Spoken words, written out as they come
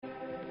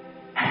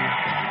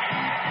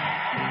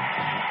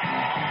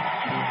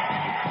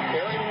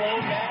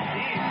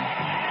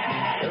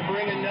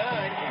bring in 9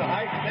 with a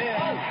high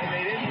stand, and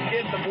they didn't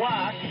get the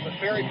block, but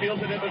Ferry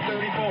fields it into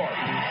 34,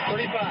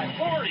 35,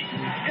 40.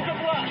 It's a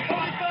block,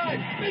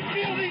 25.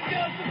 Midfield, he's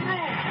got the through.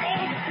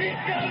 Oh, he's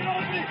got it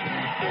open.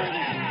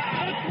 30,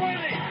 the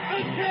 20,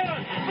 the 10,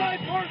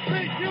 5, 4,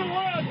 3, 2,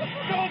 1.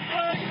 No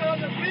flags on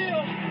the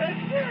field,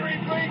 and Ferry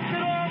brings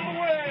it all the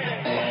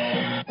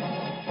way.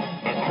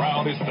 The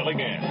crowd is filling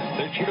in.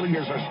 The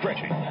cheerleaders are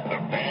stretching. The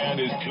band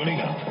is tuning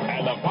up.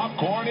 And the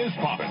popcorn is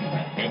popping.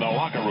 In the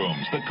locker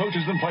rooms, the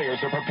coaches and players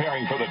are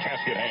preparing for the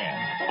task at hand.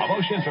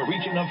 Emotions are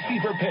reaching a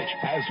fever pitch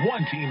as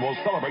one team will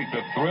celebrate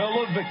the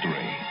thrill of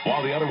victory,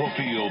 while the other will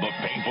feel the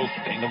painful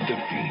sting of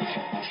defeat.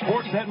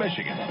 Sportsnet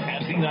Michigan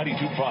and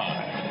Z92.5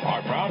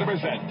 are proud to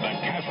present the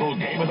Castle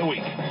Game of the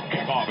Week.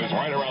 Kickoff is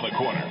right around the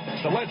corner.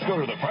 So let's go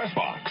to the press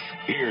box.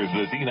 Here's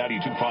the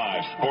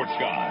Z92.5 sports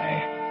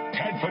guy,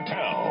 Ted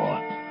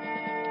Fattel.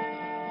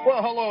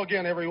 Well, hello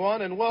again,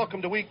 everyone, and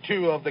welcome to Week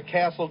 2 of the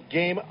Castle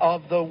Game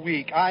of the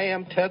Week. I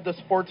am Ted, the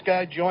sports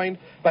guy, joined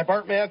by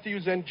Bart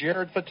Matthews and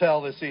Jared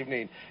Fattel this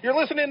evening. You're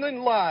listening in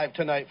live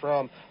tonight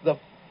from the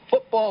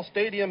football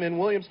stadium in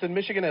Williamston,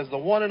 Michigan, as the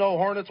 1-0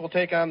 Hornets will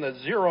take on the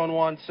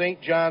 0-1 St.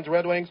 John's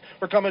Red Wings.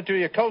 We're coming to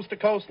you coast to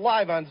coast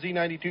live on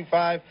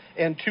Z92.5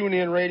 and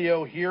TuneIn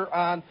Radio here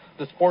on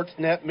the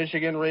Sportsnet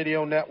Michigan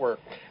Radio Network.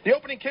 The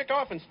opening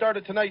kickoff and start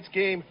of tonight's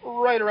game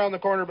right around the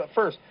corner, but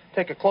first,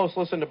 take a close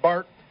listen to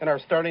Bart and our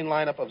starting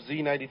lineup of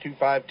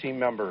Z92.5 team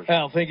members.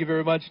 Well, thank you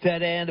very much,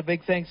 Ted, and a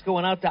big thanks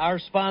going out to our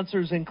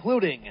sponsors,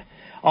 including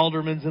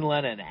Aldermans and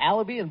Lennon,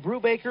 Allaby and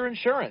Brubaker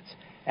Insurance,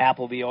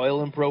 Appleby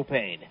Oil and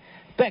Propane,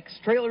 Beck's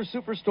Trailer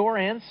Superstore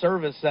and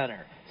Service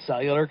Center,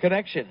 Cellular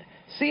Connection,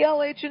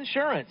 CLH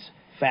Insurance,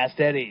 Fast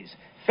Eddie's,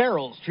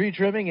 Farrell's Tree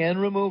Trimming and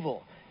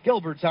Removal,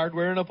 Gilbert's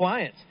Hardware and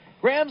Appliance,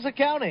 Graham's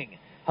Accounting,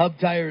 Hub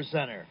Tire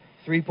Center,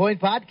 3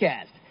 Point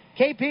Podcast,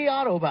 KP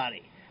Auto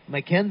Body,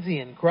 Mackenzie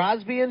and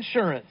Crosby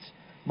Insurance,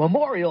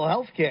 Memorial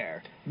Healthcare,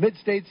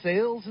 Midstate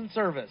Sales and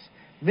Service,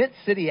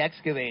 Mid-City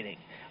Excavating,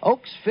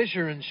 Oaks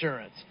Fisher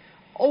Insurance,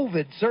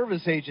 Ovid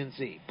Service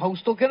Agency,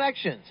 Postal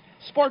Connections,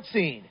 Sports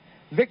Scene,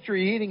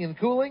 Victory Heating and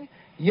Cooling,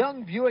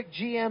 Young Buick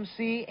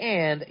GMC,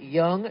 and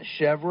Young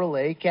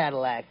Chevrolet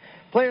Cadillac.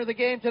 Player of the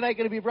game tonight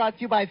going to be brought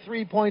to you by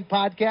 3 Point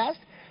Podcast.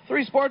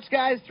 3 sports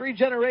guys, 3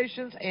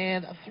 generations,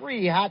 and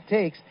 3 hot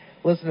takes.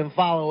 Listen and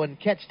follow and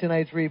catch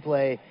tonight's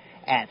replay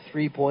at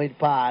 3 Point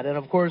Pod. And,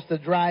 of course, the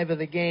drive of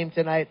the game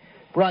tonight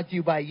brought to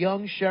you by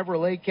Young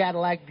Chevrolet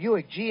Cadillac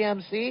Buick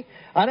GMC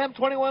on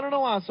M21 in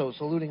Owasso,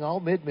 saluting all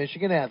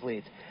mid-Michigan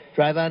athletes.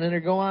 Drive on in or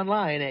go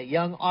online at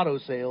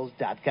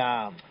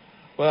youngautosales.com.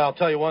 Well, I'll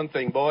tell you one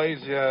thing,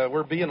 boys.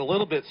 We're being a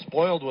little bit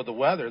spoiled with the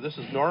weather. This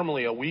is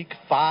normally a week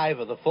 5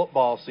 of the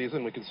football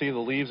season. We can see the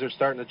leaves are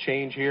starting to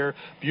change here.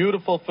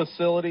 Beautiful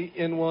facility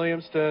in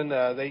Williamston.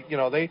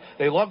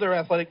 They love their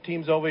athletic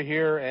teams over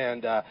here,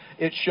 and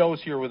it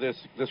shows here with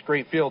this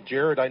great field.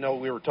 Jared, I know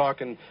we were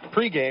talking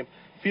pregame.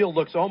 Field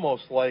looks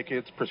almost like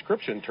it's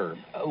prescription turf.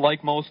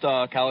 Like most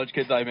college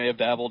kids, I may have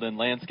dabbled in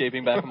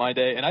landscaping back in my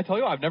day, and I tell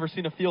you, I've never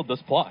seen a field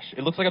this plush.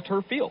 It looks like a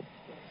turf field.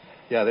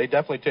 Yeah, they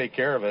definitely take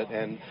care of it.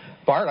 And,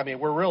 Bart, I mean,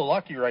 we're real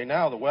lucky right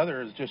now. The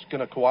weather is just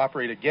going to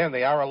cooperate again.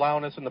 They are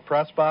allowing us in the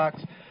press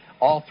box,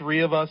 all 3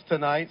 of us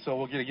tonight, so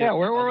we'll get Yeah,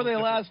 where were they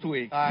last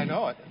week? I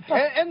know it.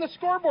 And the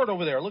scoreboard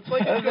over there. Looks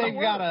like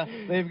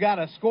they've got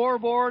a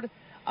scoreboard.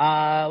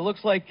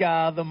 Looks like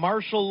the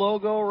Marshall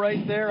logo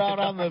right there out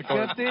on the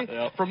 50.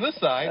 Yep. From this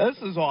side.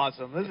 This is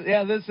awesome.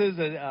 This is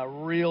a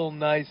real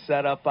nice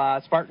setup.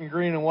 Spartan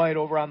green and white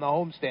over on the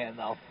homestand,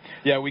 though.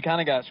 Yeah, we kind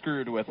of got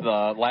screwed with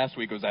last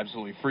week. It was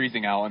absolutely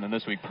freezing out, and then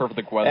this week,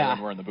 perfect weather,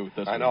 and we're in the booth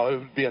this week. I know. It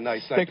would be a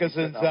nice Stick us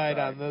inside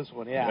on this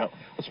one, yeah. Yep.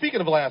 Well, speaking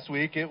of last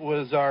week, it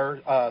was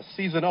our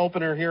season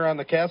opener here on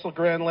the Castle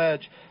Grand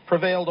Ledge.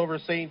 Prevailed over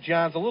St.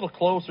 John's. A little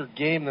closer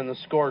game than the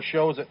score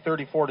shows at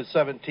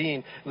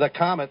 34-17. The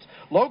Comets.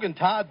 Logan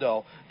Todd,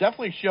 though,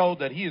 definitely showed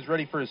that he is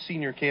ready for his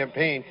senior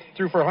campaign.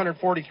 Threw for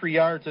 143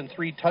 yards and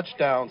 3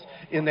 touchdowns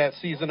in that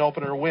season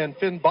opener win.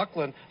 Finn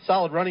Buckland,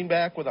 solid running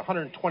back with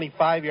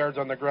 125 yards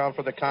on the ground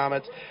for the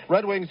Comets.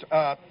 Red Wings,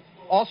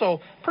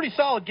 also pretty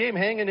solid game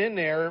hanging in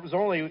there. It was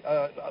only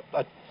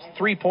a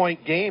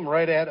 3-point game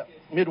right at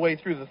midway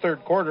through the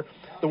third quarter.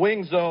 The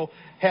Wings, though,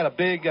 had a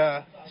big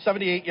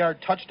 78-yard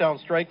touchdown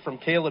strike from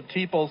Caleb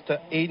Teeples to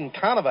Aiden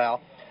Conoval,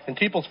 and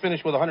Teeples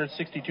finished with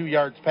 162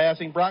 yards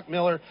passing. Brock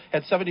Miller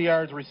had 70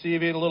 yards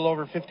receiving, a little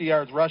over 50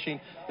 yards rushing.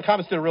 The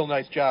Comets did a real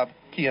nice job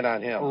keying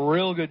on him.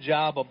 Real good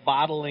job of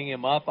bottling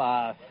him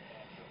up.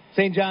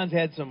 St. John's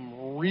had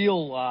some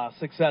real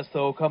success,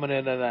 though, coming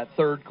in that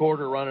third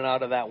quarter, running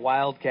out of that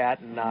Wildcat,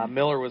 and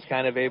Miller was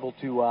kind of able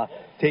to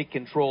take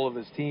control of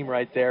his team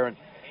right there, and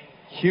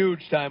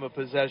huge time of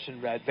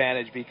possession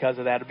advantage because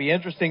of that. It'll be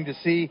interesting to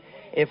see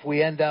if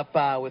we end up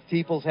with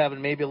Teeples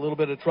having maybe a little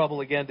bit of trouble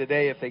again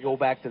today if they go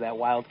back to that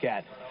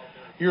Wildcat.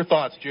 Your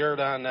thoughts, Jared,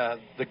 on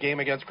the game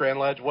against Grand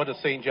Ledge? What does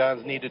St.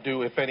 John's need to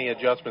do, if any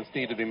adjustments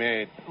need to be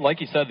made? Like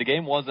you said, the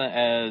game wasn't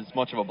as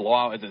much of a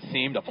blowout as it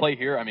seemed. A play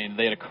here, I mean,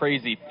 they had a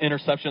crazy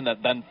interception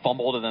that then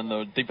fumbled, and then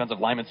the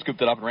defensive lineman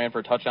scooped it up and ran for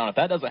a touchdown. If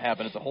that doesn't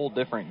happen, it's a whole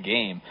different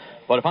game.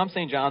 But if I'm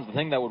St. John's, the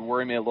thing that would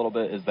worry me a little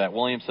bit is that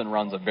Williamston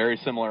runs a very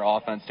similar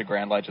offense to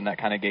Grand Ledge, and that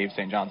kind of gave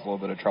St. John's a little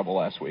bit of trouble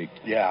last week.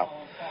 Yeah.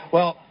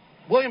 Well,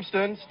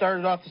 Williamston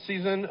started off the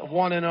season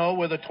 1-0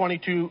 with a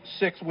 22-6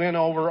 win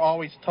over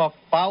always tough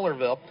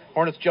Fowlerville.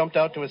 Hornets jumped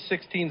out to a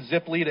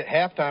 16-zip lead at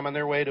halftime on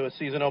their way to a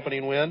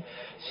season-opening win.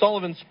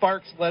 Sullivan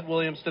Sparks led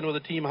Williamston with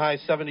a team-high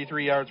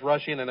 73 yards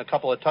rushing and a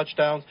couple of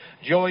touchdowns.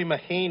 Joey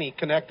Mahaney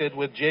connected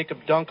with Jacob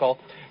Dunkel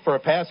for a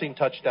passing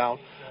touchdown.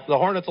 The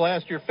Hornets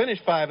last year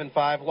finished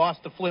 5-5,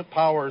 lost to Flint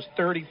Powers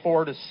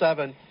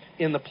 34-7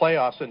 in the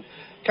playoffs. And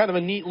kind of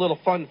a neat little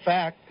fun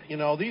fact, you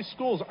know, these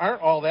schools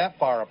aren't all that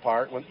far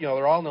apart. When, you know,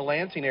 they're all in the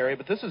Lansing area,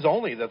 but this is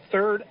only the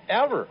third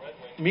ever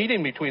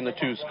meeting between the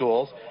two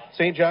schools.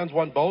 St. John's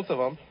won both of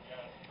them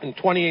in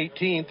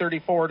 2018,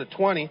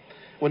 34-20,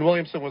 when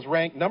Williamston was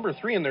ranked number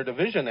 3 in their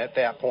division at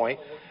that point.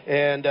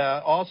 And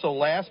also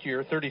last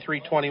year,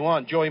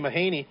 33-21. Joey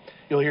Mahaney,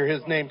 you'll hear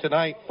his name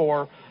tonight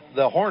for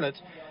the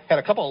Hornets, had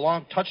a couple of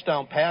long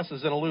touchdown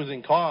passes in a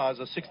losing cause,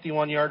 a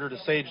 61-yarder to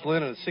Sage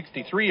Lynn and a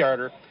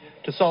 63-yarder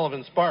to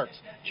Sullivan Sparks.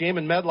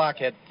 Jamin Medlock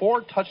had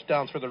 4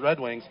 touchdowns for the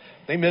Red Wings.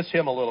 They miss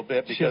him a little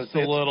bit because Just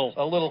a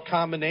little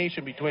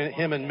combination between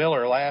him and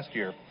Miller last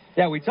year.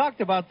 Yeah, we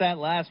talked about that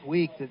last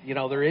week, that, you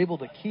know, they're able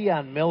to key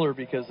on Miller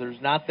because there's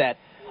not that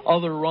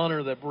other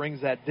runner that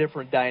brings that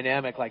different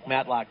dynamic like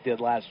Matlock did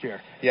last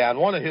year. Yeah, and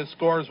one of his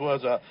scores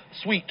was a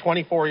sweet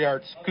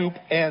 24-yard scoop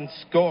and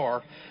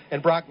score.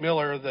 And Brock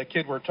Miller, the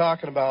kid we're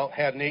talking about,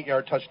 had an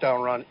 8-yard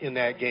touchdown run in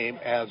that game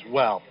as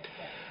well.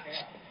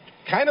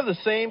 Kind of the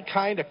same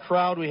kind of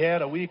crowd we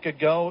had a week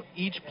ago.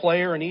 Each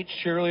player and each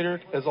cheerleader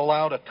is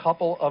allowed a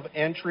couple of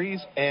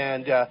entries,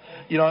 and,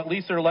 you know, at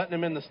least they're letting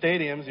them in the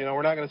stadiums. You know,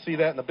 we're not going to see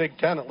that in the Big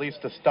Ten, at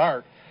least to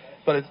start.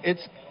 But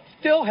it's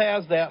still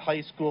has that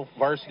high school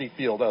varsity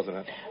feel, doesn't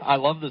it? I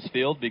love this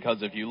field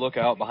because if you look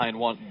out behind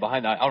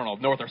that, I don't know,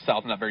 north or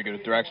south, I'm not very good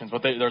at directions,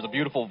 but there's a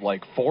beautiful,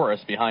 like,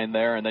 forest behind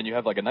there, and then you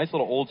have, like, a nice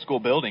little old school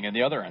building in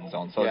the other end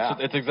zone. So yeah.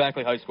 it's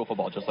exactly high school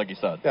football, just like you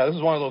said. Yeah, this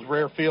is one of those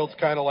rare fields,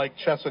 kind of like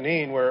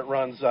Chesaning, where it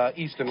runs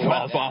east and west.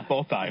 Well, it's off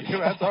both sides.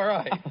 That's all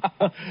right.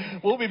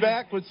 We'll be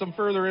back with some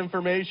further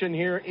information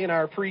here in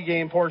our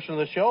pregame portion of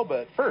the show,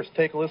 but first,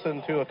 take a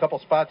listen to a couple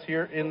spots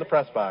here in the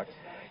press box.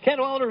 Ken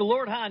Wilder,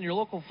 Lord Hahn, your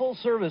local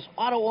full-service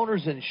auto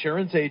owner's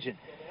insurance agent.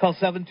 Call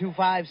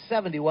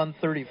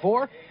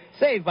 725-7134.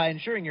 Save by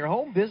insuring your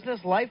home, business,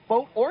 life,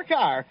 boat, or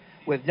car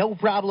with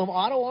no-problem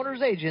auto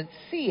owner's agent,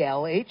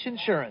 CLH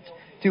Insurance.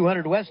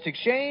 200 West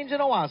Exchange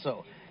in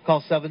Owasso.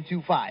 Call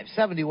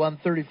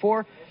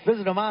 725-7134.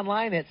 Visit them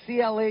online at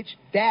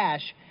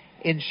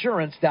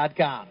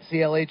clh-insurance.com.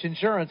 CLH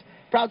Insurance,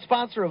 proud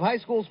sponsor of high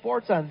school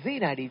sports on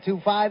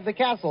Z92.5 The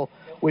Castle,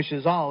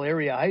 wishes all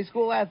area high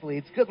school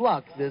athletes good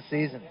luck this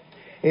season.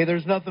 Hey,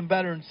 there's nothing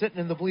better than sitting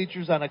in the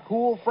bleachers on a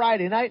cool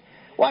Friday night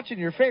watching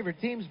your favorite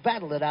teams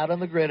battle it out on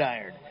the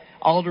gridiron.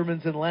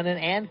 Aldermans and Lennon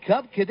and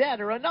Cub Cadet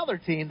are another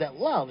team that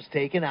loves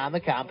taking on the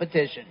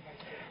competition.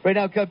 Right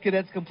now, Cub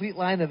Cadet's complete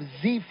line of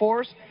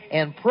Z-Force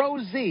and Pro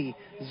Z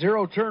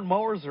zero-turn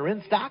mowers are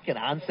in stock and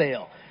on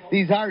sale.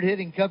 These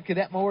hard-hitting Cub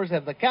Cadet mowers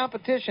have the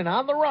competition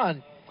on the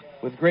run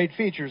with great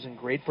features and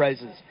great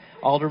prices.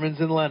 Aldermans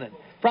and Lennon,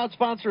 proud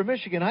sponsor of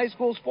Michigan high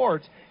school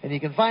sports, and you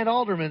can find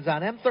Aldermans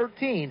on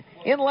M13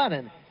 in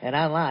Lennon and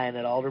online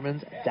at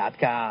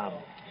aldermans.com.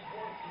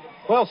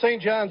 Well,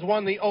 St. John's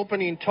won the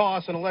opening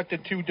toss and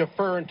elected to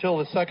defer until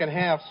the second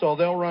half, so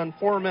they'll run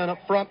 4 men up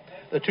front.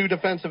 The 2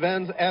 defensive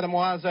ends, Adam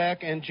Wazak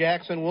and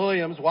Jackson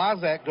Williams.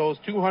 Wazak goes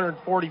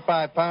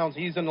 245 pounds.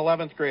 He's an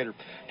 11th grader.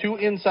 2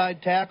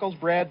 inside tackles,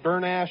 Brad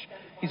Bernash.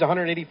 He's a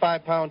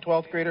 185-pound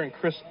 12th grader, and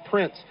Chris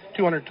Prince,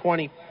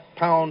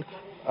 220-pound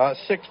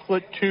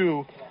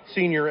 6'2"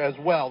 senior as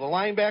well. The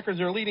linebackers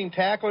are leading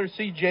tackler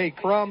C.J.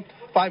 Crum,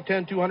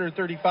 5'10",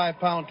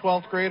 235-pound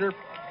 12th grader.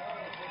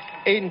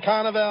 Aiden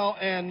Conovel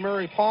and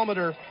Murray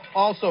Palmater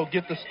also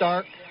get the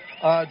start.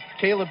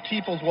 Caleb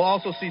Teeples will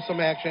also see some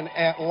action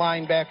at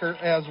linebacker,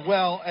 as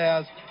well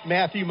as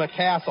Matthew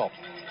McCassell.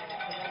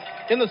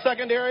 In the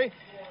secondary,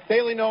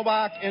 Bailey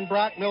Novak and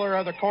Brock Miller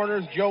are the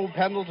corners. Joe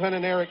Pendleton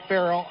and Eric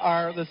Farrell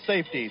are the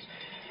safeties.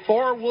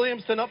 For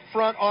Williamston up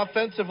front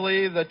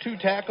offensively, the 2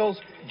 tackles,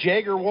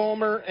 Jagger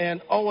Wolmer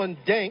and Owen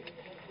Denk.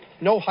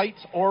 No heights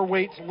or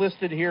weights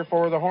listed here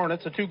for the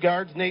Hornets. The 2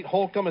 guards, Nate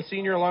Holcomb, a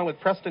senior, along with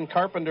Preston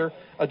Carpenter,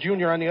 a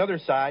junior on the other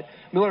side.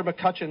 Miller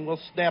McCutcheon will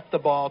snap the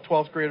ball.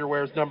 12th grader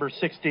wears number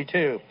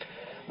 62.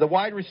 The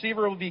wide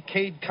receiver will be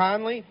Cade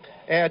Conley.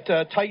 At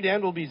tight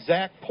end will be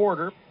Zach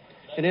Porter.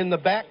 And in the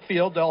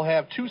backfield, they'll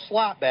have 2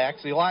 slot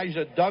backs,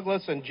 Elijah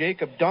Douglas and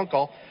Jacob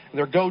Dunkel. And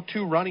their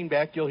go-to running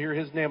back, you'll hear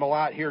his name a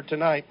lot here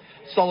tonight,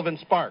 Sullivan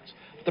Sparks.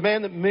 The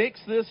man that makes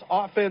this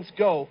offense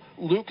go,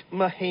 Luke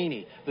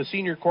Mahaney, the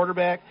senior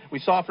quarterback. We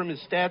saw from his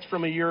stats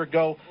from a year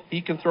ago,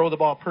 he can throw the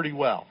ball pretty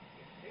well.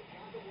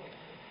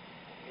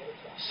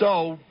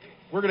 So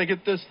we're going to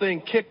get this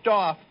thing kicked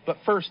off, but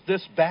first,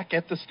 this back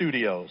at the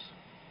studios.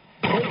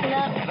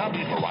 An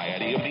ugly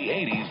variety of the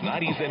 80s,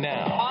 90s, and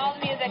now. All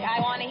the music I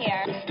want to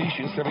hear. The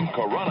station serving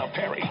Corona,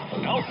 Perry,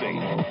 Elsing,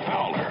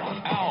 Fowler,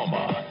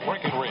 Alma,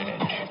 Breckenridge,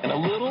 and a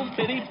little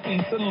bitty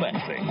piece of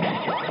Lexing.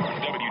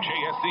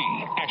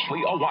 WJSC,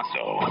 Ashley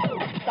Owasso.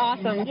 It's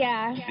awesome.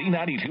 Yeah.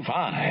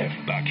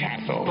 C92.5, The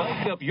Castle.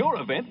 Spice up your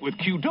event with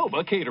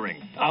Qdoba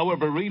Catering. Our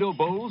burrito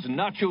bowls,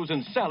 nachos,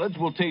 and salads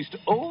will taste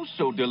oh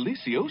so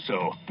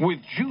delicioso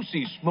with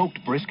juicy smoked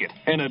brisket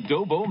and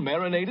adobo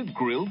marinated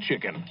grilled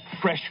chicken.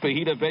 Fresh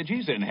fajita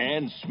veggies and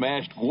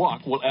hand-smashed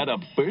guac will add a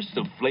burst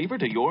of flavor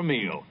to your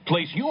meal.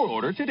 Place your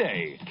order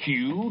today.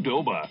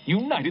 Qdoba,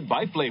 united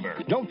by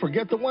flavor. Don't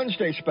forget the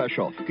Wednesday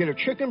special. Get a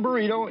chicken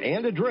burrito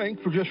and a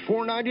drink for just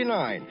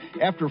 $4.99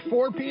 after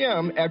 4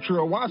 p.m. at your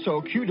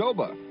Owasso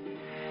Qdoba.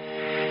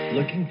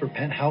 Looking for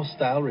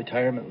penthouse-style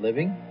retirement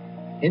living?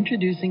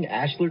 Introducing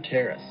Ashler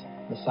Terrace,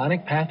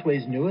 Masonic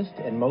Pathway's newest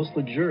and most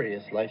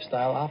luxurious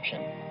lifestyle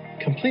option.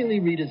 Completely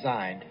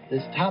redesigned,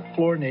 this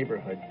top-floor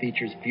neighborhood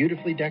features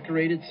beautifully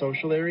decorated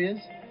social areas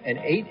and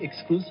 8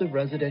 exclusive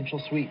residential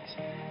suites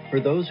for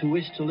those who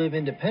wish to live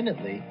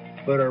independently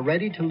but are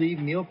ready to leave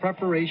meal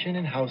preparation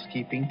and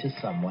housekeeping to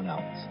someone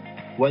else.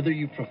 Whether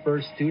you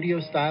prefer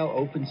studio-style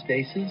open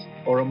spaces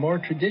or a more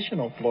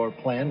traditional floor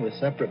plan with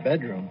separate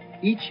bedroom,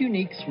 each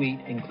unique suite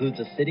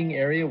includes a sitting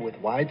area with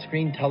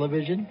widescreen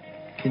television,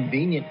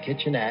 convenient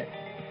kitchenette,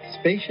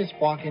 spacious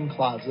walk-in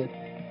closet,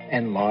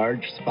 and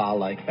large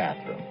spa-like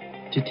bathroom.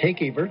 To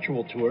take a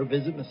virtual tour,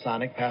 visit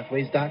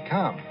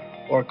MasonicPathways.com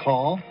or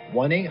call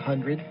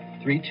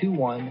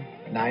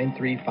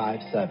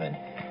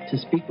 1-800-321-9357 to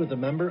speak with a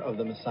member of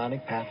the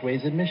Masonic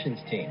Pathways admissions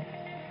team.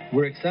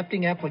 We're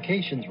accepting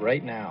applications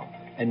right now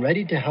and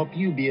ready to help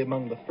you be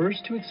among the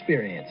first to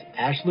experience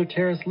Ashler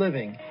Terrace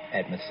living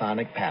at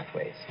Masonic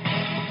Pathways.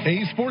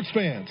 Hey, sports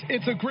fans,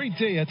 it's a great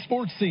day at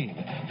Sports Scene.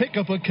 Pick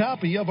up a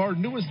copy of our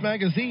newest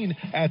magazine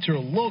at your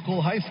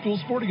local high school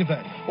sporting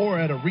event or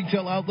at a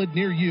retail outlet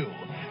near you.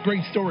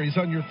 Great stories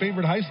on your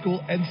favorite high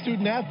school and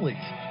student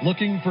athletes.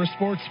 Looking for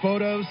sports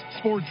photos?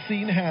 Sports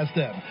Scene has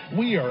them.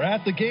 We are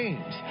at the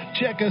games.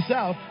 Check us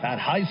out at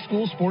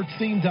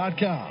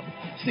highschoolsportscene.com.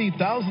 See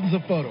thousands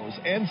of photos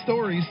and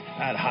stories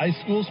at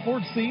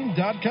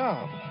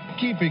highschoolsportscene.com.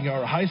 Keeping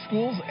our high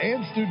schools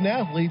and student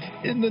athletes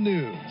in the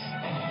news.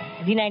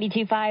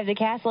 Z92.5 The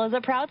Castle is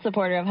a proud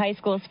supporter of high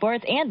school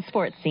sports and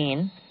Sports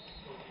Scene.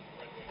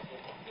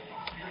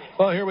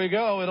 Well, here we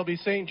go. It'll be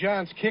St.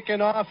 John's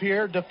kicking off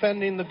here,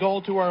 defending the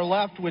goal to our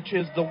left, which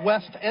is the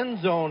west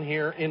end zone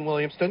here in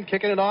Williamston.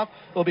 Kicking it off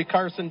will be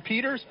Carson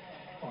Peters.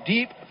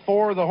 Deep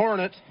for the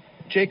Hornets,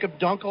 Jacob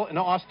Dunkel and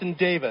Austin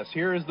Davis.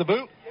 Here is the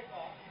boot.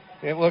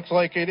 It looks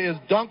like it is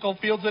Dunkel,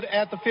 fields it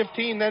at the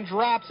 15, then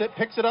drops it,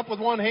 picks it up with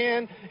one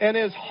hand, and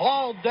is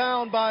hauled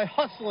down by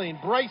hustling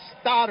Bryce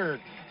Stoddard.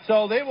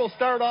 So they will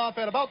start off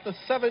at about the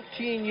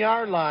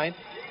 17-yard line.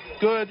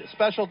 Good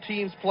special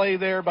teams play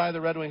there by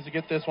the Red Wings to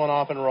get this one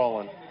off and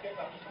rolling.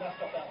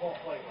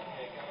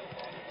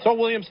 So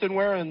Williamston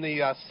wearing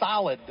the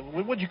solid,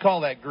 what would you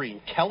call that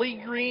green?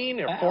 Kelly green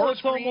or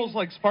forest green? It's almost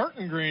like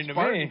Spartan green to me.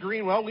 Spartan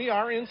green. Well, we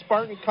are in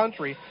Spartan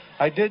country.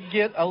 I did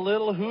get a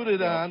little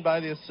hooted on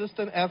by the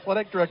assistant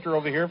athletic director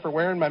over here for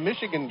wearing my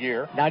Michigan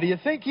gear. Now, do you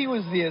think he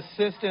was the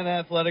assistant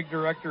athletic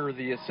director or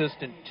the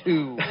assistant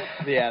to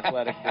the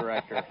athletic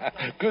director?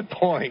 Good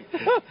point.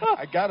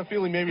 I got a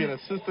feeling maybe an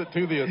assistant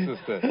to the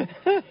assistant.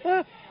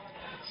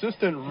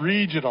 Assistant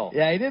regional.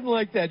 Yeah, he didn't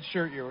like that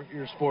shirt you're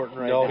sporting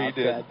right now. No, he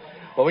did.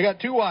 Well, we got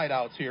 2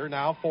 wideouts here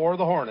now for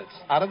the Hornets.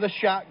 Out of the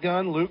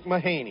shotgun, Luke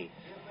Mahaney.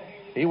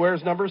 He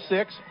wears number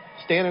 6,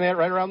 standing at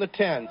right around the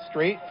 10.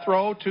 Straight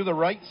throw to the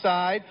right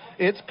side.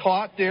 It's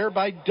caught there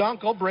by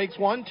Dunkel. Breaks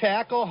one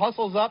tackle,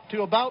 hustles up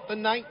to about the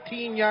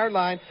 19-yard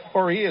line,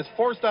 where he is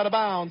forced out of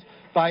bounds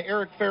by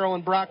Eric Farrell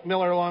and Brock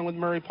Miller along with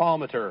Murray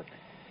Palmater.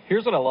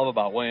 Here's what I love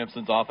about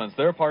Williamston's offense.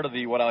 They're part of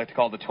the what I like to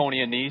call the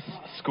Tony Anise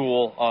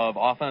school of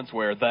offense,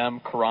 where them,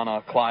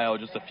 Corona, Clio,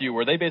 just a few,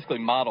 where they basically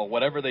model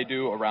whatever they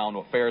do around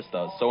what Ferris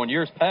does. So in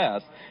years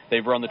past,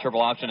 they've run the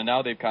triple option, and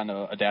now they've kind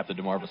of adapted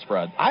to more of a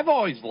spread. I've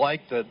always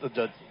liked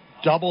the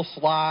double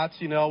slots,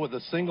 with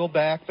a single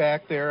back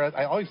there.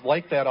 I always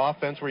liked that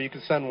offense where you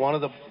could send one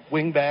of the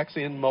wing backs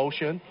in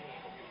motion.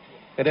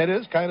 And that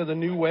is kind of the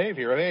new wave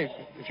here. Hey,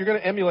 if you're going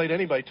to emulate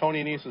anybody,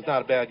 Tony Anise is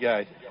not a bad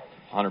guy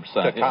 100%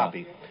 to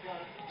copy.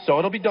 So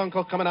it'll be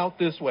Dunkel coming out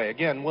this way.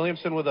 Again,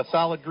 Williamston with a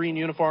solid green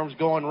uniforms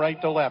going right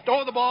to left.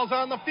 Oh, the ball's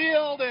on the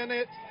field, and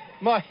it's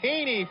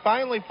Mahaney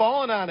finally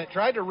falling on it.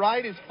 Tried to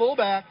ride his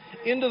fullback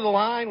into the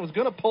line, was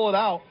going to pull it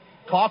out,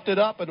 coughed it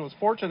up, and was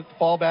fortunate to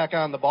fall back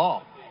on the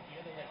ball.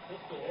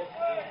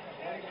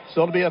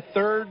 So it'll be a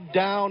 3rd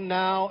down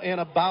now and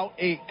about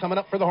 8 coming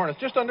up for the Hornets.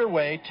 Just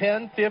underway,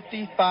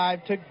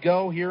 10:55 to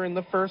go here in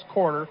the first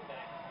quarter.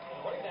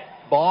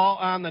 Ball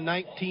on the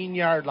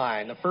 19-yard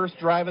line. The first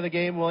drive of the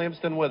game,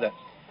 Williamston with it.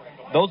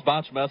 Those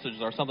botched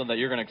messages are something that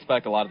you're going to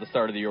expect a lot at the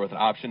start of the year with an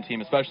option team,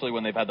 especially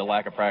when they've had the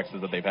lack of practices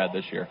that they've had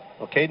this year.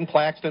 Well, Caden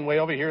Plaxton way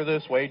over here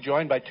this way,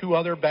 joined by 2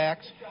 other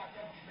backs.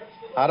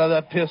 Out of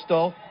the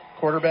pistol,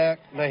 quarterback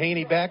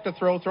Mahaney back to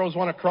throw, throws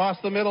one across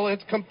the middle.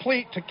 It's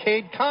complete to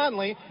Cade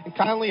Conley, and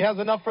Conley has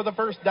enough for the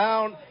first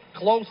down,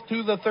 close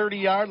to the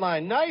 30-yard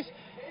line. Nice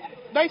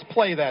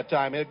play that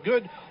time. A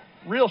good,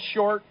 real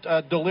short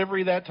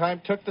delivery that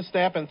time. Took the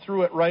snap and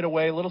threw it right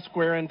away. Little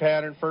square in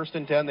pattern. 1st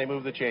and 10. They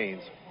move the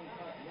chains.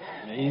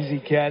 An easy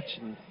catch,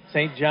 and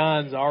St.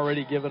 John's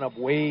already given up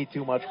way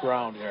too much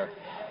ground here.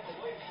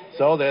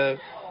 So the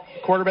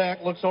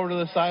quarterback looks over to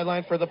the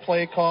sideline for the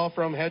play call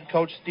from head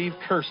coach Steve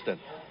Kirsten.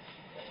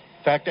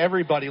 In fact,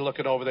 everybody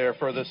looking over there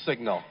for the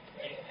signal.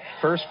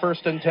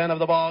 First and 10 of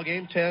the ball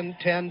game. 10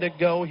 to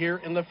go here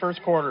in the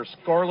first quarter.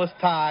 Scoreless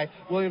tie.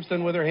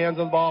 Williamston with their hands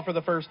on the ball for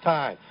the first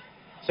time.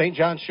 St.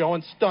 John's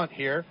showing stunt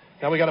here.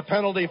 Now we got a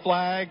penalty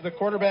flag. The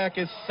quarterback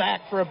is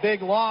sacked for a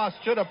big loss.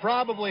 Should have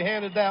probably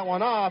handed that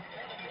one off.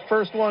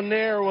 First one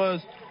there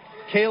was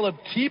Caleb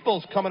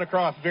Teeples coming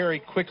across very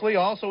quickly.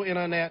 Also in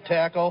on that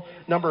tackle,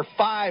 number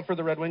 5 for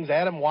the Red Wings,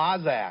 Adam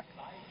Wazak.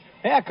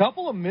 Yeah, a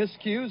couple of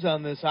miscues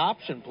on this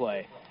option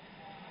play.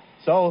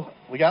 So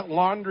we got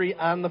laundry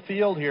on the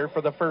field here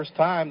for the first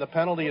time. The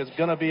penalty is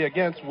going to be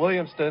against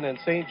Williamston, and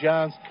St.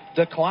 John's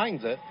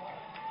declines it.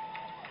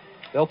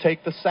 They'll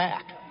take the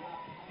sack.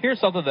 Here's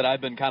something that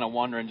I've been kind of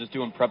wondering, just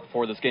doing prep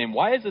before this game.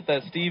 Why is it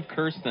that Steve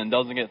Kirsten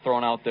doesn't get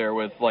thrown out there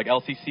with, like,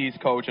 LCC's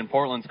coach and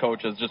Portland's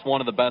coach as just one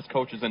of the best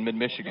coaches in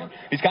mid-Michigan?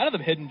 He's kind of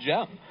the hidden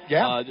gem.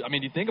 Yeah. I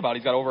mean, you think about it,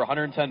 he's got over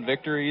 110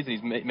 victories.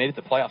 He's made it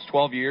to playoffs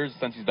 12 years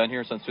since he's been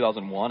here, since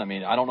 2001. I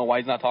mean, I don't know why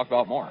he's not talked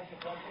about more.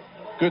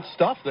 Good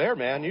stuff there,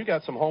 man. You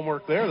got some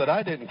homework there that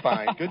I didn't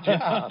find. Good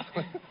job.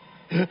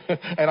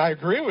 And I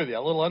agree with you. A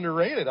little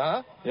underrated,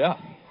 huh? Yeah.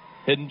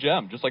 Hidden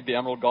gem, just like the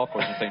Emerald Golf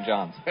Course in St.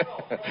 John's.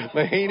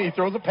 Mahaney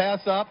throws a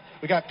pass up.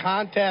 We got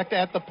contact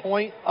at the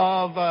point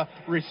of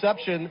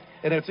reception,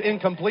 and it's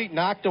incomplete,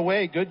 knocked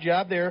away. Good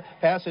job there.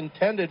 Pass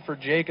intended for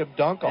Jacob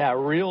Dunkel. Yeah,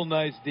 real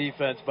nice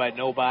defense by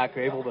Novak.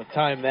 Able to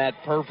time that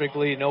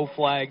perfectly. No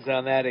flags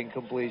on that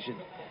incompletion.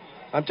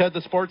 I'm Ted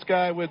the Sports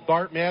Guy with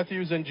Bart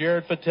Matthews and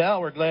Jared Fattel.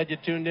 We're glad you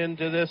tuned in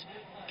to this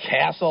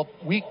Castle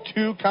Week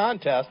 2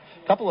 contest.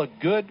 A couple of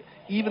good,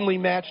 evenly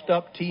matched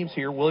up teams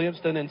here,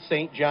 Williamston and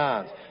St.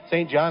 John's.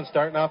 St. John's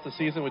starting off the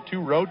season with 2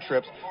 road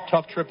trips.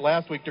 Tough trip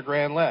last week to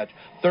Grand Ledge.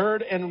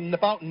 3rd and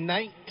about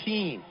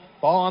 19.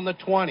 Ball on the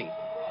 20.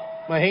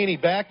 Mahaney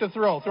back to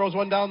throw. Throws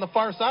one down the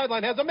far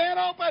sideline. Has a man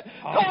open.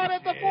 Caught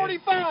at the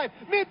 45.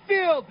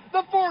 Midfield.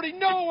 The 40.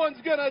 No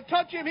one's going to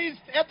touch him. He's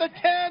at the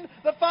 10.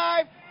 The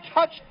 5.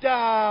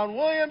 Touchdown.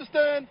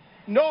 Williamston.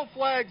 No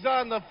flags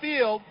on the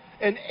field.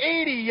 An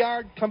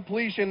 80-yard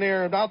completion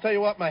there. And I'll tell you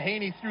what,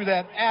 Mahaney threw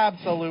that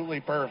absolutely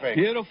perfect.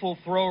 Beautiful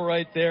throw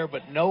right there,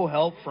 but no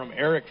help from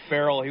Eric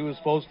Farrell. He was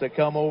supposed to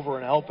come over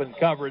and help in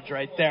coverage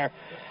right there.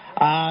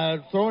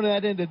 Throwing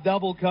that into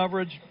double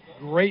coverage.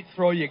 Great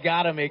throw. You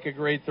got to make a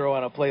great throw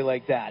on a play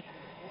like that.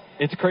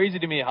 It's crazy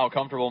to me how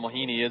comfortable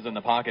Mahaney is in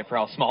the pocket for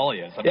how small he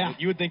is. I mean,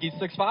 you would think he's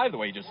 6'5" the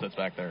way he just sits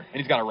back there. And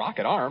he's got a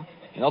rocket arm.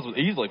 And that was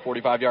easily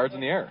 45 yards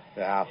in the air.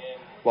 Yeah.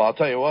 Well, I'll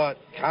tell you what,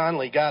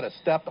 Conley got a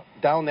step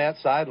down that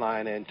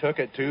sideline and took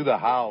it to the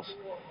house.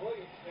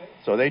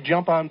 So they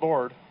jump on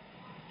board.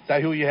 Is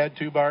that who you had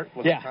too, Bart?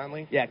 Was it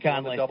Conley? Yeah,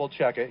 Conley. Double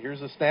check it. Here's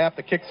the snap.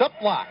 The kick's up,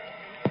 blocked.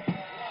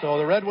 So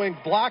the Red Wings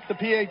block the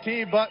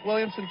PAT, but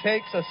Williamson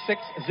takes a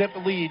 6-zip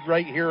lead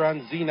right here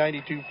on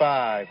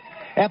Z92.5.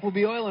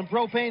 Appleby Oil and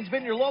Propane's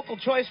been your local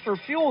choice for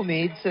fuel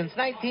needs since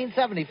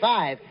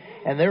 1975,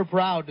 and they're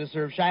proud to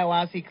serve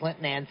Shiawassee,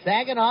 Clinton, and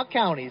Saginaw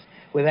counties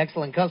with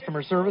excellent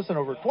customer service and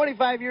over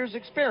 25 years'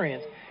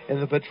 experience in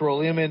the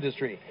petroleum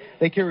industry.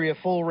 They carry a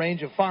full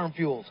range of farm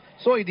fuels,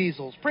 soy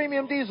diesels,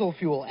 premium diesel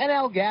fuel,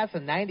 NL gas,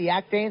 and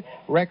 90-octane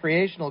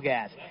recreational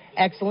gas.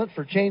 Excellent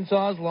for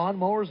chainsaws,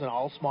 lawnmowers, and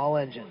all small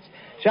engines.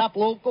 Shop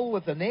local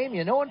with the name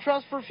you know and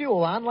trust for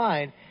fuel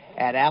online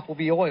at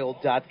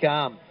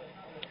ApplebyOil.com.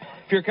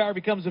 If your car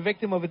becomes a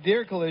victim of a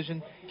deer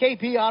collision,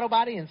 KP Auto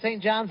Body in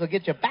St. John's will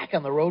get you back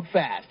on the road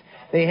fast.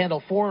 They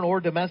handle foreign or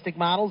domestic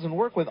models and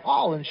work with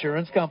all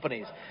insurance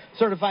companies.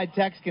 Certified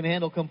techs can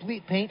handle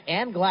complete paint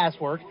and glass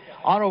work,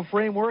 auto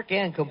frame work,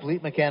 and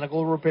complete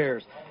mechanical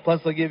repairs.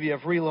 Plus, they'll give you a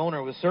free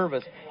loaner with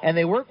service. And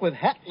they work with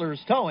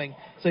Hetler's Towing,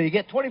 so you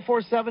get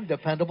 24/7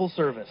 dependable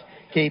service.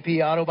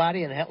 KP Auto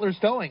Body and Hetler's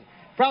Towing,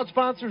 proud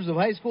sponsors of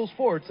high school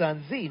sports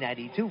on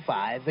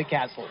Z92.5 The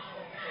Castle.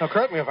 Now,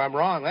 correct me if I'm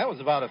wrong. That was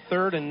about a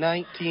 3rd and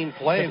 19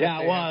 play.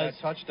 Yeah, it was.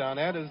 That touchdown.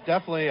 That is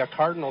definitely a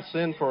cardinal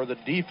sin for the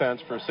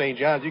defense for St.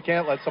 John's. You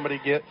can't let somebody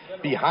get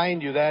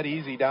behind you that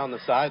easy down the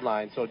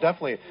sideline. So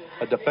definitely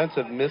a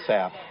defensive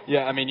mishap.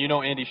 Yeah, I mean, you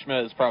know Andy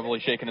Schmidt is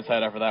probably shaking his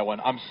head after that one.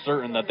 I'm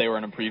certain that they were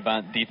in a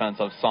prevent defense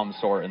of some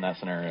sort in that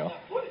scenario.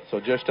 So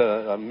just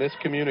a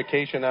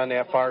miscommunication on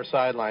that far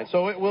sideline.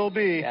 So it will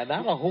be. Yeah,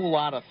 not a whole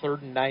lot of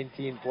 3rd and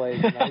 19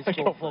 plays in high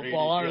school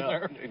football, are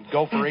there? And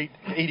go for 80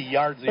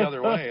 yards the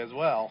other way as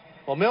well.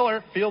 Well,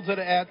 Miller fields it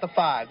at the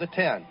 5, the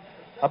 10.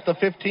 Up the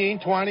 15,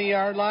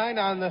 20-yard line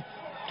on the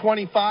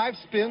 25,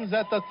 spins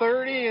at the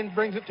 30, and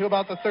brings it to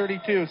about the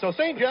 32. So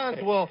St.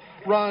 John's will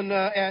run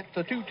at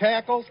the 2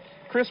 tackles,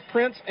 Chris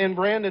Prince and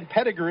Brandon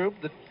Pettigrew.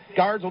 The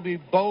Guards will be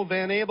Bo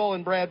Van Abel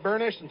and Brad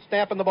Burnish, and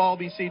snapping the ball will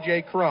be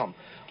C.J. Crum.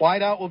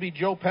 Wide out will be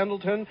Joe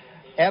Pendleton.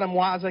 Adam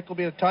Wazik will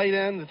be the tight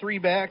end. The three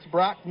backs,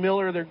 Brock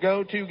Miller, their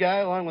go-to guy,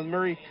 along with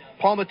Murray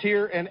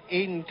Palmatier and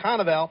Aiden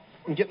Conoval.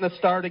 And getting the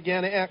start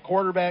again at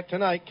quarterback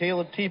tonight,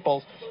 Caleb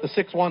Teeples, the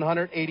 6'1",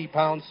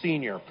 180-pound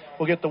senior.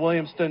 We'll get the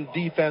Williamston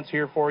defense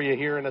here for you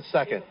here in a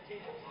second.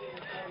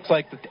 Looks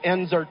like the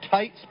ends are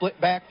tight, split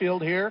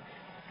backfield here.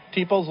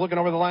 Teeples looking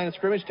over the line of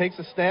scrimmage, takes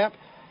a snap,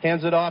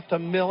 hands it off to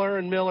Miller,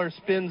 and Miller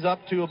spins up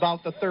to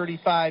about the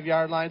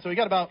 35-yard line. So we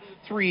got about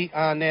 3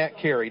 on that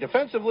carry.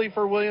 Defensively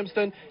for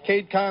Williamston,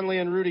 Cade Conley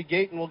and Rudy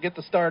Gayton will get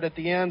the start at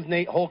the ends.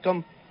 Nate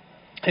Holcomb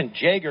and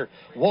Jagger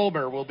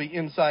Wolmer will be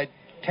inside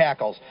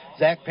tackles.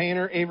 Zach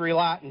Painter, Avery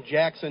Lott, and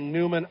Jackson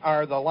Newman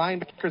are the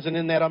linebackers, and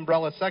in that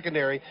umbrella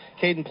secondary,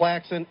 Caden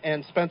Plaxton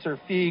and Spencer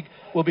Feig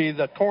will be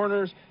the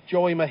corners.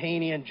 Joey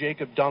Mahaney and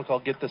Jacob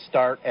Dunkel get the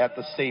start at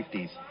the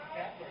safeties.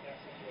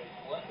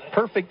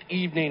 Perfect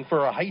evening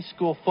for a high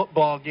school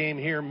football game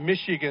here,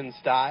 Michigan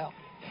style.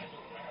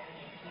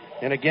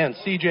 And again,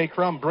 C.J.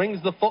 Crum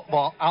brings the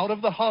football out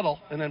of the huddle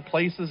and then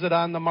places it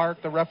on the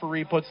mark the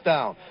referee puts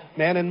down.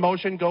 Man in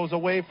motion goes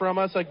away from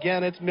us.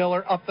 Again, it's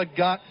Miller up the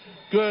gut.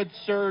 Good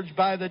surge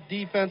by the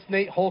defense.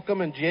 Nate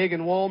Holcomb and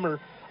Jagan Wolmer,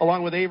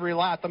 along with Avery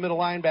Lott, the middle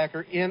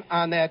linebacker, in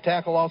on that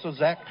tackle. Also,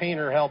 Zach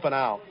Painter helping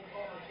out.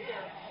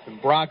 And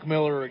Brock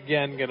Miller,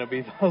 again, going to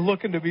be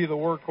looking to be the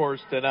workhorse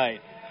tonight.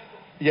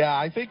 Yeah,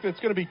 I think it's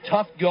going to be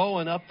tough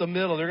going up the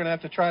middle. They're going to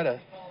have to try to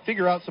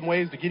figure out some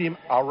ways to get him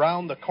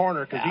around the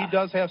corner because he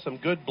does have some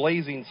good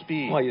blazing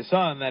speed. Well, you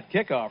saw in that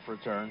kickoff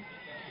return.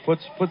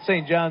 Puts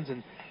St. John's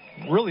in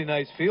really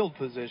nice field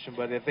position,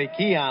 but if they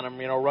key on him,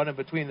 running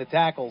between the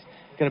tackles,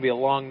 it's going to be a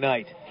long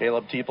night.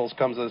 Caleb Teeples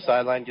comes to the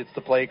sideline, gets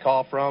the play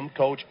call from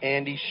Coach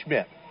Andy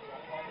Schmidt.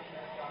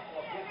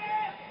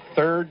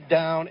 3rd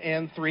down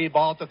and 3,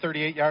 ball at the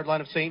 38-yard line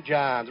of St.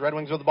 John's. Red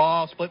Wings with the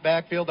ball, split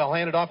backfield. They'll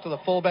hand it off to the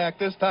fullback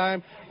this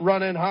time.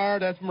 Running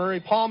hard, that's Murray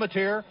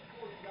Palmatier.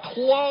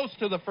 Close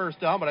to the first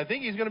down, but I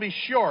think he's going to be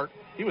short.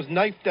 He was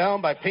knifed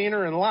down by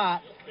Painter and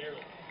Lott.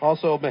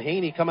 Also,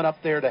 Mahaney coming up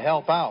there to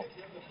help out.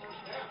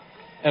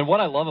 And what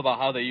I love about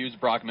how they use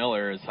Brock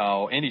Miller is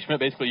how Andy Schmidt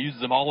basically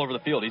uses him all over the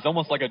field. He's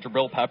almost like a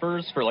Jabril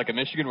Peppers for like a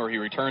Michigan where he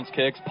returns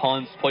kicks,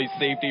 punts, plays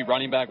safety,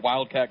 running back,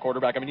 wildcat,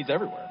 quarterback. I mean, he's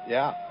everywhere.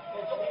 Yeah.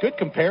 Good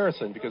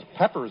comparison because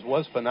Peppers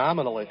was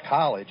phenomenal at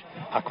college.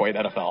 Not quite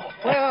NFL.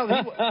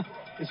 Well,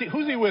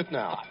 who's he with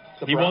now?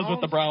 He was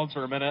with the Browns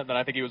for a minute, then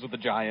I think he was with the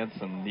Giants,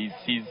 and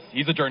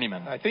he's a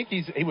journeyman. I think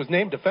he was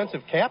named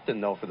defensive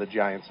captain, though, for the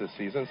Giants this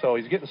season, so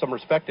he's getting some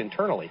respect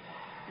internally.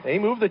 They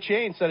moved the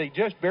chain, said he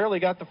just barely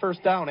got the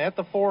first down at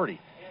the 40.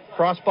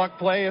 Cross-buck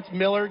play, it's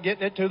Miller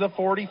getting it to the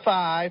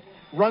 45.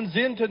 Runs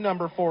into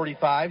number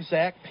 45,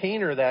 Zach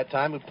Painter that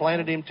time, who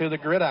planted him to the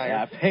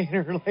gridiron. Yeah,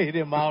 Painter laid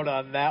him out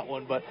on that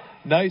one, but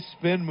nice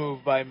spin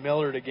move by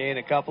Miller to gain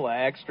a couple of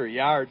extra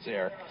yards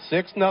there.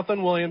 6-0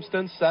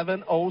 Williamston,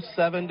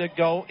 7:07 to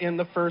go in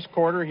the first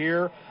quarter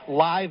here,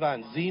 live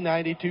on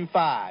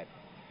Z92.5.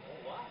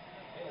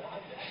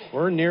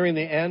 We're nearing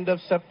the end of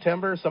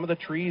September. Some of the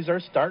trees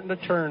are starting to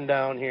turn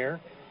down here.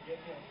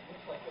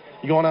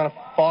 You going on a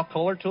fall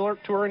color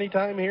tour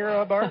anytime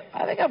here, Bart?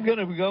 I think I'm going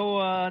to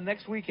go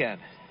next weekend.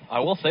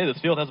 I will say this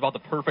field has about the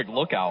perfect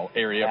lookout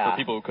area for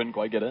people who couldn't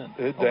quite get in.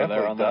 It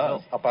definitely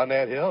does. Up on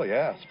that hill,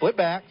 yeah. Split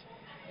backs.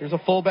 Here's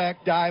a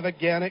fullback dive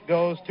again. It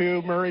goes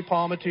to Murray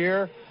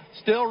Palmatier.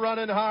 Still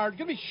running hard.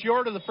 Going to be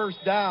short of the first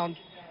down.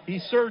 He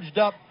surged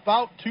up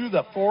about to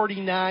the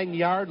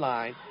 49-yard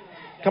line.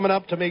 Coming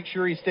up to make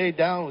sure he stayed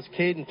down was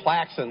Caden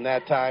Plaxton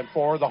that time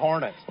for the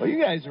Hornets. Well,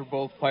 you guys are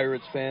both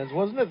Pirates fans.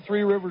 Wasn't it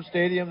Three River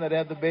Stadium that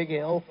had the big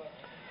hill?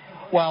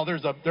 Well,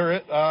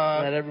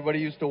 that everybody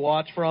used to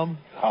watch from.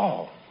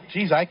 Oh,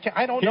 geez, I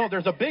don't know.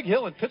 There's a big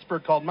hill in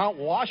Pittsburgh called Mount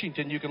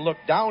Washington. You can look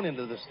down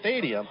into the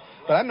stadium,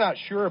 but I'm not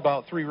sure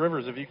about Three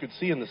Rivers if you could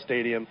see in the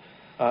stadium.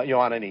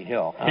 On any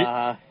hill.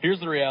 Here's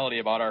the reality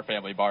about our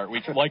family, Bart.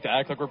 We like to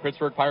act like we're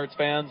Pittsburgh Pirates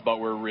fans, but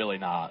we're really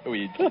not.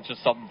 It's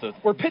just something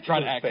to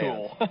try to act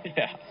fans. cool.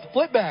 Yeah.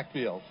 Split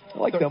backfield. I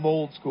like them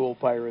old school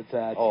Pirates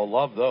hats. Oh,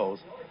 love those.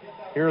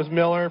 Here's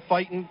Miller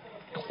fighting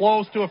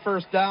close to a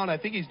first down. I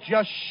think he's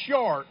just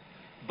short,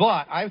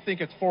 but I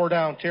think it's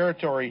 4-down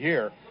territory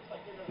here.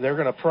 They're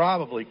going to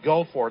probably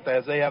go for it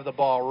as they have the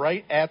ball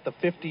right at the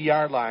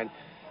 50-yard line.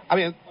 I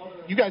mean,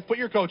 you guys put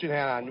your coaching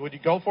hat on. Would you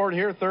go for it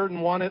here, 3rd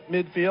and 1 at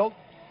midfield?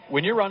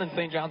 When you're running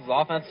St. John's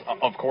offense,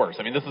 of course.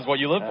 I mean, this is what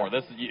you live for.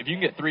 If you can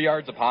get 3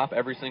 yards a pop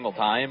every single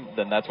time,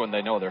 then that's when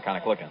they know they're kind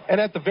of clicking.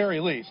 And at the very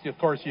least, of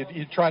course,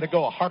 you try to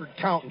go a hard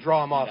count and draw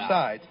them off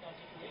sides.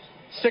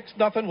 6-0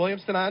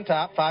 Williamston on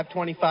top,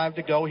 5:25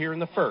 to go here in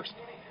the first.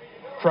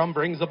 Crum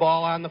brings the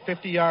ball on the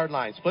 50-yard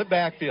line. Split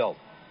backfield.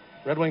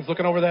 Red Wings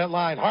looking over that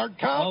line. Hard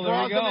count,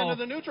 draws them into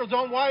the neutral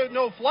zone. Why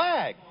no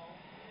flag?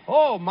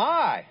 Oh,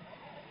 my.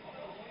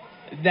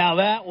 Now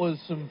that was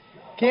some,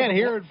 can't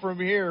hear it from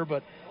here,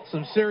 but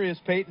Some serious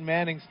Peyton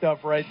Manning stuff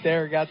right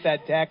there. Got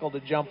that tackle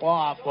to jump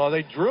off. Well,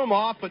 they drew him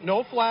off, but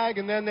no flag,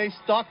 and then they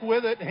stuck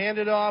with it,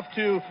 handed it off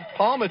to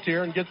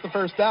Palmatier, and gets the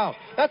first down.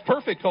 That's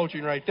perfect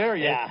coaching right there.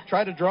 You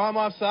try to draw him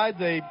offside.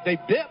 They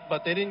bit,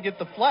 but they didn't get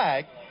the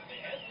flag.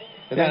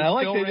 And I then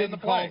like still they ran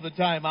didn't call the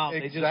timeout. Exactly.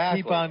 They just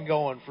keep on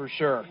going for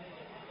sure.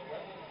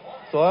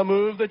 So I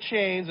move the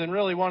chains, and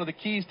really one of the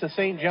keys to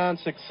St.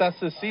 John's success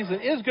this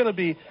season is going to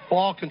be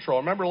ball control.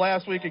 Remember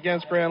last week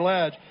against Grand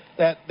Ledge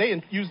that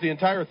they used the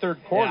entire third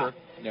quarter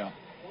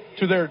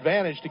to their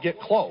advantage to get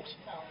close.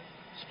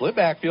 Split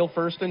backfield,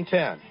 1st and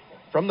 10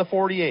 from the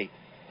 48.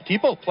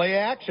 Tipo, play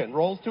action,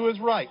 rolls to his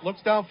right,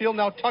 looks downfield,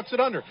 now tucks it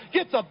under,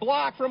 gets a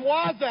block from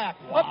Wazak,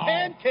 a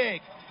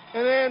pancake,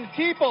 and then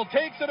Tipo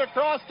takes it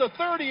across the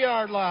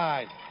 30-yard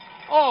line.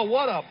 Oh,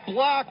 what a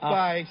block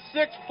by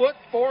 6'4",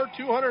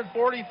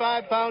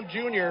 245-pound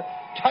junior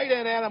tight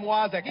end Adam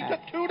Wazak. He took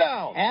 2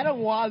 down. Adam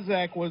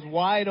Wazak was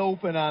wide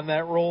open on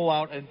that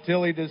rollout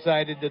until he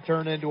decided to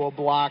turn into a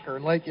blocker.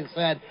 And like you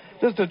said,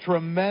 just a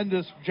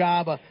tremendous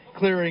job of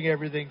clearing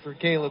everything for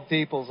Caleb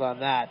Teeples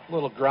on that.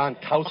 Little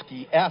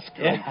Gronkowski-esque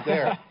right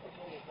there.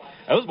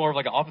 It was more of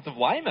like an offensive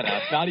lineman.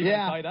 Not even a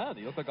tight end.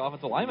 He looked like an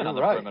offensive lineman on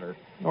the perimeter.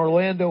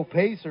 Orlando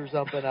Pace or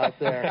something out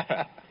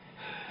there.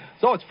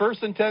 So it's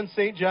 1st and 10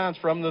 St. John's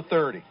from the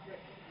 30.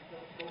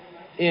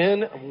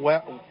 In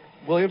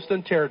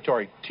Williamston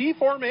territory. T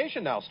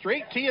formation now.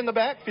 Straight T in the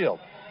backfield.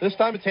 This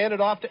time it's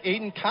handed off to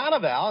Aiden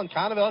Conoval, and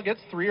Conoval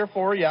gets 3 or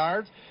 4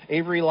 yards.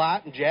 Avery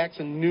Lott and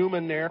Jackson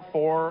Newman there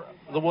for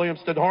the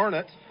Williamston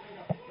Hornets.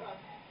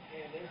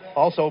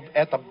 Also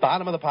at the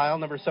bottom of the pile,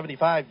 number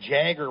 75,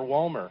 Jagger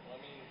Wolmer.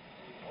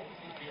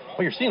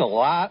 Well, you're seeing a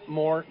lot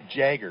more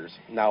Jaggers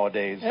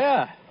nowadays.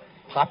 Yeah.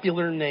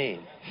 Popular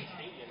name.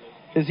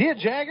 Is he a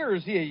Jagger or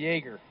is he a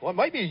Jaeger? Well, it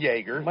might be a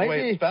Jaeger, the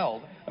way it's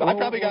spelled. But I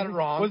probably got it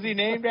wrong. Was he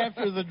named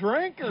after the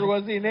drink or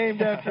was he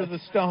named after the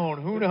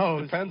stone? Who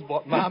knows? Depends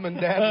what Mom and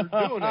Dad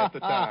were doing at the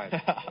time.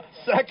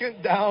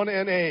 2nd down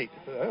and 8.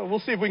 We'll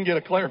see if we can get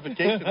a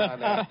clarification on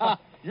that.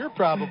 You're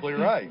probably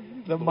right.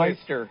 The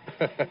Meister.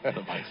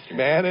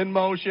 Man in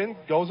motion.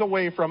 Goes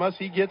away from us.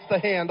 He gets the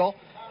handle.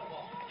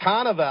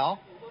 Conoval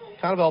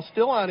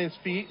still on his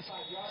feet.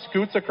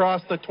 Scoots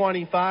across the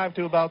 25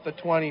 to about the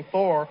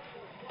 24.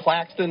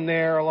 Claxton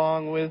there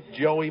along with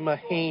Joey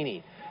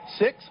Mahaney.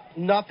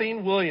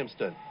 6-0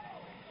 Williamston.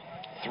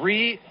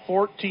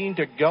 3:14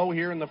 to go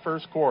here in the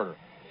first quarter.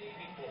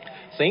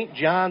 St.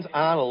 John's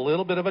on a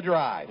little bit of a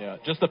drive. Yeah,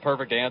 just the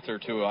perfect answer,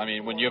 too. I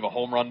mean, when you have a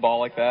home run ball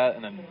like that,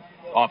 and then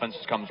offense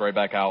just comes right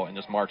back out and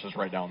just marches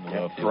right down the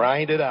field.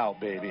 Grind it out,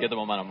 baby. Get the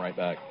momentum right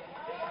back.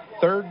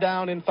 3rd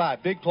down and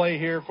 5. Big play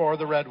here for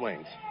the Red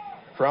Wings.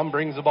 Crum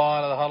brings the ball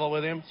out of the huddle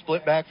with him.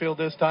 Split backfield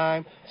this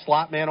time.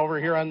 Slot man over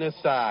here on this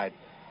side.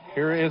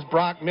 Here is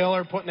Brock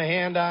Miller putting a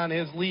hand on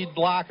his lead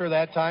blocker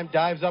that time.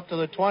 Dives up to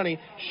the 20.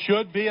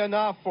 Should be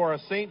enough for a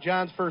St.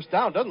 John's first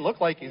down. Doesn't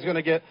look like he's going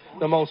to get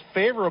the most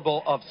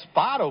favorable of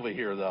spot over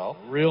here, though.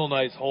 Real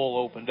nice hole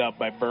opened up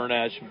by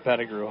Bernash and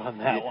Pettigrew on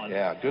that one.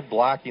 Yeah, good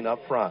blocking up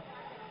front.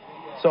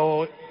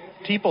 So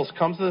Teeples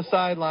comes to the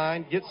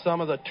sideline, gets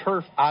some of the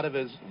turf out of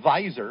his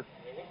visor.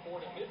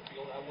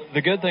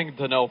 The good thing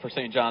to know for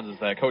St. John's is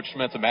that Coach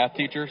Schmidt's a math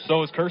teacher.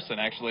 So is Kirsten,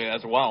 actually,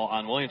 as well,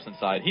 on Williamson's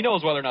side. He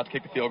knows whether or not to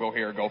kick the field goal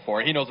here or go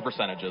for it. He knows the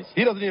percentages.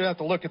 He doesn't even have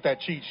to look at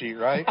that cheat sheet,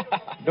 right?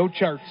 No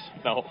charts.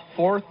 No.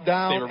 4th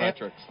down.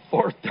 Sabermetrics.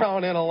 4th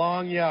down and a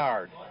long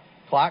yard.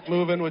 Clock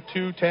moving with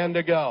 2:10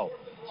 to go.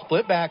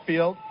 Split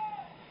backfield.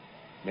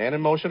 Man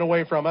in motion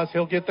away from us.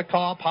 He'll get the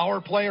call.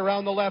 Power play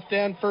around the left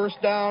end.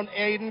 1st down,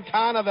 Aiden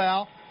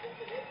Conoval.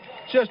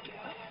 Just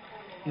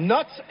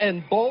nuts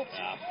and bolts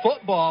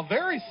football,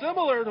 very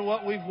similar to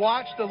what we've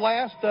watched the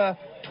last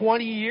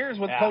 20 years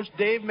with Coach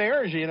Dave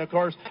Marigy. And, of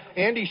course,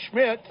 Andy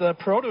Schmidt, the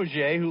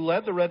protege who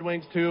led the Red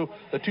Wings to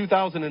the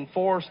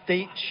 2004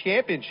 state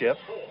championship,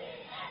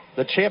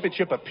 the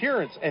championship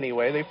appearance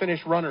anyway. They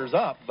finished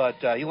runners-up, but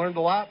he learned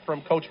a lot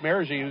from Coach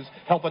Marigy, who's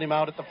helping him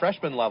out at the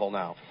freshman level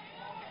now.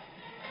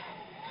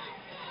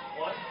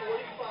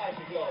 1:45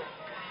 to go.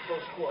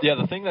 Yeah,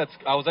 the thing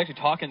I was actually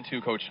talking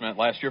to Coach Schmidt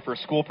last year for a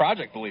school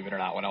project, believe it or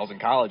not, when I was in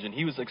college, and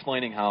he was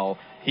explaining how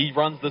he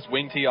runs this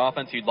wing tee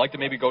offense. He'd like to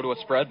maybe go to a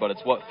spread, but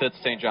it's what fits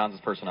St. John's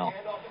personnel.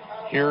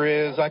 Here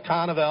is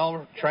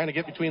Conoval trying to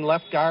get between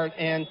left guard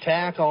and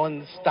tackle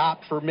and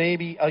stopped for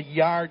maybe a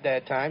yard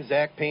that time.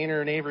 Zach Painter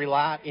and Avery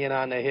Lott in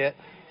on the hit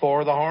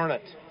for the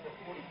Hornets.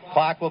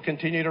 Clock will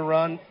continue to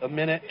run.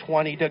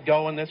 1:20 to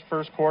go in this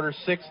first quarter.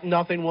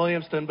 6-0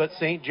 Williamston, but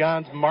St.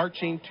 John's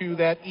marching to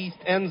that east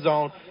end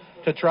zone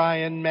to try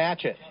and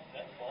match it.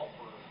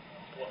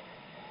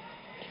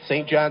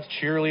 St. John's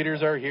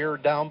cheerleaders are here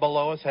down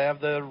below us, have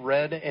the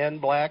red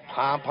and black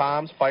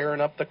pom-poms firing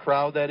up the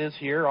crowd that is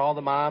here, all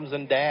the moms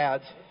and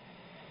dads.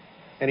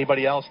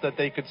 Anybody else that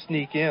they could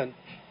sneak in.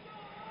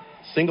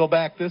 Single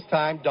back this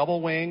time,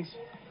 double wings.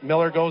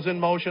 Miller goes in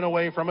motion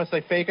away from us.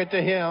 They fake it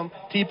to him.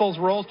 Teeples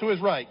rolls to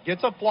his right,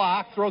 gets a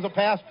block, throws a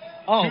pass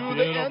to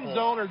the end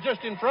zone or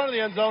just in front of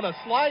the end zone, a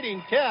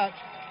sliding catch.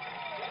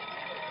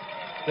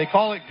 They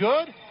call it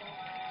good.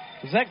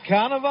 Was that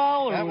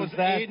Conoval or That was was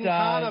that Aiden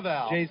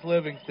Conoval. Jace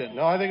Livingston?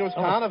 No, I think it was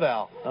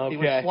Conoval. Okay. He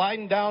was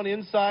sliding down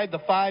inside the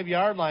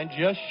 5-yard line,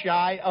 just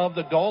shy of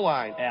the goal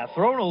line. Yeah,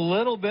 thrown a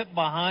little bit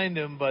behind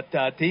him, but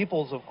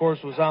Teeples, of course,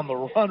 was on the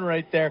run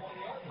right there.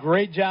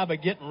 Great job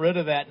of getting rid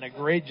of that, and a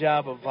great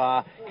job of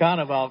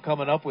Conoval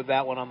coming up with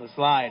that one on the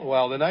slide.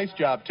 Well, the nice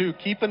job, too,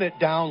 keeping it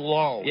down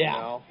low. Yeah.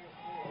 You know?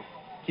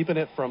 Keeping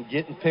it from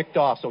getting picked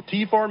off. So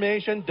T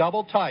formation,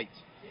 double tights.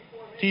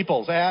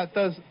 Teeples at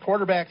the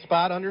quarterback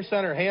spot under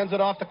center, hands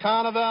it off to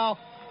Conoval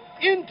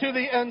into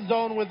the end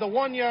zone with the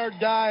 1-yard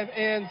dive,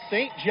 and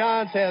St.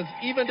 John's has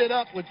evened it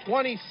up with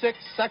 26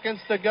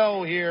 seconds to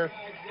go here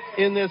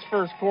in this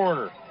first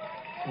quarter.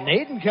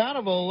 Nathan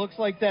Conoval looks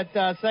like that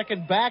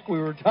second back we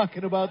were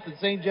talking about that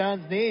St.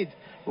 John's needs.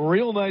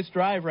 Real nice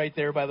drive right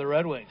there by the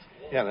Red Wings.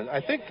 Yeah, and I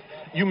think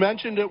you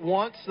mentioned it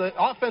once, the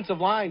offensive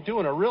line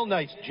doing a real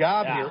nice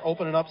job here,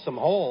 opening up some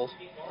holes.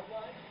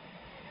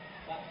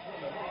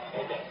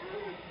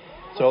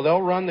 So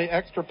they'll run the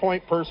extra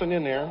point person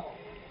in there.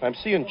 I'm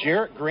seeing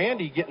Jarrett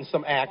Grandy getting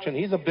some action.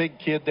 He's a big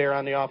kid there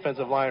on the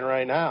offensive line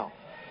right now.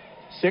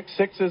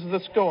 6-6 is the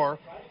score.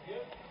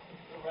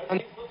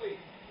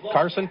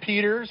 Carson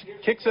Peters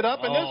kicks it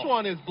up, and this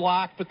one is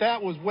blocked, but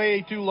that was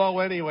way too low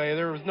anyway.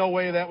 There was no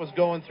way that was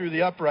going through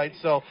the upright.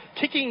 So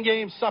kicking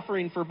game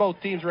suffering for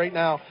both teams right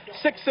now.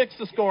 6-6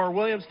 the score.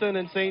 Williamston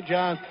and St.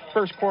 John's,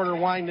 first quarter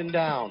winding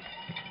down.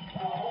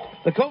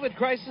 The COVID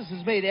crisis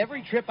has made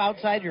every trip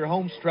outside your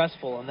home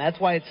stressful, and that's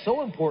why it's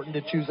so important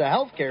to choose a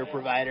health care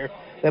provider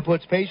that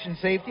puts patient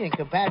safety and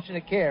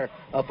compassionate care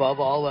above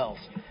all else.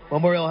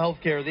 Memorial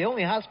Healthcare, the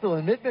only hospital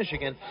in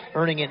mid-Michigan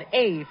earning an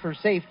A for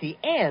safety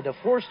and a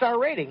 4-star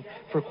rating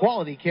for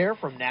quality care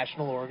from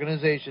national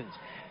organizations.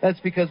 That's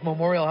because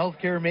Memorial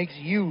Healthcare makes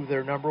you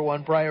their number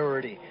one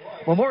priority.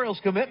 Memorial's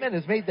commitment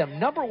has made them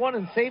number one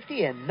in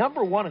safety and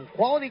number one in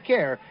quality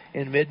care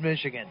in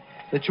mid-Michigan.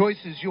 The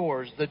choice is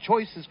yours. The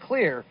choice is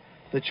clear.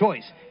 The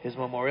choice is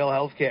Memorial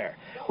Healthcare.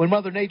 When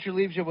Mother Nature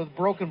leaves you with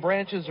broken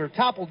branches or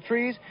toppled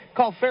trees,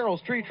 call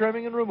Farrell's Tree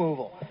Trimming and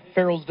Removal.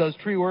 Farrell's does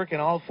tree work in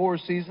all 4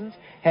 seasons,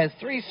 has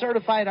 3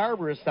 certified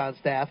arborists on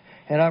staff,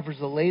 and offers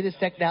the latest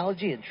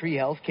technology in tree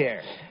health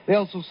care. They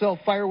also sell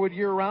firewood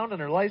year-round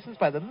and are licensed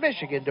by the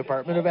Michigan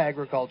Department of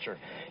Agriculture.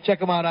 Check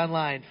them out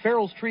online,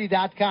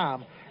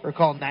 farrellstree.com, or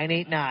call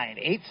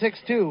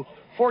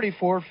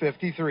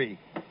 989-862-4453.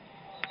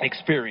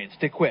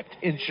 Experienced, equipped,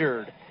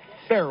 insured.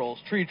 Farrell's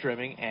Tree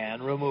Trimming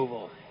and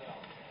Removal.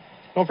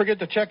 Don't forget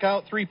to check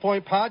out 3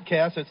 Point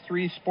Podcast. It's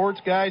 3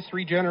 sports guys,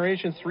 3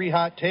 generations, 3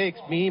 hot takes.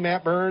 Me,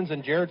 Matt Burns,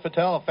 and Jared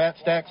Fattel of Fat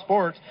Stack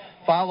Sports.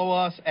 Follow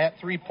us at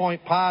 3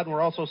 Point Pod.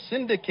 We're also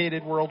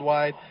syndicated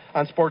worldwide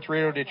on Sports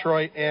Radio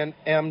Detroit and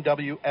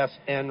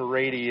MWSN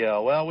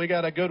Radio. Well, we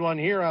got a good one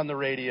here on the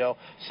radio.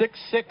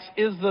 6-6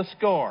 is the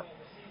score.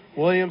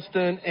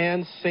 Williamston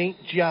and St.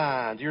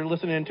 John's. You're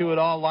listening to it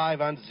all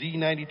live on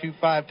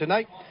Z92.5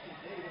 tonight.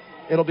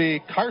 It'll be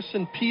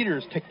Carson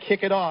Peters to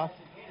kick it off.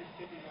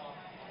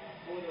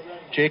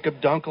 Jacob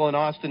Dunkel and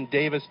Austin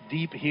Davis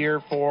deep here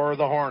for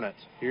the Hornets.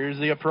 Here's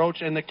the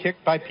approach and the kick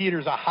by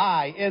Peters. A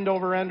high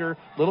end-over-ender, a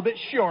little bit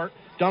short.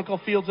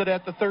 Dunkel fields it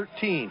at the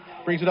 13.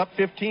 Brings it up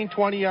 15,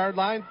 20-yard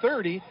line,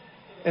 30.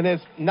 And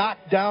is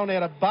knocked down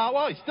at about,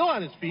 well, he's still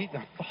on his feet.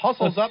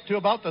 Hustles up to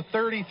about the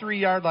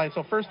 33-yard line.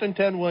 So 1st and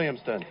 10,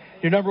 Williamston.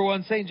 Your number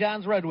one St.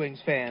 John's Red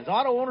Wings fans.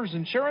 Auto Owners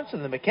Insurance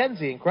and the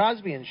McKenzie and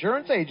Crosby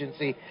Insurance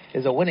Agency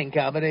is a winning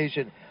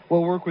combination.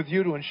 We'll work with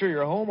you to insure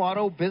your home,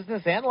 auto,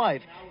 business, and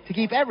life to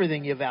keep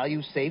everything you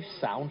value safe,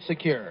 sound,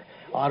 secure.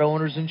 Auto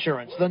Owners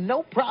Insurance, the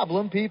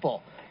no-problem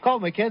people.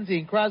 Call McKenzie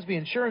and Crosby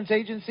Insurance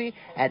Agency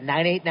at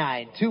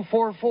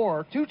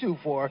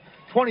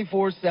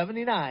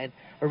 989-244-2479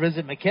 or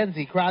visit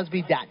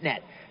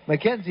McKenzieCrosby.net.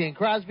 McKenzie and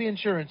Crosby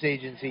Insurance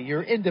Agency,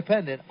 your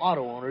independent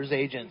auto owners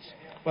agents.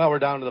 Well, we're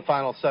down to the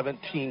final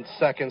 17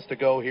 seconds to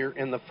go here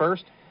in the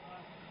first.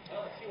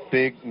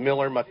 Big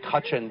Miller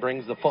McCutcheon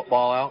brings the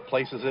football out,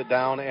 places it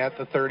down at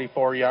the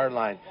 34-yard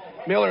line.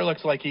 Miller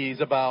looks like he's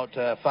about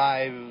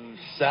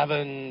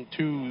 5'7",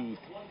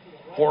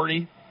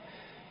 240.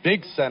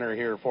 Big center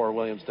here for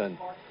Williamston.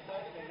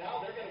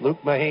 Luke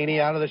Mahaney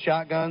out of the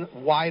shotgun.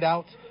 Wide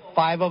outs,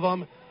 5 of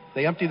them.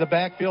 They empty the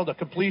backfield. A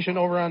completion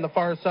over on the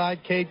far side.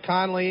 Cade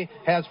Conley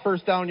has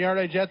first down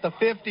yardage at the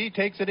 50.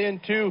 Takes it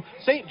into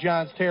St.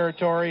 John's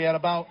territory at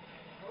about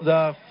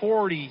the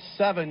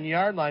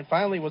 47-yard line.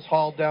 Finally was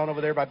hauled down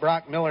over there by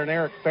Brock Miller and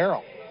Eric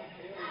Farrell.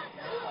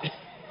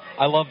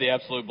 I love the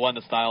absolute blend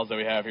of styles that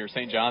we have here.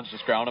 St. John's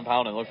just ground and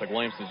pound, and it looks like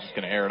Williamston's just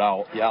going to air it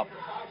out. Yep.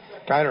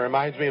 Kind of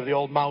reminds me of the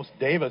old Mouse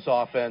Davis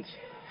offense.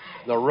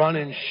 The run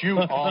and shoot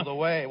all the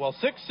way. Well,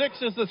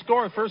 6-6 is the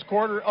score. First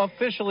quarter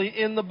officially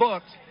in the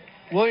books.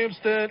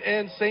 Williamston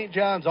and St.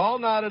 John's all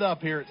knotted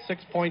up here at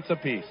 6 points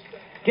apiece.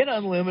 Get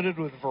unlimited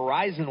with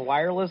Verizon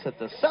Wireless at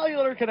the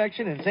Cellular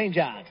Connection in St.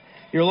 John's,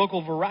 your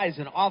local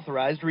Verizon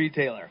authorized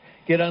retailer.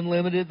 Get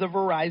unlimited the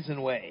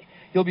Verizon way.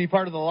 you'll be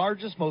part of the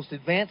largest, most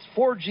advanced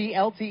 4G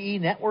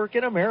LTE network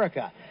in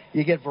America.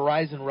 You get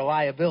Verizon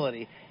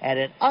reliability at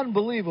an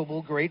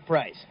unbelievable great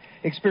price.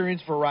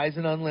 Experience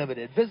Verizon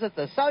Unlimited. Visit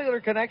the Cellular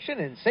Connection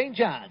in St.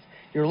 John's,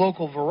 your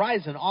local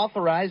Verizon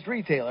authorized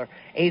retailer,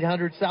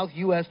 800 South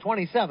US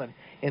 27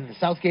 in the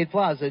Southgate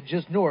Plaza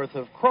just north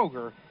of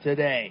Kroger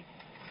today.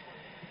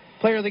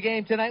 Player of the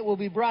Game tonight will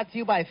be brought to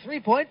you by 3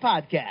 Point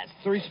Podcast.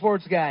 3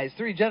 sports guys,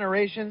 3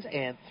 generations,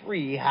 and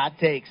 3 hot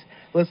takes.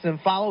 Listen,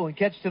 follow, and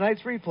catch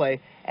tonight's replay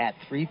at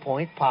 3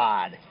 Point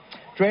Pod.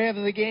 Player of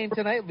the Game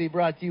tonight will be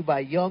brought to you by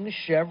Young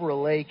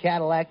Chevrolet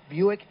Cadillac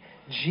Buick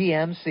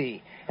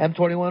GMC.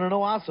 M21 and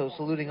Owasso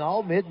saluting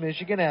all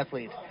mid-Michigan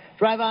athletes.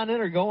 Drive on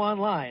in or go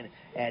online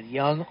at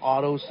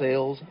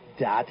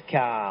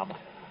youngautosales.com.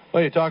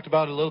 Well, you talked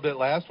about it a little bit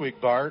last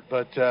week, Bart,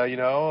 but,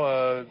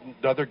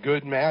 another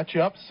good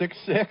matchup,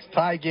 6-6,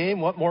 tie game.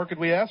 What more could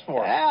we ask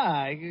for?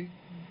 Yeah,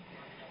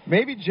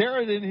 maybe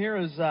Jared in here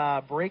is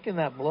breaking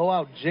that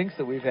blowout jinx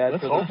that we've had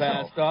for the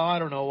past,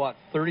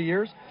 30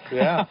 years?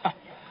 Yeah.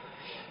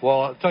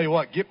 Well, I'll tell you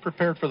what, get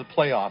prepared for the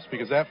playoffs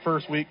because that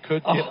first week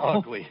could get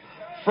ugly.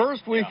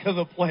 First week of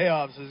the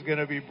playoffs is going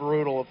to be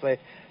brutal if they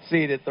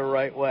seed it the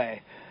right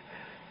way.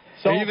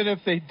 So even if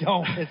they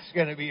don't, it's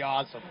going to be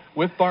awesome.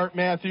 With Bart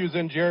Matthews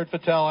and Jared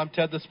Fattel, I'm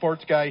Ted the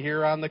Sports Guy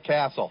here on the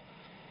Castle.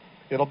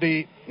 It'll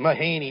be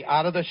Mahaney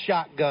out of the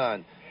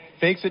shotgun.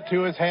 Fakes it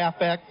to his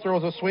halfback,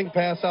 throws a swing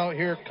pass out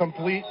here,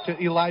 complete to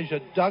Elijah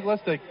Douglas.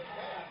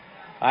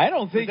 I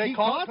don't think he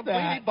caught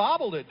that. He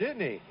bobbled it, didn't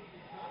he?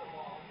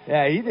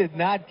 Yeah, he did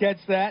not catch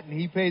that, and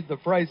he paid the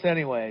price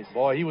anyways.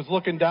 Boy, he was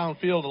looking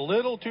downfield a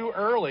little too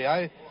early.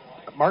 I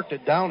marked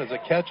it down as a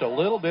catch a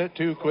little bit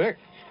too quick.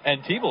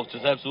 And Tebow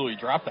just absolutely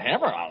dropped the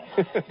hammer on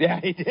him.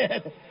 Yeah, he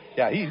did.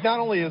 Yeah, he not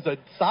only is a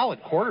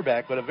solid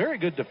quarterback, but a very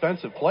good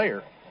defensive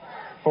player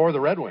for the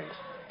Red Wings.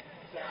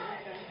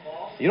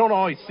 You don't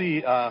always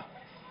see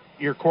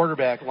your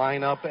quarterback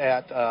line up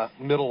at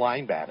middle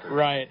linebacker.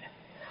 Right.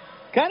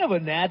 Kind of a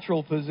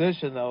natural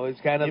position, though. He's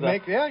kind of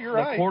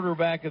the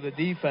quarterback of the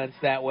defense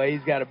that way.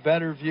 He's got a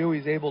better view.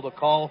 He's able to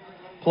call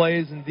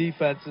plays and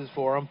defenses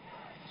for him.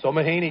 So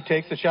Mahaney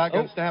takes the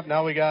shotgun snap.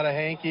 Now we got a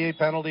hanky,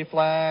 penalty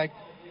flag,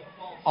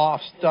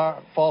 false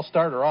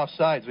start or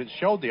offsides. It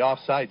showed the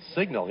offside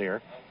signal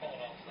here.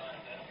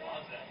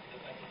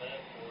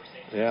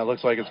 Yeah, it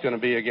looks like it's going to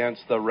be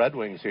against the Red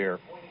Wings here.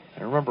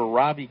 I remember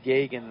Robbie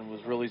Gagan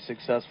was really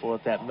successful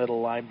at that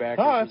middle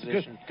linebacker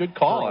position. That's a good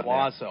call on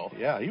Owasso.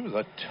 Yeah, he was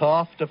a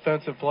tough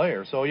defensive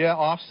player. So, yeah,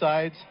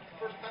 offsides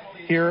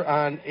here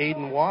on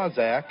Adam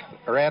Wazak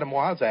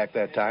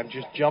that time.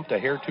 Just jumped a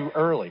hair too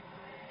early.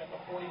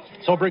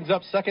 So brings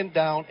up 2nd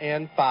down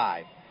and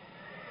 5.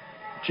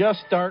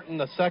 Just starting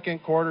the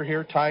second quarter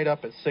here, tied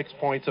up at 6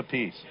 points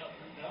apiece.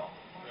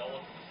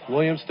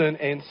 Williamston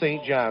and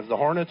St. John's. The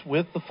Hornets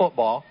with the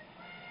football.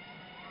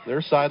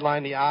 Their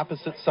sideline, the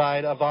opposite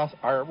side of us.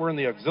 We're in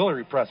the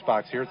auxiliary press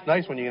box here. It's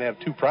nice when you can have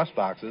 2 press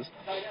boxes.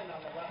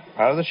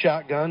 Out of the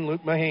shotgun,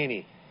 Luke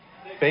Mahaney.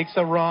 Fakes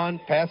a run,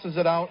 passes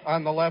it out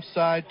on the left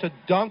side to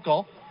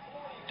Dunkel.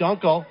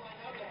 Dunkel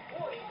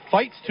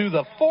fights to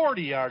the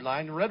 40-yard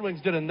line. The Red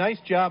Wings did a nice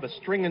job of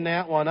stringing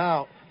that one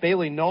out.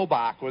 Bailey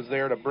Nobach was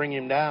there to bring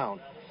him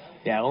down.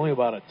 Yeah, only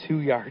about a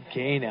 2-yard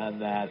gain on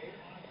that.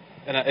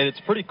 And it's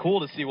pretty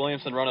cool to see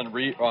Williamson running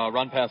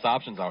run-pass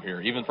options out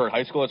here. Even for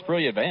high school, it's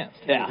pretty advanced.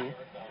 Yeah. Mm-hmm.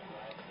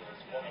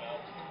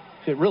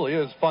 It really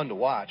is fun to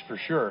watch, for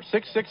sure.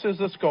 6-6 is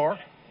the score.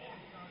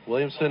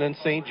 Williamson and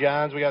St.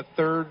 John's. We got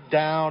 3rd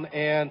down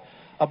and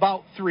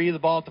about 3. The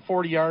ball at the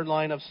 40-yard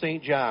line of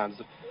St. John's.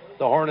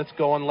 The Hornets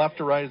going left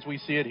to right as we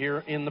see it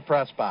here in the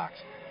press box.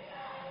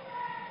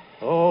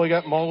 Oh, we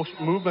got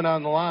movement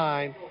on the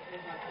line.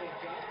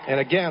 And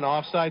again,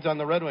 offsides on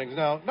the Red Wings.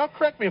 Now,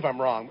 correct me if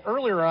I'm wrong.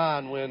 Earlier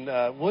on, when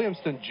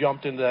Williamston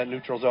jumped into that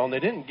neutral zone, they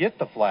didn't get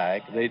the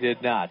flag. They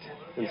did not.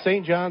 And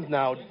St. John's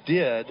now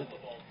did.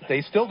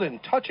 They still didn't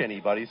touch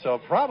anybody, so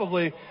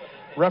probably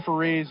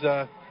referees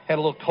had a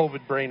little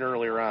COVID brain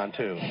earlier on,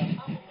 too.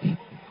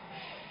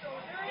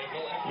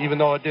 Even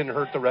though it didn't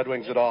hurt the Red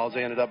Wings at all, as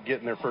they ended up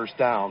getting their 1st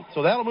down.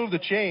 So that'll move the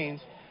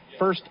chains.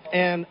 1st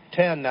and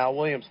 10 now,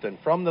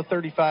 Williamston, from the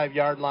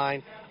 35-yard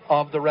line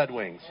of the Red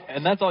Wings.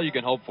 And that's all you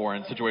can hope for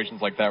in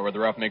situations like that where the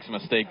ref makes a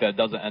mistake that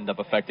doesn't end up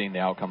affecting the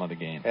outcome of the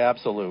game.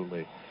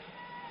 Absolutely.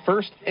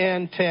 1st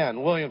and 10,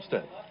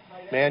 Williamston.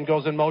 Man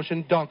goes in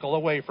motion, Dunkel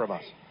away from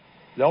us.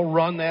 They'll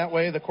run that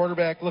way. The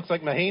quarterback looks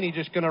like Mahaney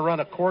just going to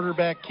run a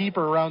quarterback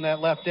keeper around that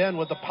left end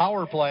with the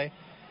power play.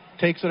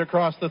 Takes it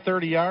across the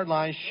 30-yard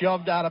line,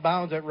 shoved out of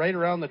bounds at right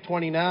around the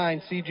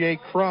 29. C.J.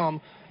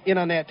 Crum in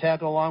on that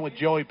tackle along with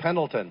Joey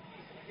Pendleton.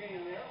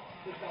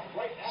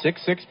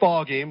 6-6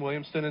 ball game,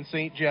 Williamston and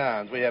St.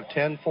 John's. We have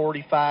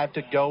 10:45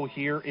 to go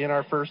here in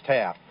our first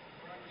half.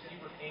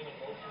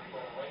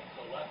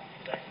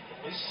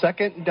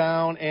 2nd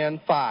down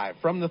and 5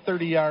 from the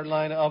 30-yard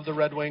line of the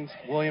Red Wings.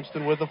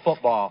 Williamston with the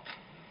football.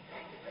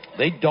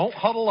 They don't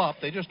huddle up.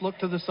 They just look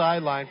to the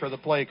sideline for the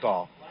play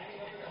call.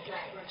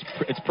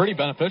 It's pretty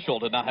beneficial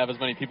to not have as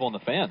many people in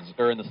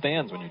the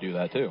stands when you do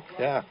that too.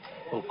 Yeah,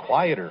 a little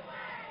quieter.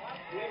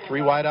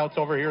 3 wideouts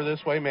over here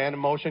this way, man in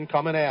motion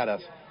coming at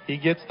us. He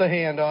gets the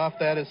handoff.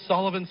 That is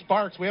Sullivan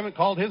Sparks. We haven't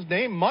called his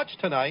name much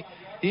tonight.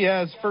 He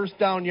has first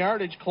down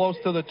yardage close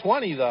to the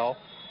 20, though.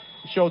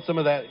 He showed some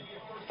of that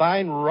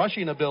fine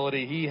rushing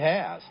ability he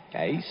has.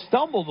 Yeah, he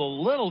stumbled a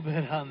little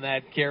bit on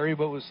that carry,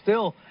 but was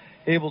still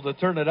able to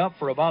turn it up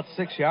for about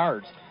 6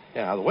 yards.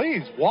 Yeah, the way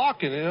he's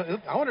walking,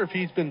 I wonder if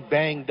he's been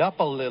banged up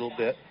a little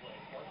bit.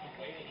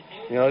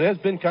 You know, it has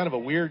been kind of a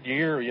weird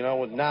year, you know,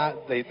 with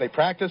they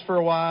practiced for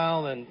a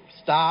while, then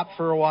stopped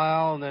for a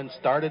while, and then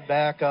started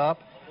back up.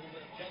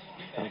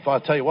 And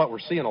I'll tell you what, we're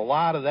seeing a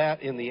lot of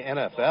that in the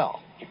NFL.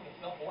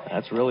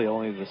 That's really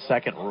only the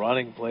second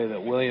running play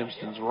that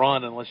Williamston's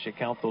run, unless you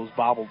count those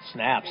bobbled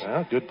snaps.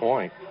 Yeah, good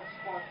point.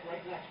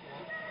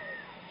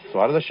 So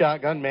out of the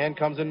shotgun, man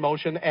comes in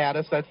motion at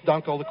us. That's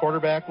Dunkel. The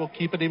quarterback will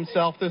keep it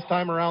himself this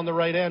time around the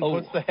right end.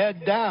 Puts the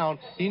head down.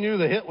 He knew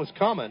the hit was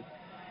coming.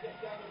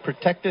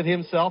 Protected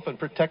himself and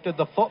protected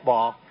the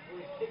football.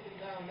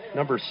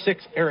 Number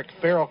 6, Eric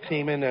Farrell,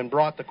 came in and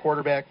brought the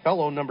quarterback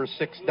fellow number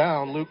 6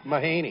 down, Luke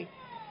Mahaney.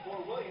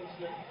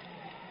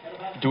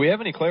 Do we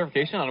have any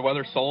clarification on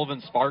whether Sullivan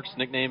Sparks'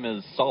 nickname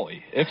is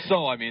Sully? If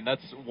so, I mean,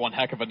 that's one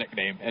heck of a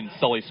nickname, and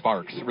Sully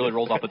Sparks. It really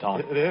rolls off the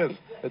tongue. It is.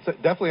 It's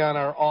definitely on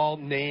our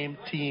all-name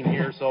team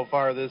here so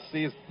far this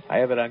season. I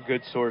have it on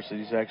good sources.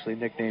 He's actually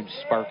nicknamed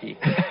Sparky.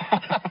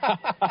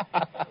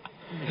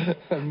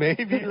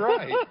 Maybe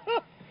right.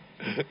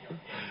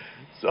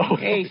 So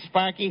hey,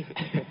 Sparky.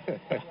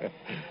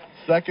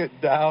 Second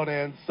down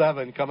and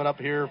 7 coming up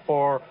here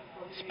for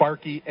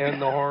Sparky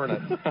and the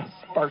Hornets.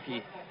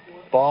 Sparky.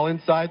 Ball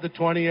inside the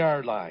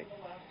 20-yard line.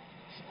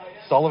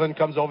 Sullivan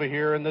comes over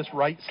here in this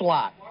right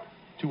slot.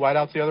 2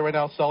 wideouts the other way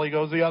now. Sully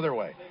goes the other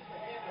way.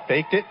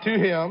 Faked it to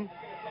him.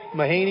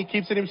 Mahaney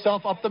keeps it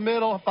himself up the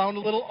middle. Found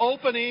a little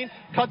opening.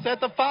 Cuts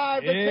at the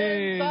 5, the 10,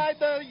 inside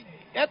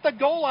at the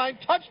goal line.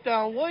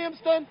 Touchdown,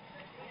 Williamston.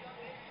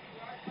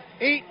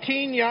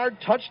 18-yard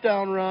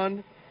touchdown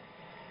run.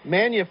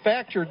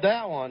 Manufactured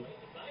that one.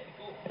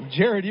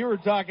 Jared, you were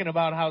talking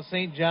about how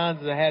St.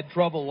 John's had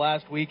trouble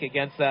last week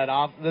against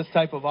this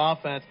type of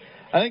offense.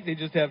 I think they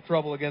just have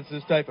trouble against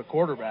this type of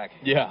quarterback.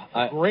 Yeah.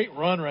 Great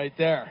run right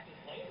there.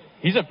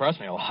 He's impressed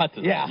me a lot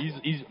today. Yeah.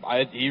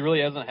 He really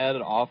hasn't had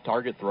an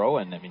off-target throw,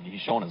 and, I mean, he's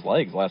shown his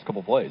legs the last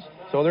couple plays.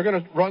 So they're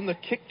going to run the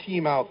kick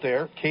team out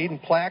there.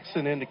 Caden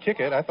Plaxton in to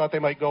kick it. I thought they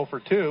might go for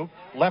 2.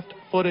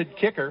 Left-footed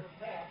kicker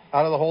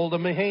out of the hold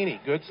of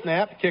Mahaney. Good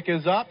snap. Kick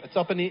is up. It's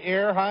up in the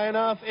air high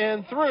enough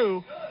and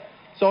through.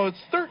 So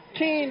it's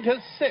 13-6.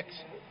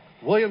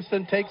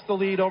 Williamston takes the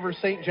lead over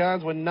St.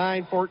 John's with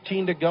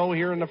 9:14 to go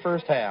here in the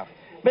first half.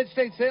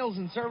 Midstate Sales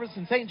and Service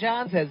in St.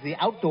 John's has the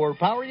outdoor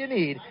power you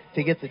need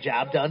to get the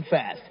job done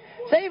fast.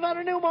 Save on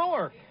a new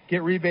mower.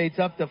 Get rebates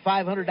up to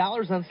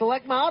 $500 on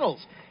select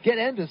models. Get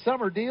end of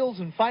summer deals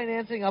and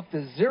financing up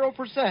to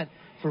 0%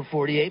 for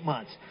 48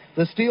 months.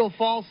 The Steel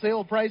Fall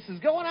sale price is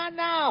going on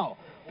now.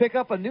 Pick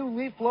up a new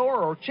leaf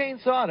blower or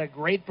chainsaw at a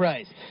great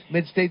price.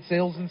 Midstate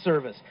Sales and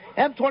Service.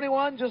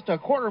 M21, just a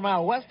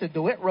quarter-mile west of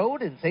DeWitt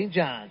Road in St.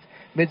 John's.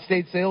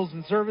 Midstate Sales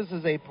and Service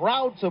is a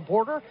proud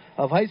supporter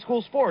of high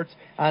school sports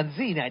on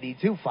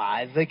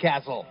Z92.5 The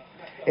Castle.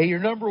 Hey, your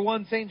number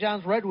 1 St.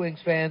 John's Red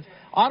Wings fans,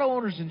 Auto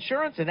Owners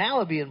Insurance and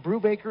Allaby and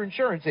Brubaker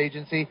Insurance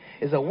Agency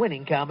is a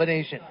winning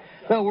combination.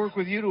 They'll work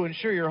with you to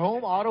insure your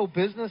home, auto,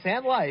 business,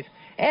 and life,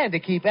 and to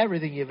keep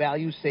everything you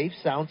value safe,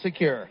 sound,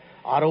 secure.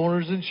 Auto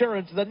Owners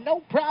Insurance, the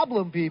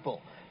no-problem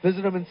people.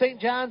 Visit them in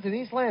St. John's and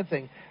East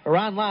Lansing or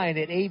online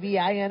at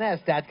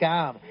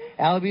avins.com.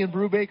 Allaby and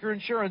Brubaker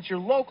Insurance, your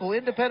local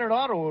independent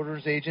auto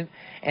owners agent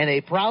and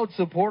a proud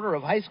supporter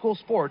of high school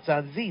sports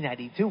on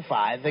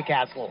Z92.5 The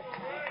Castle.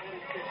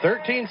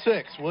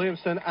 13-6.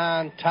 Williamston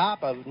on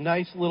top. A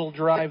nice little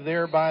drive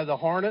there by the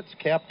Hornets,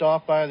 capped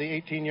off by the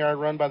 18-yard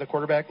run by the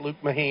quarterback, Luke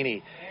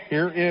Mahaney.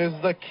 Here is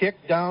the kick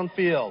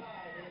downfield.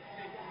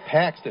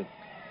 Paxton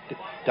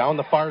down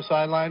the far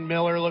sideline.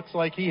 Miller looks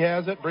like he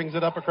has it. Brings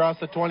it up across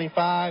the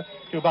 25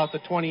 to about the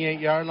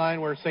 28-yard line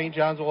where St.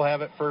 John's will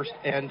have it first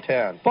and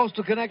 10.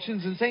 Postal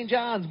Connections in St.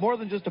 John's, more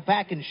than just a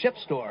pack and ship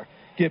store.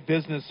 Get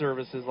business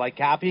services like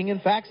copying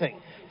and faxing,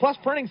 plus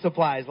printing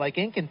supplies like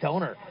ink and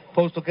toner.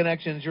 Postal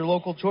Connections, your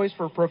local choice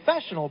for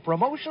professional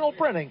promotional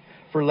printing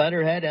for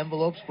letterhead,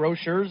 envelopes,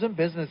 brochures, and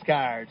business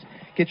cards.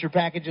 Get your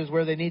packages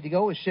where they need to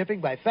go with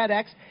shipping by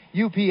FedEx,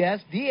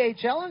 UPS,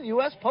 DHL, and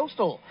U.S.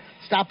 Postal.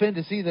 Stop in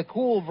to see the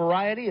cool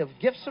variety of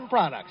gifts and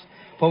products.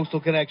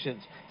 Postal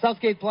Connections,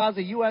 Southgate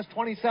Plaza, US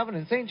 27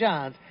 in St.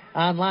 John's.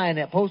 Online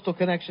at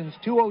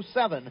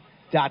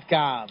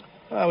postalconnections207.com.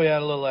 Well, we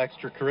had a little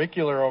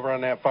extracurricular over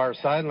on that far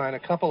sideline. A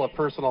couple of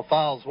personal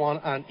fouls, one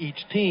on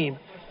each team.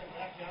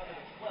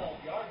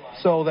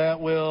 So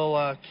that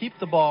will keep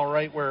the ball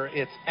right where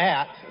it's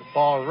at. The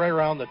ball is right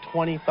around the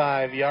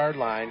 25-yard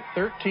line.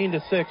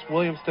 13-6,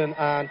 Williamston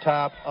on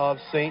top of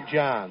St.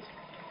 John's.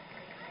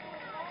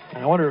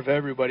 I wonder if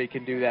everybody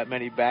can do that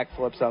many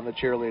backflips on the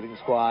cheerleading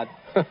squad.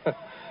 I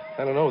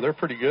don't know. They're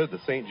pretty good, the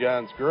St.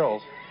 John's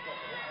girls.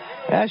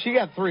 Yeah, she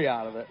got 3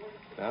 out of it.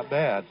 Not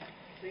bad.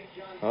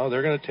 Oh,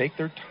 they're going to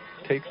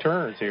take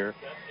turns here.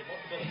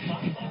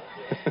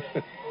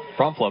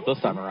 Front flip this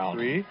time around.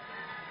 3.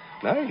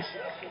 Nice.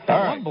 That All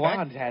one right,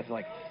 blonde had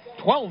like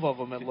 12 of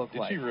them, it looked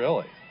like. Did she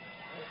really?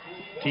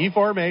 T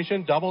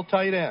formation, double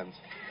tight ends.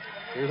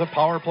 Here's a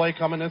power play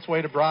coming this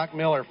way to Brock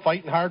Miller,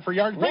 fighting hard for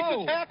yards. Breaks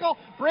the tackle,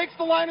 breaks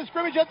the line of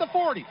scrimmage at the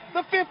 40,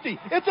 the 50.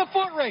 It's a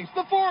foot race,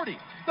 the 40,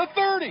 the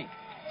 30.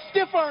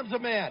 Stiff arms a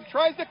man,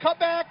 tries to cut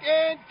back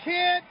and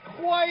can't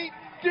quite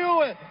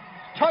do it.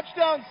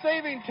 Touchdown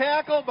saving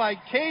tackle by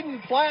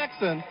Caden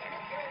Plaxton.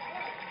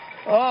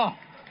 Oh,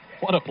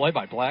 what a play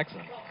by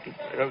Plaxton.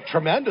 A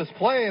tremendous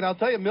play, and I'll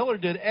tell you, Miller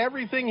did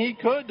everything he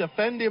could to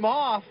fend him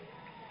off.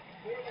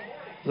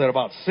 Was that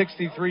about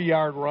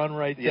 63-yard run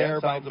right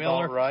there by sounds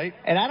Miller? about right.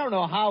 And I don't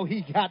know how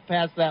he got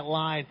past that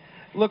line.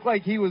 Looked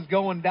like he was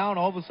going down,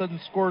 all of a sudden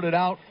squirted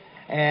out,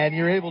 and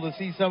you're able to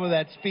see some of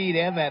that speed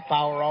and that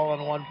power all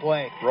in one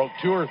play. Broke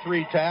 2 or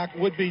 3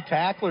 would-be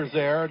tacklers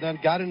there, and then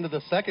got into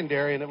the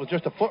secondary, and it was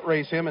just a foot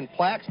race, him and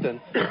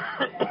Plaxton.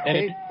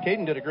 And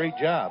Caden did a great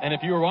job. And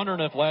if you were wondering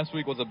if last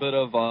week was a bit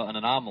of an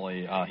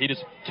anomaly, he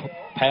just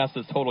passed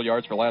his total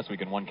yards for last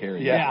week in 1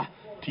 carry. Yeah.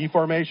 T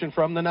formation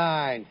from the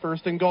 9,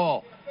 1st and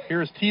goal.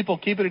 Here's Teeple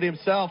keeping it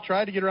himself,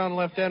 tried to get around the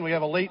left end. We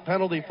have a late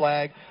penalty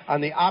flag on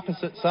the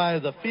opposite side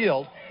of the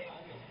field.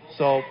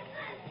 So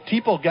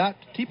Teeple's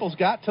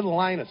got to the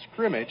line of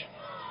scrimmage.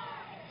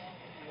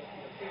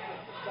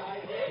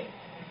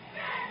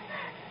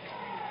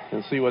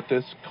 And see what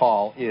this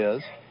call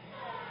is.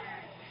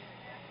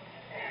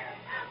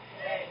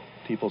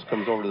 Teeples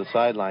comes over to the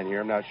sideline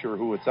here. I'm not sure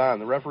who it's on.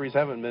 The referees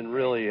haven't been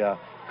really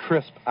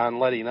crisp on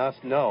letting us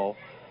know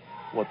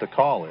what the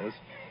call is.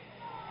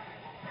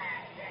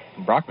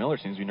 Brock Miller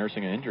seems to be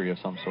nursing an injury of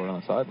some sort on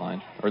the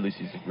sideline, or at least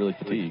he's really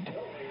fatigued.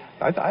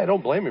 I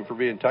don't blame him for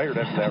being tired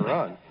after that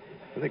run.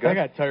 I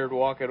got tired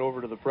walking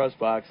over to the press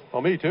box.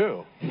 Oh, me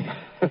too.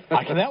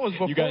 And that was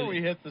before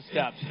we hit the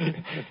steps.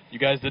 You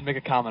guys did make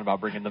a comment about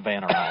bringing the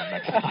van around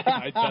next time.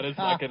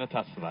 I can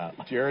attest to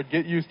that. Jared,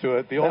 get used to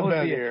it. The old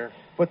man here.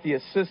 But the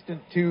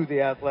assistant to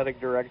the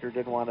athletic director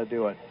didn't want to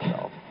do it.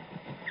 So.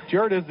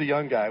 Jared is the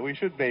young guy. We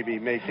should maybe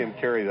make him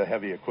carry the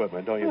heavy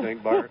equipment, don't you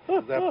think, Bart?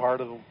 Is that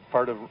part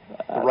of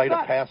the rite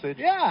of passage?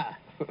 Yeah.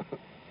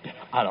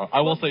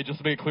 I will say, just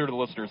to make it clear to the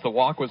listeners, the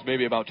walk was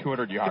maybe about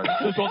 200 yards.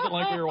 This wasn't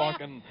like we were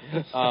walking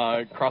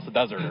across the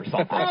desert or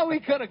something. Well, we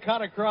could have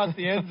cut across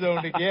the end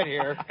zone to get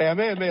here. Hey, I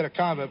may have made a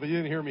comment, but you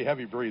didn't hear me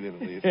heavy breathing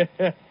at least.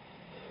 It's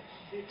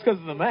because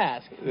of the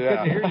mask.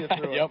 Yeah. Couldn't hear you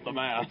through it. Yep, the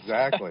mask.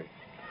 Exactly.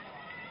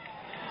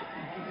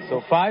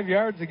 So 5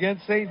 yards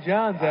against St.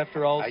 John's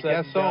after all said and done.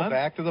 I guess so.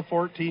 Back to the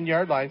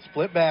 14-yard line.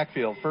 Split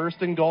backfield.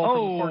 1st and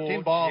goal from the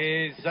 14 ball.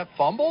 Geez. Is that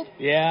fumbled?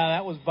 Yeah,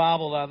 that was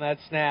bobbled on that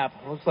snap.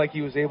 Looks like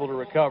he was able to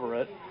recover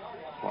it.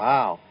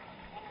 Wow.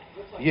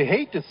 You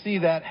hate to see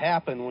that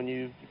happen when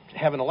you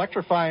have an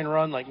electrifying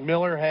run like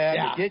Miller had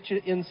to get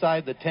you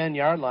inside the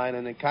 10-yard line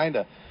and then kind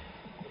of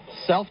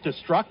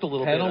self-destruct a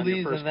little bit on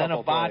your first and then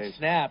a botched plays.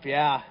 snap,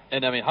 yeah.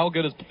 And, I mean, how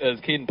good is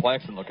Caden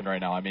Plaxton looking right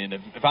now? I mean,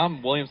 if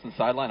I'm Williamson's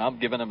sideline, I'm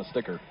giving him a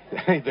sticker.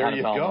 Hey, there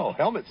you go.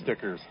 Helmet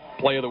stickers.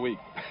 Play of the week.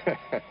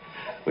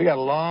 We got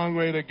a long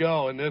way to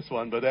go in this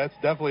one, but that's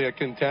definitely a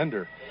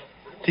contender.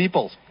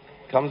 Teeples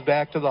comes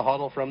back to the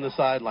huddle from the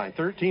sideline.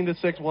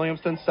 13-6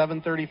 Williamston,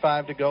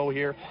 7:35 to go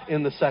here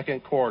in the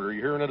second quarter.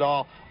 You're hearing it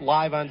all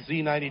live on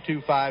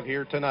Z92.5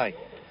 here tonight.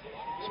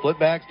 Split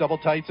backs, double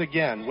tights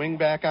again. Wing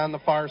back on the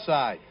far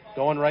side.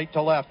 Going right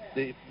to left,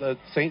 the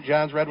St.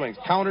 John's Red Wings.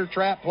 Counter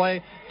trap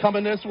play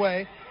coming this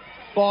way.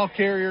 Ball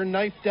carrier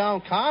knifed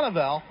down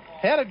Conovel.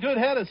 Had a good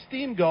head of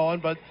steam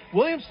going, but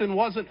Williamston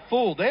wasn't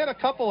fooled. They had a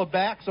couple of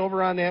backs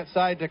over on that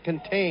side to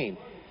contain.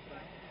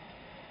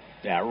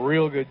 Yeah,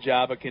 real good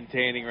job of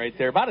containing right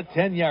there. About a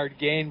 10-yard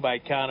gain by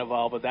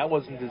Conovel, but that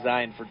wasn't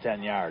designed for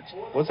 10 yards.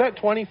 Was that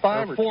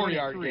 25 or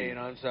 4-yard 23? gain,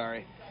 I'm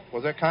sorry.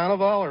 Was it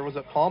Conovel or was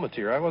it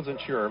Palmatier? I wasn't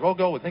sure. We'll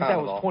go with Conovel. I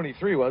think that was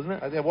 23,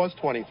 wasn't it? It was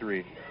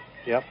 23.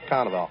 Yep,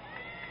 Conovel.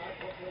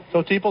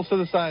 So Teeples to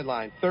the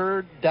sideline.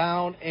 3rd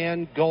down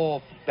and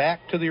goal.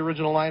 Back to the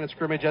original line of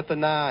scrimmage at the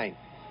 9.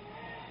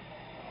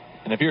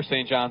 And if you're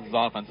St. John's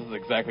offense, this is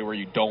exactly where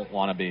you don't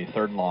want to be.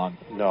 3rd and long.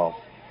 No.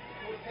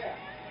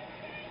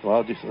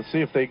 Well, let's see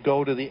if they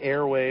go to the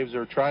airwaves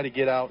or try to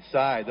get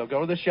outside. They'll go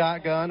to the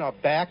shotgun, a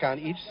back on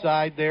each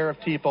side there of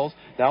Teeples.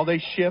 Now they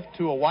shift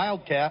to a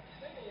wildcat.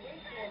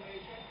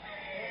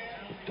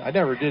 I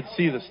never did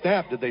see the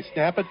snap. Did they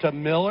snap it to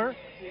Miller?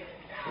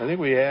 I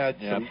think we had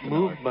some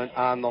movement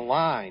on the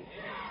line.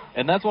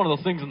 And that's one of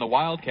those things in the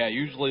Wildcat.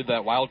 Usually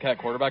that Wildcat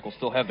quarterback will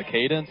still have the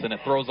cadence, and it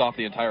throws off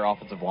the entire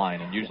offensive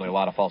line, and usually a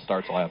lot of false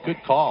starts will happen.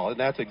 Good call, and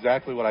that's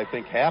exactly what I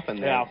think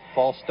happened there. Yeah.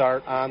 False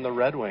start on the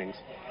Red Wings.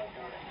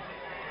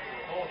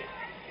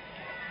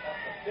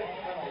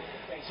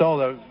 So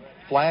the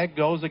flag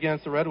goes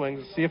against the Red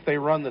Wings to see if they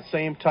run the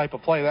same type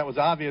of play. That was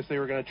obvious they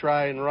were going to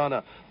try and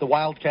run the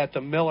Wildcat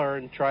to Miller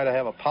and try to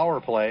have a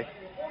power play.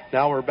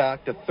 Now we're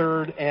back to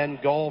 3rd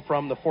and goal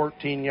from the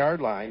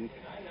 14-yard line.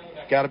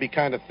 Got to be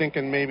kind of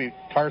thinking maybe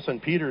Carson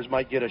Peters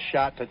might get a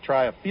shot to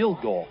try a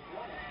field goal.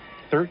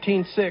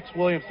 13-6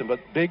 Williamston, but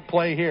big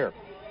play here.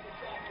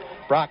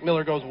 Brock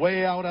Miller goes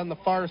way out on the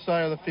far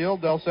side of the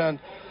field. They'll send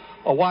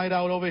a wide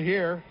out over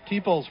here.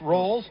 Teeples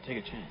rolls. Take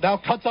a chance.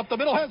 Now cuts up the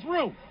middle, has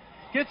room.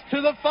 Gets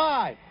to the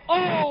 5.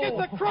 Oh! Gets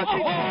a crushing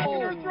block,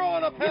 and they're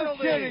throwing a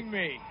penalty. You're kidding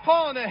me.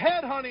 Calling a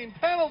head-hunting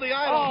penalty,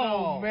 I don't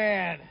know. Oh,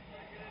 man.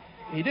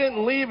 He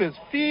didn't leave his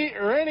feet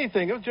or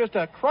anything. It was just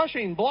a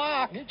crushing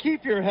block. You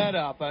keep your head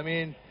up. I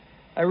mean,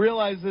 I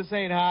realize this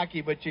ain't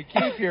hockey, but you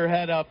keep your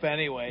head up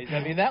anyways.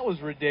 I mean, that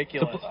was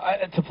ridiculous.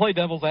 To play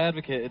devil's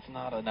advocate, it's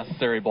not a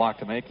necessary block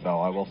to make,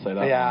 though. I will say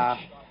that. Yeah.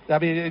 Much. I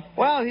mean,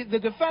 the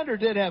defender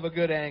did have a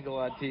good angle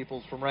on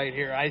Teeples from right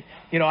here. I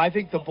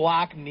think the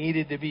block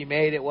needed to be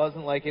made. It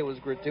wasn't like it was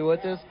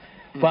gratuitous,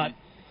 but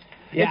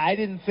I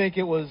didn't think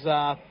it was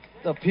a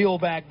peel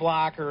back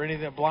block or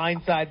anything,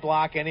 blindside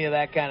block, any of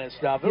that kind of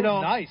stuff. It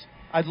was nice.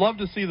 I'd love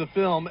to see the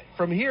film.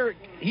 From here,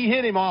 he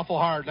hit him awful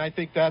hard, and I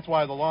think that's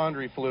why the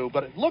laundry flew.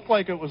 But it looked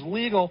like it was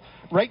legal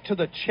right to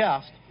the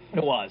chest.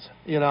 It was.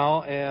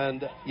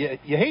 And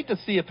you hate to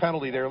see a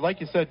penalty there. Like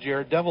you said,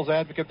 Jared, devil's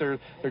advocate, they're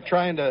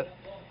trying to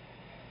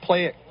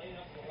play it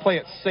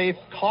safe,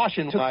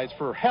 caution-wise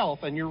for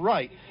health, and you're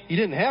right. He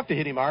didn't have to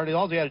hit him hard.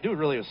 All he had to do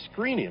really was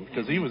screen him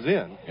because he was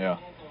in. Yeah.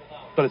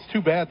 But it's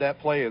too bad that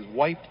play is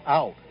wiped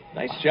out.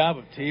 Nice job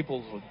of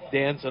Teeples with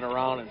dancing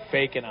around and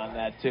faking on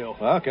that, too.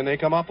 Well, can they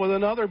come up with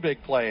another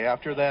big play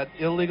after that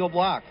illegal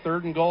block?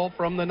 3rd and goal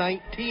from the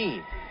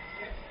 19.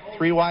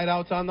 3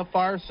 wideouts on the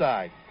far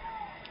side.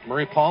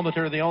 Murray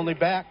Palmater, the only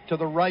back to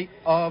the right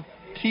of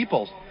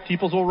Teeples.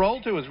 Teeples will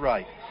roll to his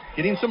right.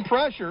 Getting some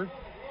pressure.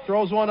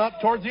 Throws one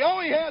up towards he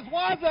has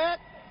Wazak.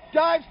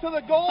 Dives to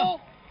the goal.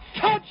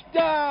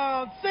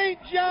 Touchdown, St.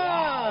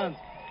 John's.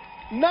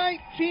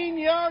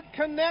 19-yard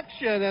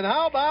connection. And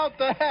how about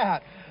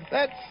that?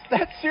 That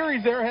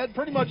series there had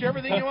pretty much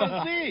everything you want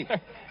to see.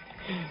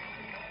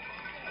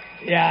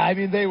 Yeah, I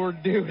mean, they were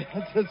due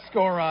to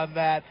score on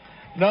that.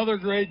 Another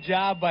great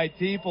job by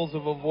Teeples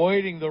of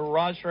avoiding the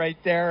rush right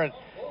there and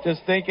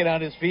just thinking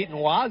on his feet. And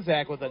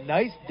Wazak with a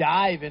nice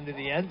dive into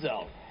the end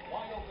zone.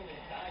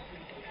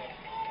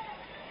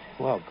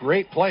 Well,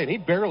 great play. And he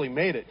barely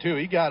made it, too.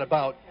 He got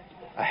about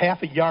a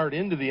half a yard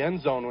into the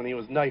end zone when he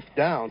was knifed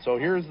down. So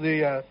here's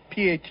the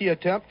PAT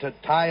attempt to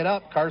tie it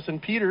up. Carson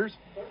Peters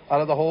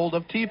out of the hold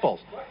of Teeples.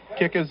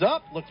 Kick is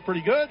up. Looks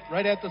pretty good.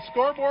 Right at the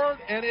scoreboard,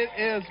 and it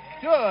is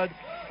good.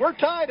 We're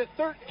tied at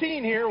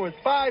 13 here with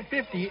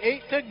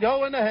 5:58 to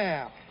go in the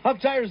half. Hub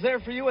Tire's there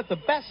for you with the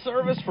best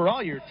service for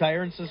all your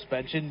tire and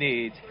suspension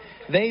needs.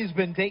 They've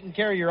been taking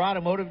care of your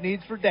automotive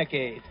needs for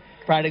decades,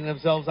 priding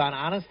themselves on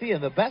honesty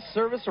and the best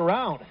service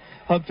around.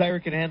 Hub Tire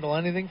can handle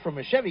anything from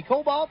a Chevy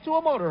Cobalt to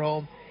a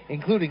motorhome,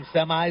 including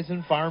semis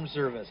and farm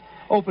service.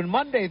 Open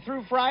Monday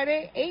through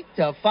Friday, 8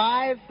 to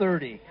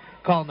 5:30.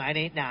 Call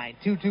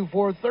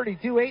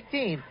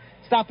 989-224-3218.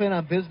 Stop in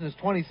on Business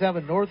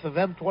 27 north of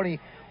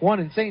M21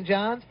 in St.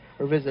 John's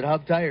or visit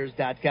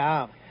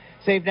hubtires.com.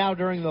 Save now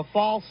during the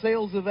fall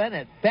sales event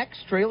at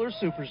Beck's Trailer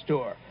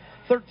Superstore.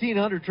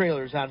 1,300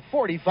 trailers on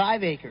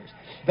 45 acres.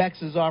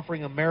 Beck's is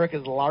offering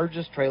America's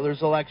largest trailer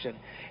selection,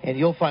 and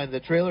you'll find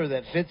the trailer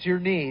that fits your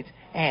needs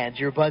and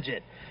your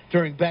budget.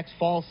 During Beck's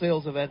fall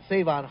sales event,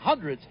 save on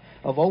hundreds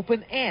of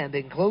open and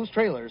enclosed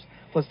trailers,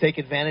 plus take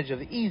advantage of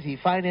the easy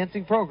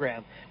financing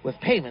program with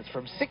payments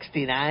from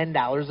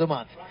 $69 a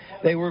month.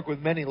 They work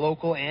with many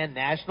local and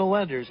national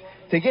lenders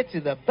to get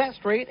you the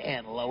best rate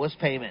and lowest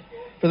payment.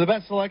 For the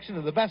best selection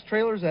of the best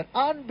trailers at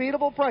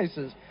unbeatable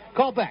prices,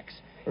 call Beck's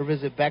or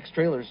visit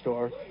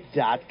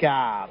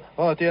Beck'sTrailerStore.com.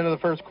 Well, at the end of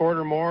the first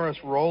quarter,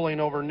 Morris rolling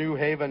over New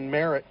Haven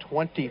Merritt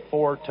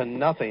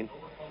 24-0.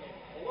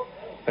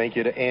 Thank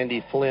you to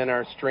Andy Flynn,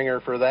 our stringer,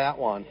 for that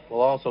one.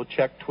 We'll also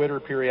check Twitter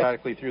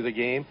periodically through the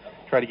game,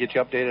 try to get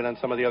you updated on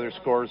some of the other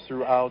scores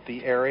throughout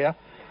the area.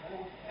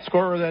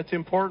 Scorer that's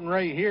important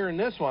right here in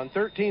this one,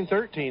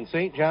 13-13,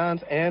 St.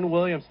 John's and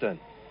Williamston.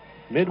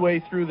 Midway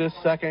through this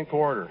second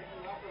quarter.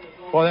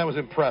 Well, that was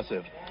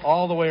impressive.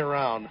 All the way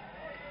around.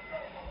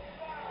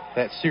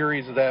 That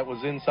series that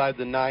was inside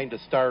the 9 to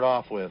start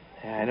off with.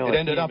 Yeah, I know it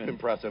ended up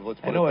impressive. Let's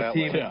put it that way. I know a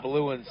team in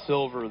blue and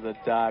silver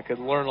that could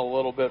learn a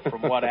little bit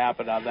from what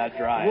happened on that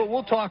drive.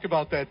 We'll talk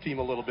about that team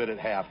a little bit at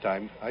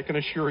halftime. I can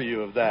assure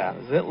you of that.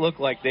 It looked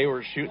like they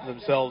were shooting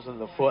themselves in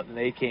the foot, and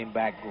they came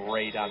back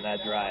great on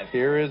that drive.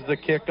 Here is the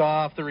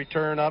kickoff, the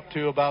return up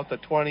to about the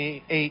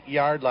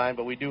 28-yard line,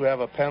 but we do have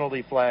a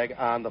penalty flag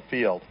on the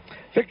field.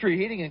 Victory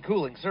Heating and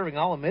Cooling, serving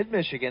all of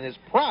Mid-Michigan, is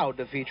proud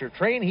to feature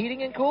Trane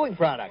Heating and Cooling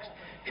products.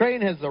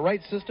 Trane has the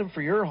right system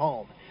for your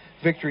home.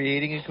 Victory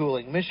Heating and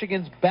Cooling,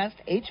 Michigan's best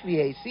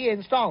HVAC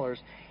installers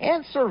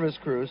and service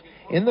crews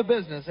in the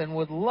business, and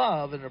would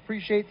love and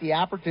appreciate the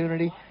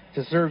opportunity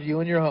to serve you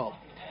in your home.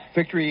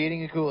 Victory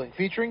Heating and Cooling,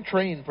 featuring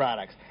Trane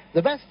products.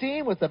 The best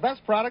team with the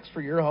best products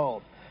for your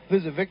home.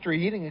 Visit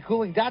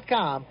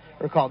VictoryHeatingandCooling.com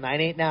or call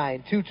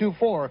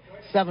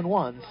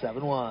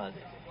 989-224-7171.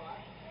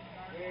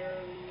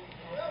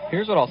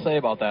 Here's what I'll say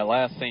about that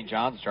last St.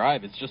 John's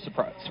drive. It's just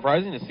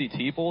surprising to see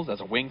Teeples as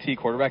a wing T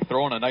quarterback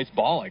throwing a nice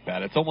ball like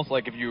that. It's almost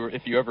like if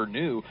you ever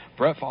knew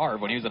Brett Favre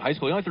when he was in high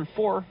school, he only threw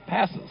 4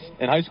 passes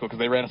in high school because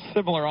they ran a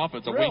similar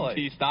offense, a wing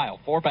T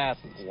style, 4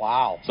 passes.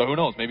 Wow. So who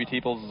knows? Maybe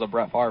Teeples is a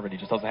Brett Favre, and he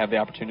just doesn't have the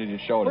opportunity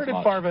to show it Where as did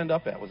much. Favre end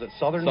up at? Was it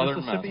Southern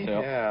Mississippi?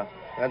 Yeah.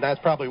 And that's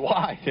probably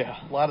why.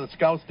 Yeah. A lot of the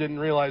scouts didn't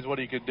realize what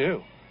he could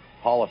do.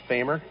 Hall of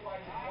Famer.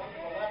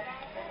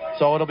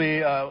 So it'll be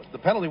the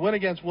penalty win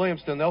against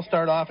Williamston. They'll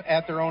start off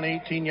at their own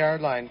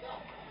 18-yard line.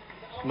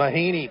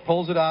 Mahaney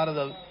pulls it out of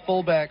the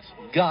fullback's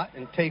gut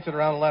and takes it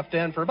around the left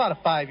end for about a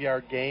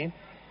 5-yard gain.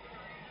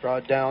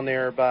 Brought down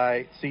there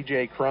by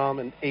C.J. Crum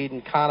and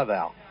Aiden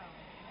Conoval.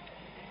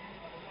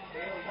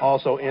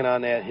 Also in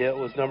on that hit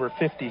was number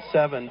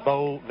 57,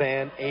 Bo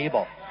Van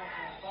Abel.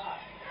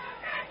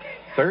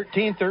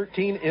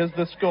 13-13 is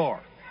the score.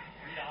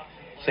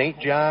 St.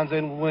 John's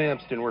and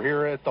Williamston. We're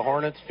here at the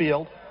Hornets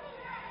Field.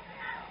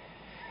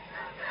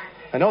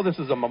 I know this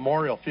is a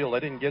memorial field. I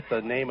didn't get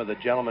the name of the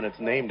gentleman it's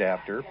named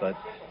after, but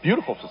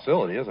beautiful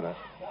facility, isn't it?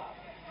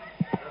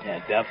 Yeah,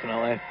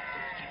 definitely.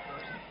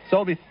 So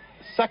it'll be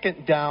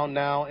second down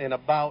now and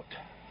about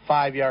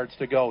 5 yards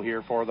to go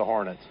here for the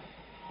Hornets.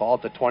 Ball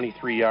at the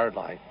 23-yard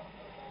line.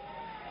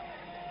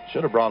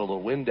 Should have brought a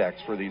little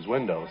Windex for these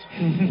windows.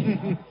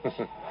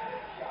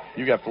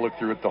 You have to look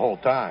through it the whole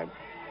time.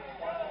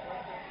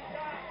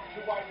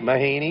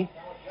 Mahaney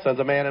sends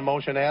a man in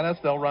motion at us.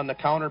 They'll run the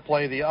counter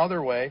play the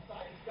other way.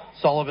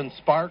 Sullivan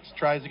Sparks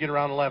tries to get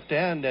around the left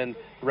end, and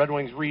the Red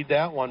Wings read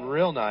that one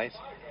real nice.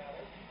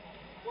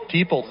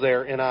 Teeples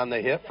there in on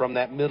the hit from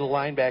that middle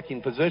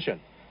linebacking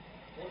position.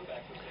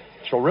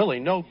 So really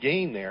no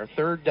gain there.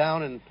 Third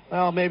down and,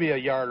 well, maybe a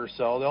yard or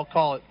so. They'll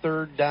call it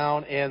 3rd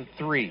down and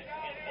 3.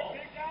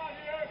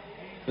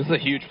 This is a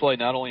huge play,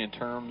 not only in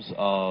terms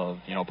of,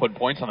 putting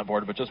points on the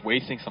board, but just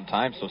wasting some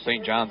time so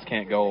St. John's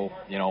can't go,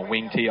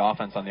 wing T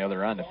offense on the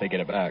other end if they get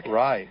it back.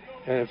 Right.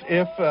 And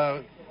if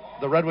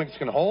the Red Wings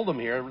can hold them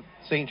here,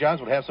 St. John's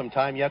would have some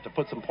time yet to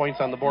put some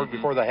points on the board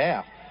before the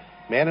half.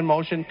 Man in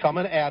motion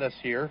coming at us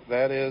here.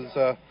 That is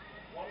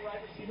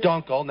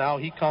Dunkel. Now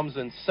he comes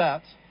and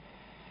sets.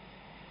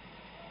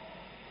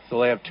 So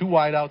they have 2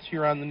 wideouts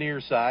here on the near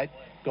side.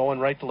 Going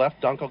right to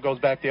left. Dunkel goes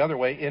back the other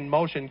way. In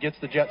motion, gets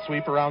the jet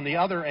sweep around the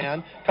other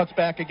end. Cuts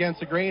back against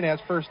the grain. Has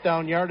first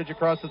down yardage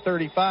across the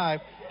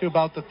 35 to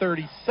about the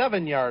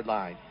 37-yard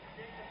line.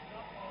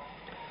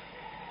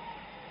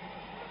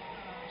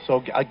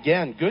 So,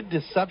 again, good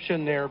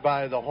deception there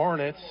by the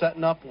Hornets.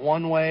 Setting up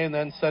one way and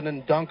then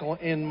sending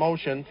Dunkel in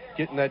motion.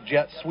 Getting that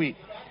jet sweep.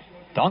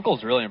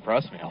 Dunkel's really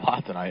impressed me a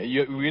lot tonight.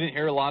 We didn't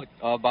hear a lot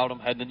about him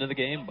heading into the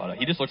game, but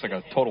he just looks like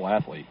a total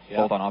athlete,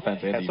 both on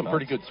offense and defense. Has some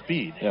pretty good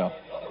speed. Yeah.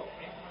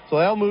 So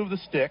they'll move the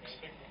sticks.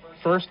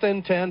 1st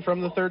and 10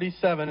 from the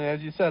 37, and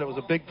as you said, it was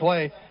a big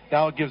play.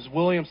 Now it gives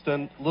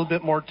Williamston a little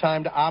bit more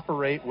time to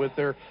operate with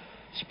their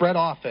spread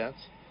offense.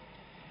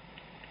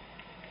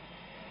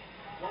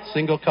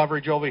 Single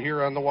coverage over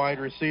here on the wide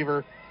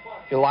receiver,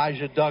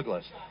 Elijah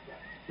Douglas.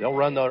 They'll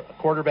run the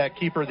quarterback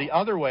keeper the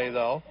other way,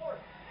 though.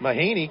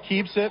 Mahaney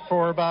keeps it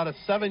for about a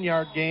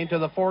 7-yard gain to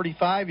the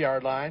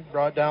 45-yard line,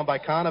 brought down by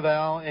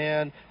Conoval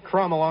and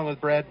Crum along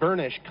with Brad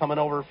Burnish coming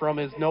over from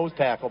his nose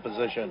tackle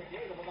position.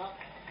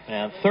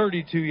 And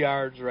 32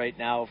 yards right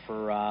now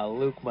for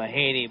Luke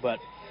Mahaney, but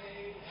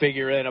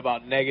figure in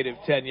about negative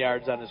 10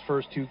 yards on his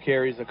first 2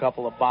 carries, a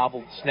couple of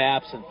bobbled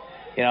snaps, and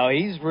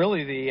he's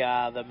really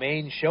the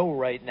main show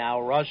right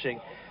now,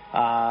 rushing.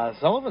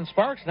 Sullivan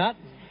Sparks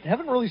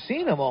haven't really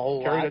seen him a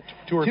whole lot.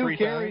 Two or three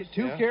times.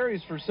 Two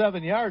carries for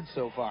 7 yards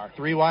so far.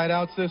 3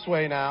 wideouts this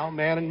way now.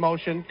 Man in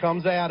motion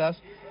comes at us.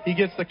 He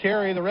gets the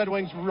carry. The Red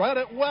Wings run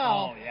it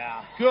well. Oh,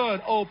 yeah.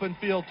 Good open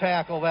field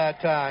tackle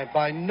that time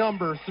by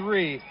number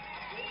 3,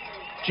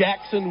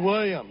 Jackson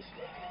Williams.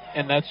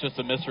 And that's just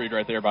a misread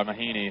right there by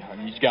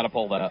Mahaney. You got to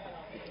pull that up.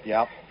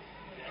 Yep.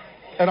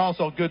 And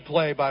also good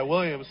play by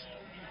Williams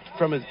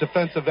from his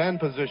defensive end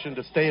position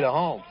to stay to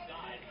home.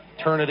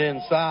 Turn it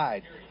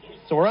inside.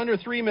 So we're under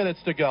 3 minutes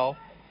to go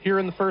here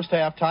in the first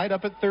half, tied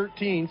up at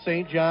 13,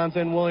 St. John's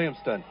and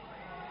Williamston.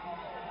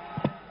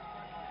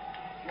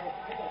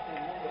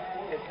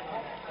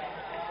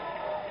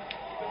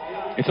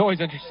 It's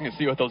always interesting to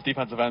see what those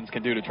defensive ends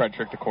can do to try to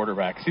trick the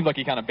quarterback. Seemed like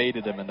he kind of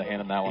baited him into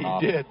handing that one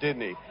off. He did,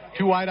 didn't he?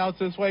 2 wideouts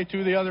this way,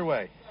 2 the other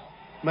way.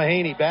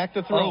 Mahaney back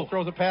to throw.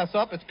 Throws a pass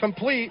up. It's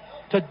complete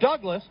to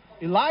Douglas.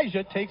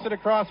 Elijah takes it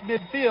across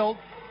midfield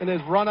and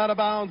is run out of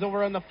bounds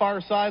over on the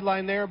far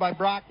sideline there by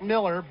Brock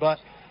Miller, but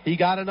he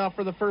got enough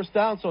for the first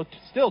down. So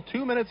still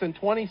 2 minutes and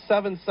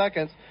 27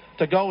 seconds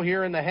to go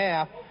here in the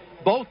half.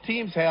 Both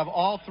teams have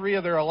all 3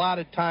 of their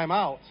allotted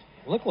timeouts.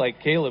 Looked like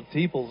Caleb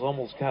Teeples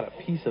almost got a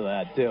piece of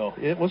that, too.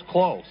 It was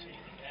close.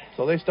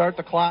 So they start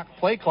the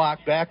play clock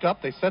back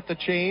up. They set the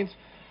chains.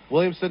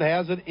 Williamston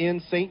has it in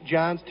St.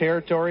 John's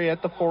territory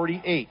at the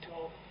 48.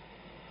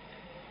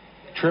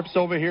 Trips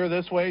over here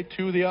this way,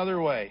 2 the other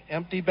way.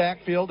 Empty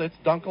backfield. It's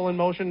Dunkel in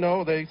motion.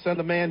 No, they send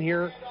a man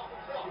here.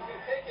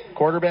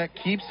 Quarterback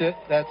keeps it.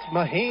 That's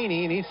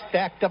Mahaney, and he's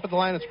stacked up at the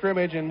line of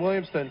scrimmage, and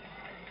Williamston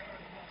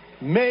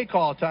may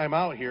call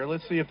timeout here.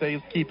 Let's see if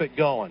they keep it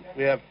going.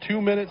 We have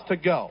 2 minutes to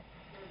go.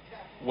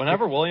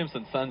 Whenever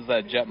Williamson sends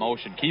that jet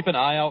motion, keep an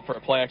eye out for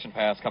a play-action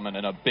pass coming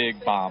and a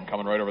big bomb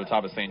coming right over the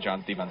top of St.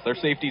 John's defense. Their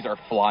safeties are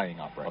flying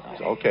up right now.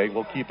 Okay,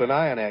 we'll keep an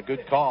eye on that.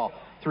 Good call.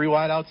 3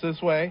 wideouts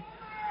this way.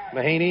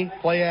 Mahaney,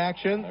 play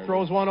action,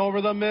 throws one over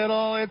the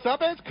middle. It's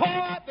up, it's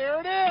caught. There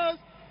it is.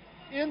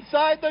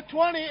 Inside the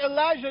 20.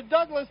 Elijah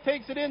Douglas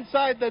takes it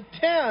inside the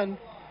 10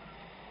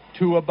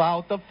 to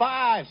about the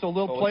 5. So a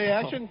little play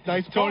action.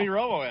 Nice Tony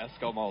call.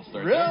 Romo-esque almost.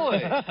 Right Really?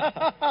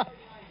 there.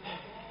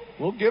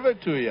 We'll give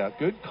it to you.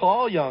 Good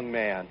call, young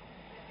man.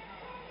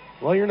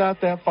 Well, you're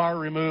not that far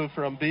removed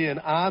from being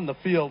on the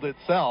field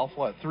itself.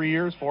 What, 3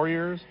 years, 4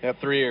 years? Yep,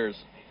 3 years.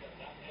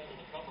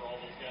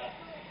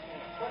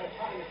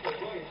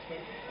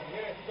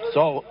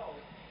 So,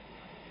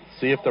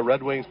 see if the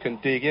Red Wings can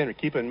dig in.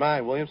 Keep in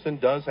mind, Williamson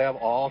does have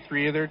all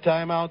 3 of their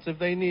timeouts if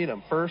they need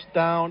them. First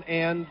down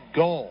and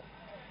goal.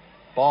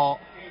 Ball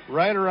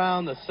right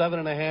around the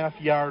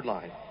 7.5-yard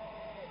line.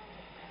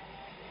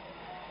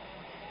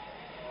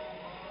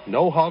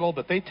 No huddle,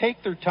 but they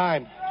take their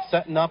time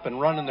setting up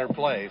and running their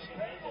plays.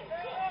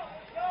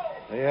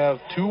 They have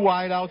 2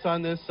 wideouts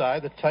on this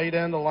side. The tight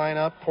end, the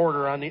lineup.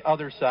 Porter on the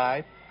other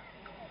side.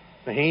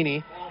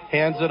 Mahaney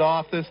hands it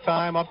off this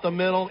time up the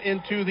middle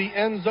into the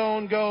end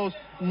zone goes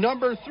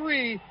number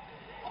 3.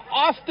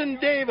 Austin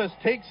Davis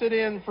takes it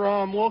in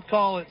from, we'll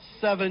call it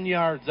 7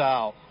 yards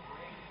out.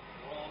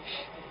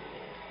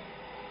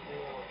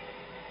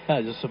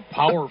 Just some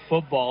power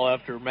football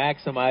after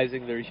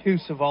maximizing their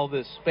use of all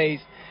this space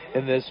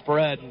in this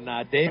spread. And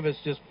Davis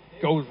just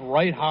goes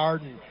right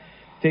hard and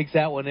takes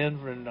that one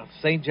in. And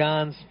St.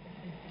 John's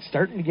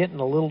starting to get in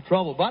a little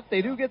trouble. But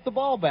they do get the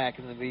ball back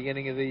in the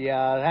beginning of the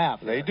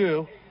half. They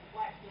do.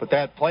 But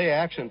that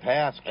play-action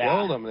pass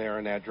killed them there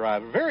in that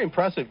drive. A very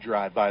impressive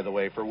drive, by the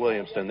way, for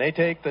Williamston. They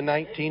take the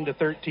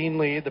 19-13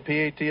 lead. The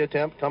PAT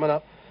attempt coming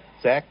up.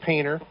 Zach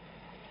Painter.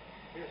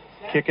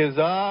 Kick is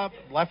up.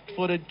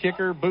 Left-footed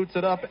kicker boots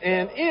it up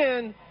and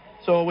in.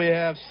 So we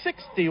have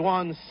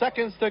 61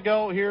 seconds to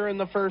go here in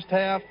the first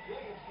half.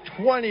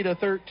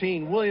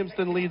 20-13.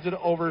 Williamston leads it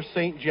over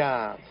St.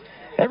 John's.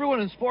 Everyone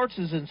in sports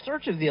is in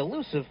search of the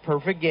elusive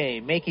perfect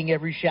game, making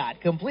every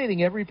shot,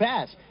 completing every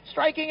pass,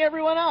 striking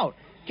everyone out,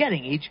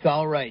 getting each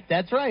call right.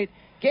 That's right.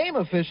 Game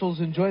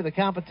officials enjoy the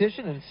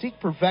competition and seek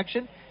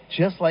perfection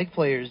just like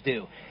players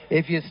do.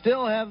 If you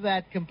still have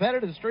that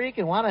competitive streak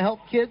and want to help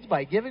kids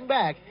by giving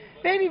back,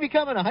 maybe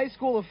becoming a high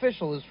school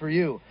official is for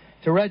you.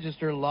 To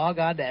register, log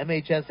on to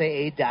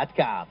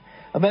MHSAA.com.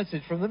 A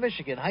message from the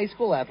Michigan High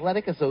School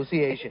Athletic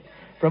Association,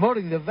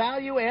 promoting the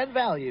value and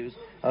values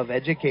of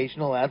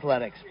educational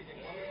athletics.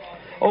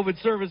 Ovid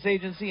Service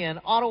Agency and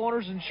Auto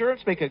Owners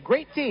Insurance make a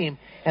great team,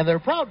 and they're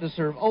proud to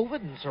serve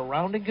Ovid and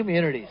surrounding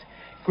communities.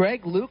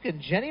 Greg, Luke, and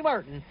Jenny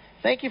Martin,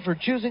 thank you for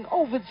choosing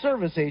Ovid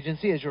Service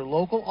Agency as your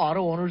local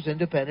auto owner's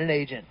independent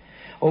agent.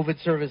 Ovid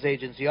Service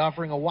Agency,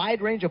 offering a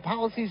wide range of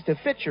policies to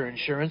fit your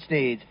insurance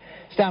needs.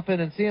 Stop in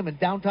and see them in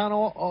downtown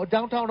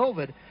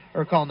Ovid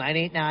or call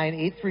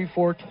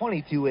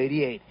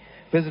 989-834-2288.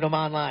 Visit them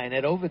online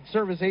at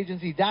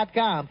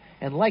ovidserviceagency.com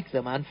and like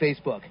them on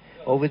Facebook.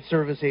 Ovid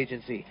Service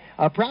Agency,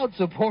 a proud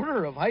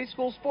supporter of high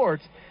school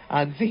sports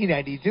on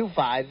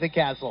Z92.5 The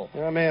Castle.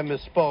 I may have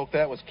misspoke.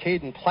 That was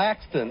Caden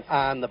Plaxton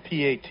on the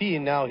PAT,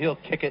 and now he'll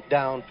kick it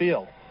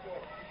downfield.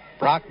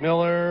 Brock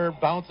Miller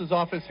bounces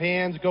off his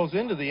hands, goes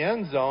into the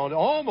end zone,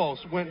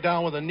 almost went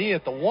down with a knee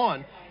at the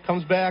 1,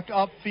 comes back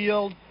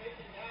upfield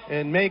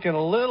and making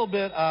a little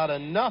bit out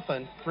of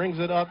nothing, brings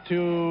it up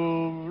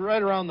to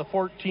right around the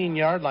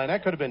 14-yard line.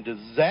 That could have been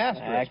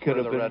disastrous. That could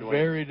have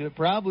been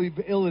probably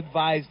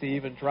ill-advised to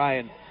even try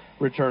and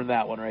return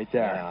that one right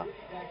there. Yeah.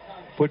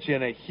 Put you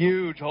in a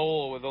huge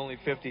hole with only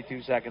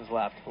 52 seconds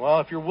left. Well,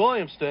 if you're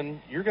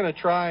Williamston, you're going to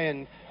try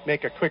and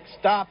make a quick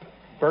stop,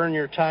 burn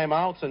your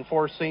timeouts, and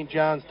force St.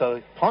 John's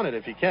to punt it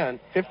if you can.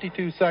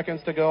 52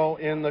 seconds to go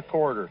in the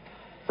quarter.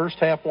 First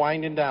half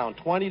winding down.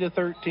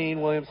 20-13,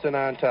 Williamston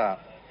on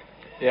top.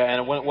 Yeah,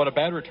 and what a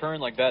bad return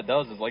like that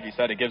does is, like you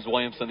said, it gives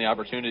Williamston the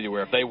opportunity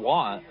where if they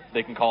want,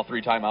 they can call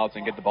 3 timeouts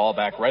and get the ball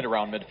back right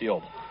around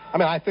midfield. I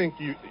mean, I think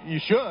you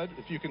should,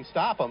 if you can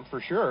stop them,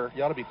 for sure.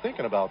 You ought to be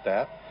thinking about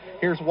that.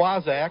 Here's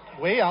Wazak,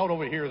 way out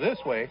over here this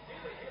way.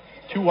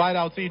 2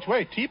 wideouts each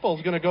way.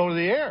 Teeple's going to go to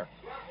the air.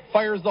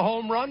 Fires the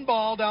home run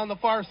ball down the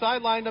far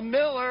sideline to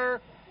Miller.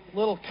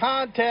 Little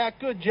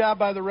contact. Good job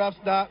by the refs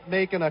not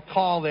making a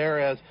call there,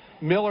 as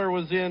Miller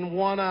was in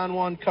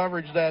one-on-one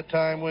coverage that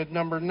time with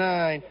number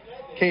 9,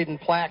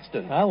 Caden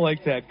Plaxton. I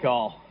like that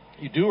call.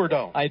 You do or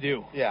don't? I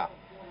do. Yeah.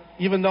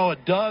 Even though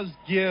it does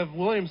give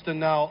Williamston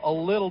now a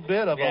little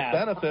bit of a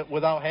benefit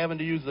without having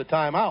to use the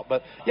timeout.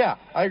 But, yeah,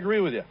 I agree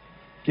with you.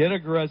 Get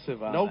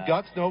aggressive on No that.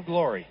 guts, no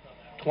glory.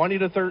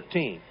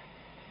 20-13.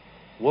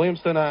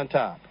 Williamston on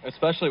top.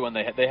 Especially when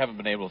they haven't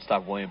been able to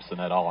stop Williamston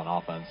at all on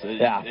offense.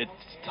 It's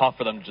tough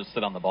for them to just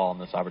sit on the ball in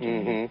this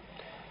opportunity. Mm-hmm.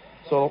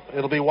 So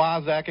it'll be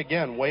Wazak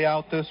again, way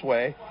out this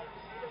way.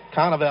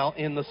 Conovel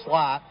in the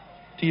slot.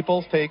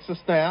 Teeples takes a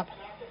snap.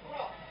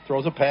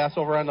 Throws a pass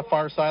over on the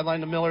far sideline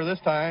to Miller this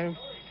time.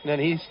 And then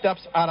he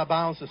steps out of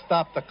bounds to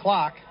stop the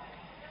clock.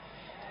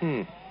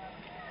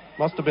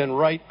 Must have been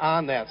right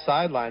on that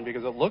sideline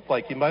because it looked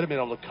like he might have been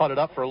able to cut it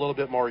up for a little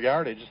bit more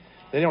yardage.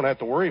 They don't have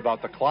to worry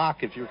about the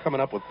clock if you're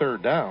coming up with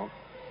third down.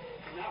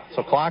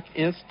 So clock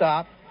is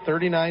stopped.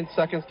 39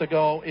 seconds to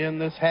go in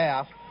this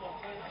half.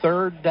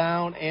 Third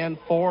down and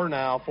 4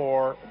 now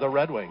for the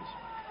Red Wings.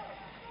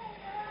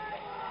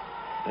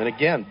 And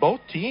again,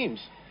 both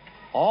teams,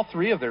 all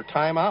 3 of their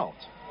timeouts.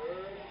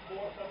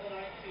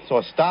 So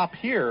a stop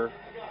here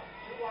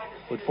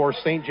would force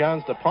St.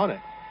 John's to punt it.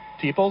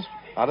 Teeples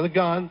out of the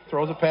gun,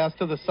 throws a pass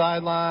to the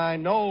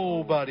sideline.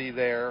 Nobody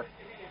there.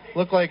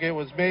 Looked like it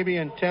was maybe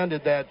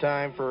intended that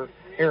time for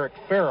Eric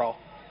Farrell,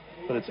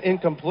 but it's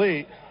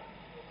incomplete.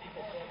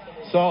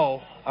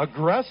 So,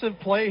 aggressive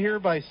play here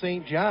by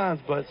St.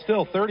 John's, but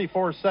still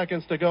 34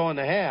 seconds to go in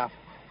the half.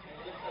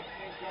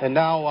 And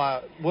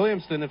now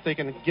Williamston, if they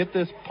can get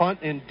this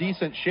punt in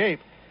decent shape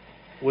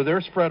with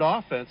their spread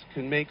offense,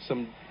 can make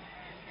some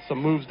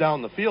moves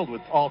down the field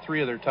with all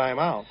 3 of their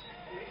timeouts.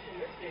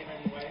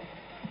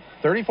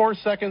 34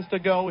 seconds to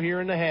go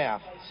here in the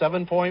half.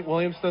 7-point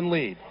Williamston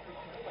lead.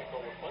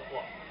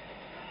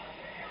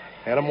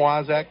 Adam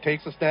Wazak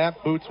takes a snap,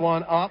 boots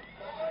one up.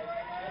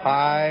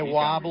 High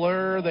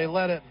wobbler. They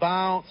let it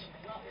bounce.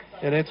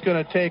 And it's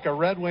going to take a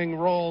Red Wing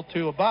roll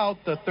to about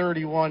the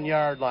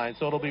 31-yard line.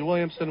 So it'll be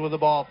Williamston with the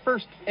ball.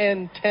 1st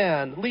and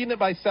 10, leading it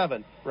by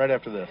 7 right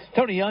after this.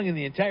 Tony Young and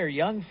the entire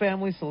Young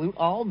family salute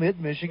all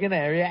Mid-Michigan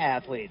area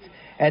athletes.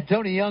 At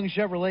Tony Young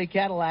Chevrolet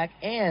Cadillac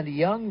and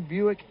Young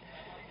Buick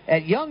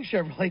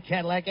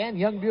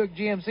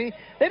GMC,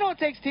 they know it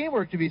takes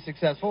teamwork to be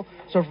successful.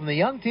 So from the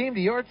Young team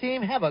to your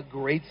team, have a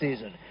great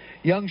season.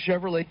 Young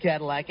Chevrolet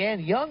Cadillac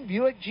and Young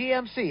Buick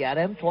GMC at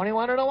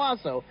M21 in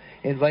Owasso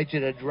invite you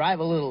to drive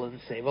a little and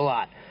save a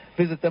lot.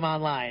 Visit them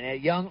online at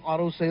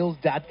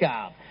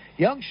youngautosales.com.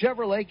 Young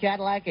Chevrolet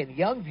Cadillac and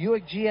Young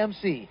Buick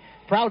GMC,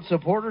 proud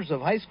supporters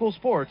of high school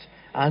sports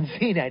on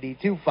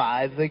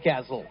Z92.5 The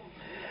Castle.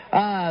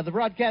 The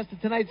broadcast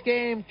of tonight's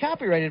game,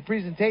 copyrighted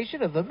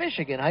presentation of the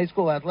Michigan High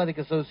School Athletic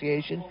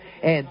Association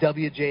and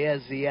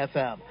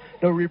WJSZ-FM.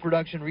 No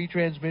reproduction,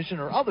 retransmission,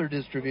 or other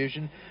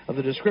distribution of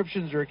the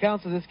descriptions or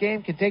accounts of this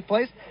game can take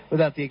place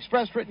without the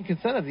express written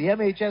consent of the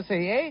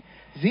MHSAA,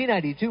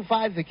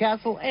 Z92.5 The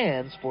Castle,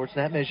 and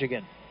Sportsnet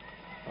Michigan.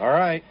 All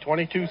right,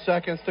 22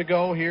 seconds to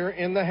go here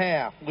in the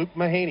half. Luke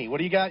Mahaney, what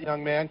do you got,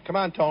 young man? Come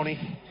on,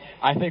 Tony.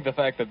 I think the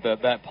fact that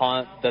that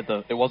punt,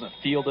 it wasn't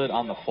fielded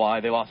on the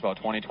fly, they lost about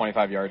 20,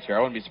 25 yards here. I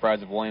wouldn't be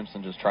surprised if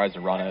Williamson just tries to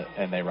run it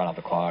and they run out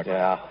the clock.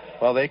 Yeah.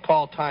 Well, they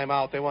call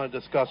timeout. They want to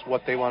discuss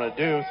what they want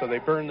to do, so they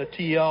burn the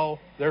TO.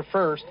 They're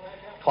first.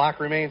 Clock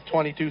remains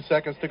 22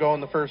 seconds to go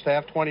in the first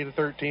half,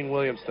 20-13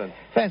 Williamston.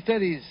 Fast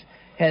Eddie's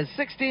has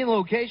 16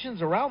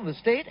 locations around the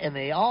state, and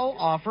they all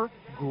offer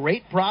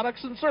great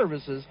products and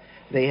services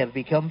they have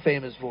become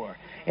famous for.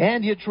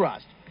 And you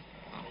trust.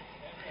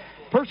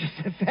 Purchase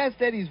a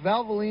Fast Eddie's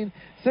Valvoline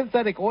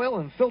synthetic oil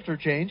and filter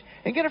change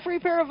and get a free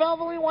pair of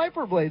Valvoline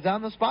wiper blades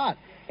on the spot.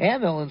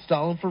 And they'll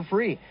install them for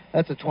free.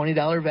 That's a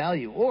 $20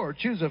 value. Or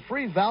choose a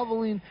free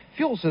Valvoline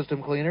fuel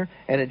system cleaner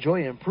and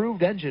enjoy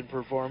improved engine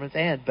performance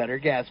and better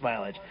gas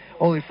mileage.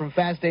 Only from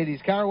Fast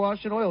Eddie's Car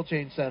Wash and Oil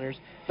Change Centers.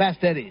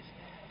 Fast Eddie's,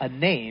 a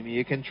name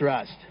you can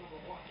trust.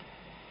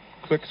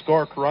 Quick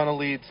score, Corunna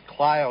leads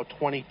Clio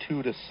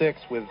 22-6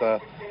 with,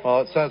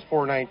 it says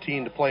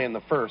 4:19 to play in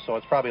the first, so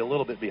it's probably a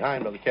little bit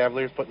behind, but the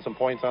Cavaliers putting some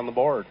points on the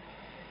board.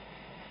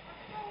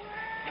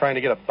 Trying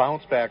to get a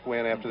bounce-back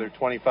win after their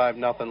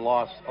 25-0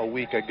 loss a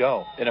week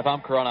ago. And if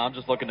I'm Corunna, I'm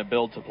just looking to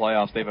build to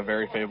playoffs. They have a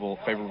very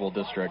favorable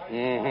district.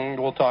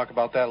 We'll talk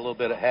about that a little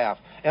bit at half.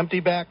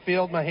 Empty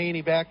backfield,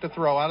 Mahaney back to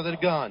throw out of the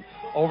gun.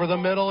 Over the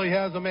middle, he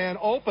has a man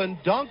open.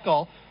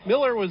 Dunkel.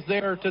 Miller was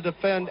there to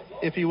defend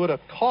if he would have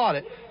caught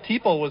it.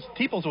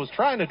 Teeples was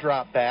trying to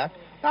drop back.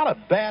 Not a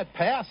bad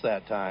pass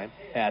that time.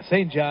 Yeah,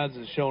 St. John's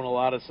has shown a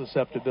lot of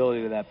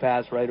susceptibility to that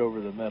pass right over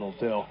the middle,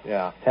 too.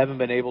 Yeah. Haven't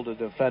been able to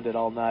defend it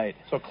all night.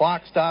 So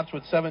clock stops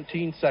with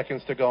 17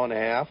 seconds to go in the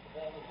half.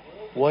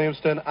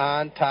 Williamston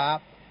on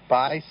top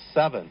by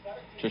 7.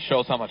 Just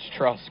shows how much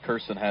trust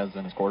Kirsten has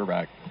in his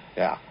quarterback.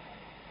 Yeah.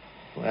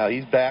 Well,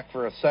 he's back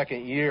for a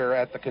second year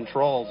at the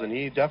controls, and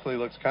he definitely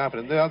looks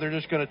confident. Now they're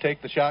just going to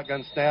take the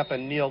shotgun snap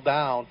and kneel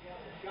down.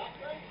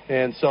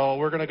 And so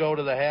we're going to go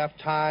to the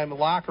halftime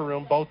locker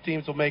room. Both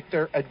teams will make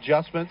their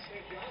adjustments.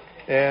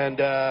 And,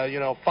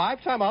 5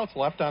 timeouts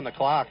left on the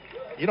clock.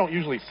 You don't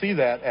usually see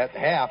that at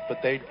half, but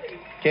they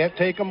can't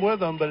take them with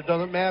them, but it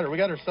doesn't matter. We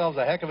got ourselves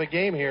a heck of a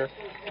game here.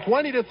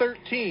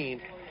 20-13.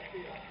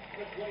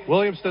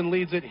 Williamston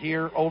leads it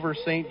here over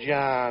St.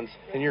 John's,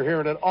 and you're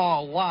hearing it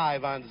all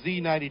live on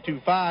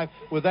Z92.5.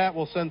 With that,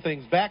 we'll send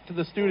things back to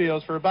the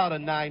studios for about a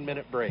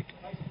 9-minute break.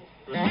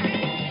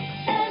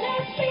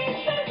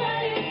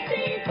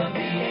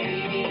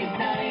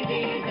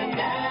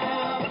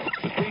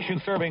 The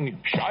station serving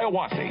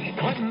Shiawassee,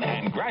 Clinton,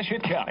 and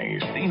Gratiot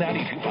counties.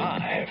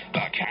 Z92.5,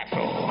 The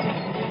Castle.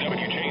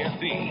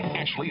 WJSZ,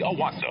 Ashley,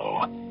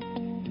 Owasso.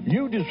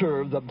 You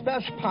deserve the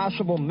best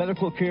possible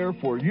medical care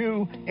for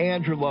you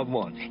and your loved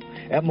ones.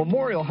 At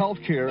Memorial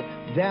Healthcare,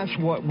 that's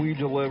what we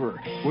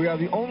deliver. We are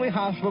the only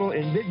hospital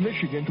in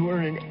mid-Michigan to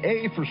earn an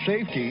A for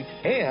safety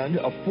and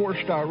a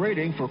 4-star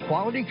rating for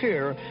quality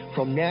care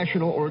from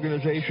national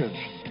organizations.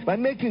 By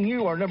making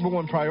you our number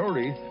one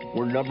priority,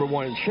 we're number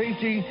one in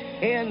safety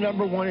and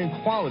number one in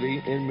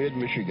quality in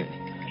mid-Michigan.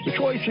 The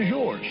choice is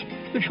yours.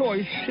 The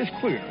choice is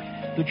clear.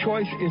 The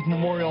choice is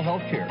Memorial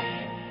Healthcare.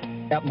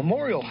 At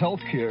Memorial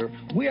Healthcare,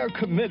 we are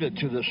committed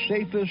to the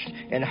safest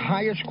and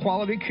highest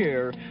quality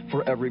care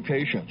for every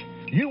patient.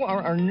 You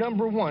are our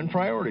number one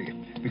priority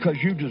because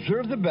you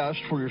deserve the best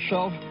for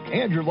yourself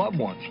and your loved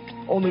ones.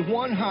 Only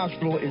one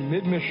hospital in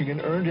mid-Michigan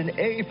earned an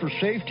A for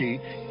safety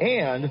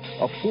and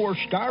a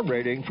 4-star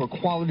rating for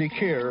quality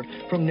care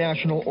from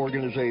national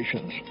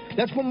organizations.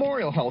 That's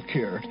Memorial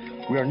Healthcare.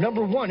 We are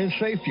number one in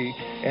safety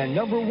and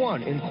number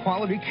one in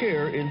quality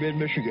care in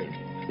mid-Michigan.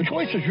 The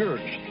choice is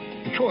yours.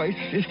 The choice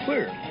is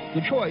clear.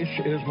 The choice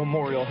is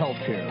Memorial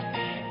Healthcare.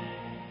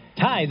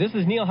 Hi, this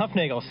is Neil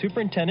Huffnagel,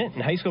 Superintendent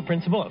and High School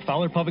Principal at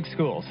Fowler Public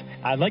Schools.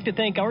 I'd like to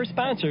thank our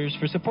sponsors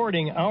for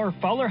supporting our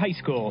Fowler High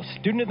School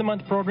Student of the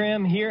Month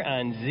program here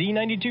on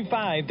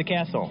Z92.5 The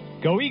Castle.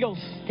 Go Eagles!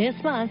 This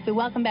month, we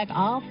welcome back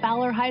all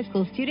Fowler High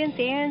School students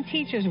and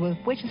teachers with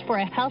wishes for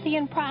a healthy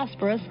and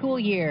prosperous school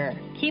year.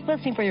 Keep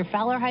listening for your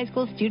Fowler High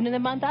School Student of the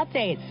Month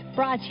updates,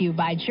 brought to you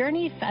by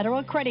Journey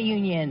Federal Credit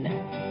Union.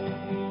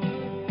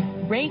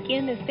 Rake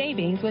in the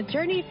savings with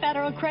Journey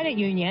Federal Credit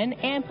Union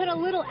and put a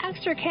little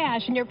extra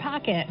cash in your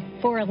pocket.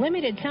 For a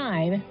limited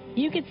time,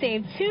 you could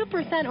save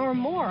 2% or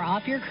more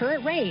off your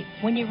current rate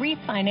when you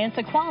refinance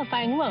a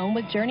qualifying loan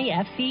with Journey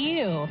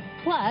FCU.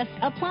 Plus,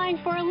 applying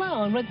for a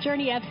loan with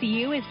Journey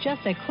FCU is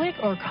just a click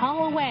or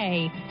call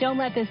away. Don't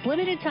let this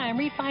limited time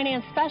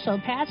refinance special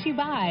pass you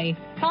by.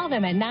 Call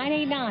them at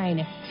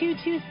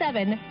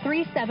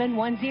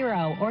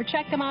 989-227-3710 or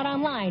check them out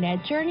online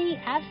at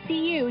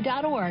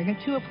journeyfcu.org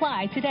to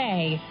apply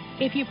today.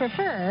 If you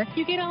prefer,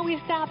 you can always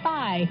stop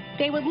by.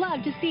 They would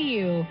love to see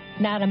you.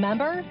 Not a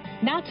member?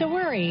 Not to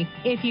worry.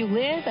 If you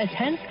live,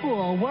 attend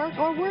school, work,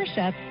 or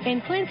worship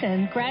in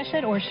Clinton,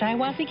 Gratiot, or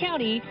Shiawassee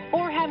County,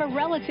 or have a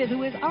relative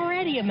who is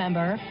already a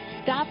member,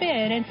 stop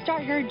in and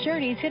start your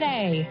journey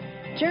today.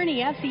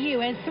 Journey FCU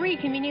has 3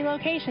 convenient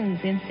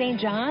locations in St.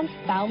 John's,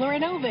 Fowler,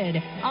 and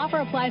Ovid. Offer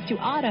applies to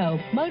auto,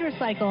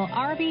 motorcycle,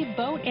 RV,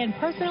 boat, and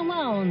personal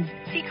loans.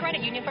 See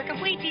credit union for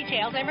complete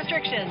details and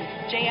restrictions.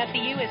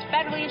 JFCU is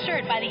federally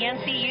insured by the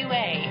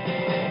NCUA.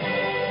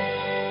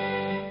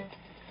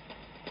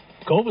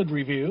 COVID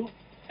review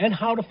and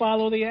how to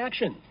follow the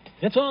action.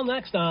 It's all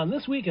next on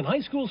This Week in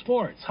High School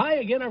Sports. Hi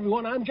again,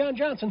 everyone. I'm John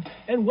Johnson,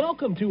 and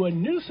welcome to a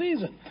new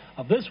season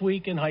of This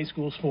Week in High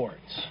School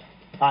Sports.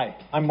 Hi,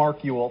 I'm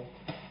Mark Ewell,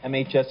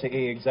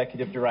 MHSAA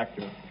Executive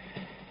Director.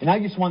 And I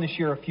just want to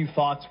share a few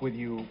thoughts with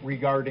you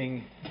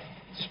regarding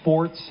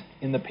sports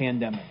in the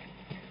pandemic.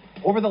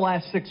 Over the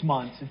last 6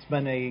 months, it's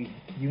been a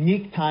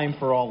unique time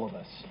for all of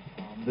us.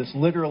 This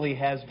literally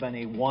has been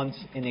a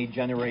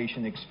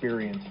once-in-a-generation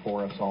experience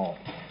for us all.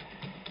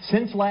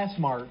 Since last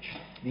March,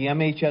 the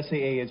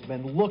MHSAA has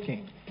been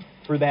looking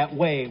for that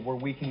way where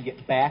we can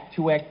get back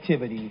to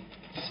activity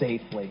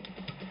safely.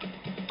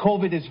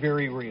 COVID is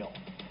very real.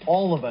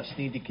 All of us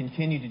need to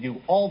continue to do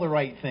all the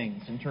right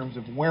things in terms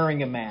of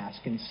wearing a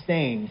mask and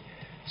staying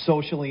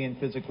socially and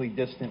physically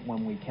distant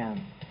when we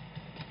can.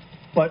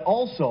 But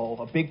also,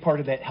 a big part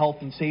of that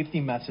health and safety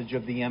message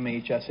of the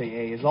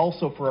MHSAA is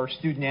also for our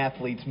student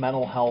athletes'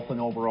 mental health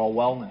and overall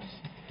wellness.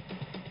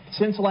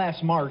 Since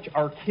last March,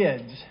 our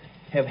kids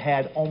have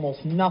had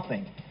almost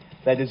nothing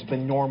that has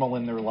been normal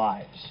in their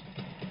lives.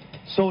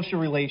 Social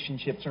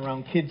relationships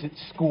around kids at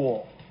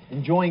school,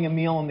 enjoying a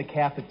meal in the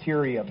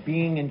cafeteria,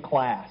 being in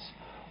class,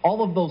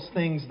 all of those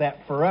things that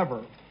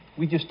forever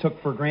we just took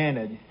for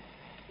granted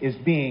is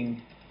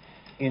being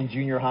in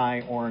junior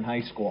high or in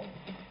high school.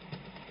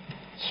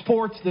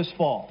 Sports this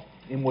fall,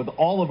 and with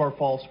all of our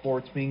fall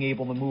sports being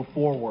able to move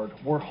forward,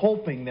 we're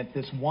hoping that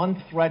this one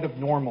thread of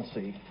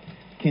normalcy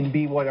can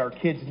be what our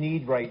kids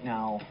need right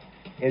now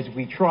as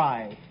we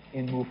try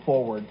and move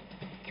forward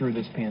through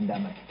this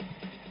pandemic.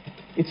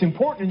 It's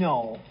important to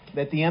know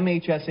that the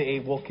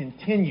MHSAA will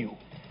continue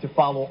to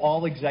follow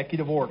all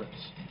executive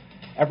orders.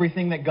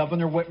 Everything that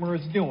Governor Whitmer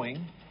is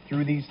doing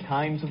through these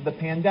times of the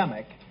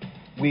pandemic,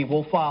 we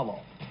will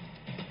follow.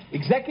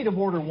 Executive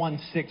Order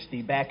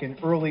 160 back in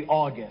early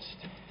August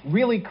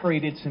really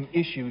created some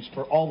issues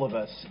for all of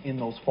us in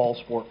those fall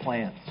sport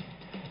plans.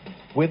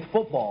 With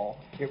football,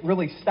 it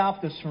really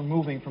stopped us from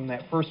moving from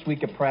that first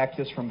week of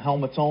practice from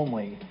helmets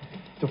only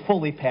to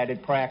fully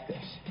padded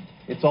practice.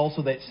 It's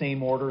also that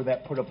same order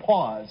that put a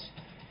pause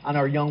on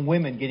our young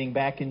women getting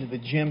back into the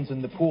gyms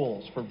and the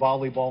pools for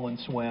volleyball and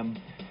swim,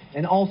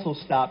 and also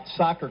stopped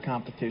soccer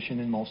competition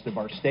in most of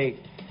our state.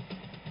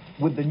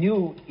 With the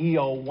new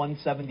EO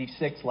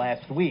 176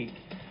 last week,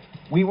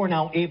 we were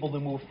now able to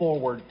move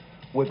forward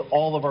with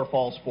all of our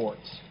fall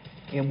sports.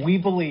 And we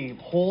believe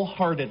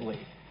wholeheartedly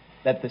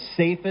that the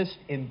safest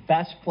and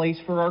best place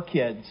for our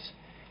kids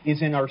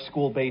is in our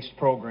school-based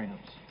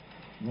programs,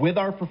 with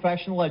our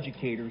professional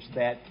educators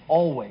that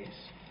always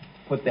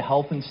put the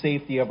health and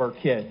safety of our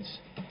kids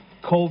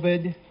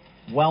COVID,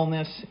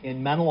 wellness,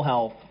 and mental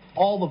health,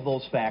 all of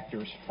those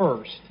factors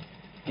first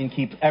in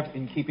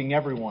keeping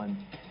everyone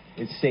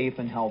as safe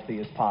and healthy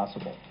as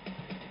possible.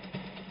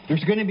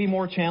 There's going to be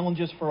more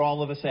challenges for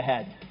all of us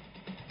ahead.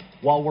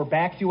 While we're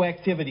back to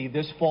activity,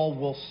 this fall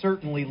will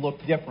certainly look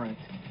different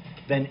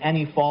than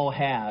any fall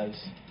has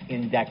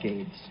in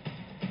decades.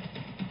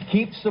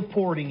 Keep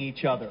supporting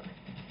each other.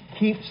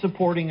 Keep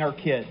supporting our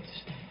kids.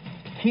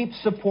 Keep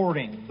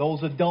supporting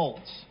those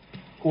adults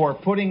who are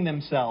putting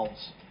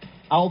themselves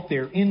out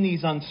there in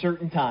these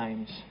uncertain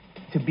times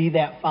to be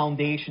that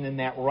foundation and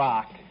that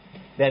rock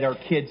that our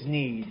kids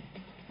need,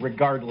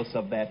 regardless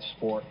of that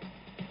sport.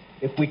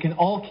 If we can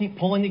all keep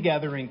pulling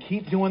together and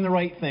keep doing the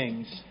right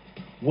things,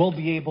 we'll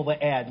be able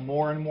to add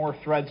more and more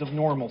threads of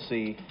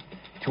normalcy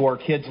to our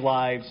kids'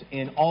 lives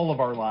and all of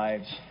our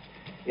lives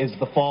as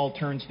the fall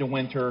turns to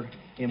winter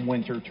and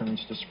winter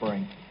turns to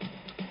spring.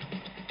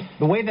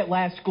 The way that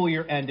last school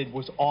year ended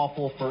was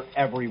awful for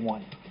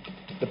everyone.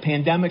 The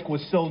pandemic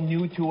was so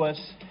new to us,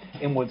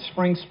 and with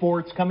spring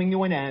sports coming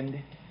to an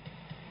end,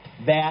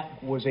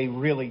 that was a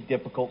really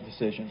difficult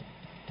decision.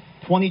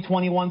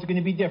 2021 is going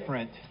to be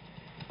different,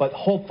 but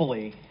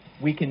hopefully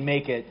we can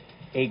make it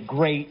a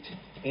great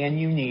and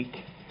unique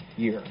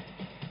year.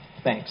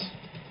 Thanks.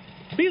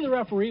 Be the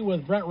Referee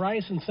with Brett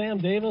Rice and Sam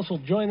Davis will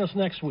join us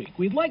next week.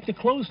 We'd like to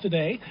close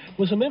today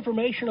with some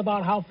information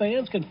about how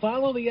fans can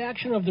follow the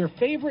action of their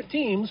favorite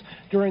teams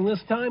during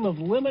this time of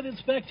limited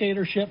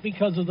spectatorship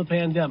because of the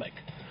pandemic.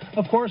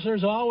 Of course,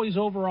 there's always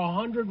over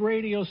 100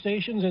 radio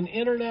stations and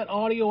internet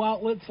audio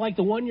outlets like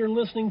the one you're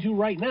listening to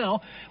right now,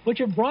 which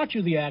have brought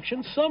you the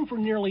action, some for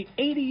nearly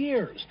 80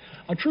 years,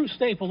 a true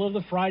staple of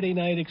the Friday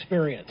night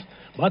experience.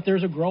 But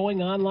there's a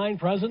growing online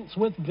presence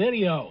with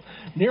video.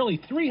 Nearly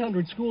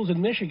 300 schools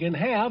in Michigan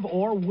have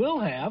or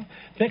will have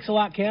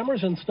Pixelot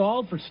cameras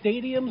installed for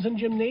stadiums and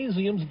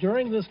gymnasiums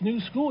during this new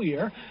school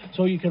year,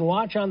 so you can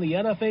watch on the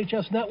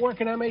NFHS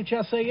Network and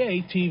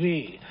MHSAA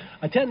TV.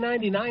 A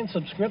 $10.99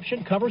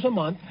 subscription covers a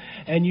month,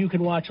 and you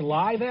can watch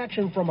live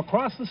action from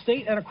across the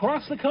state and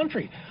across the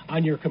country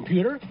on your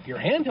computer, your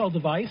handheld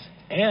device,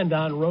 and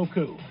on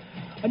Roku.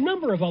 A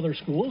number of other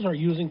schools are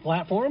using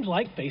platforms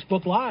like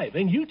Facebook Live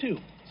and YouTube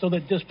so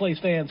that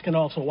displaced fans can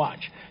also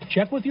watch.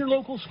 Check with your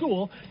local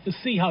school to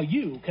see how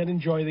you can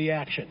enjoy the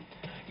action.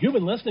 You've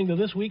been listening to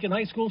This Week in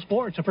High School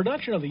Sports, a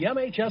production of the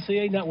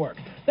MHSAA Network.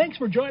 Thanks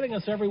for joining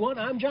us, everyone.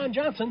 I'm John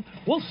Johnson.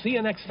 We'll see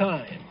you next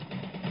time.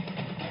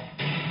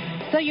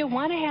 So you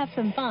want to have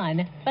some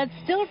fun, but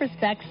still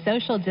respect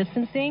social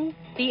distancing?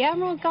 The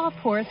Emerald Golf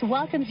Course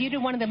welcomes you to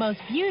one of the most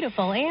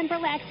beautiful and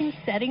relaxing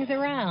settings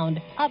around.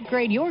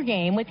 Upgrade your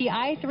game with the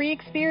i3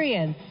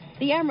 Experience.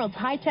 The Emerald's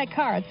high-tech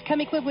carts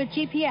come equipped with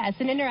GPS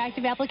and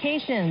interactive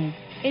applications.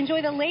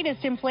 Enjoy the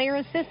latest in player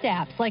assist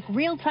apps like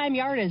real-time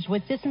yardage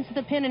with distance to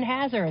the pin and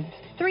hazards,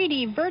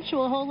 3D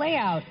virtual hole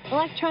layout,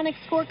 electronic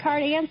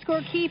scorecard and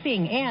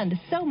scorekeeping, and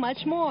so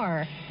much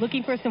more.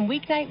 Looking for some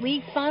weeknight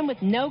league fun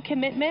with no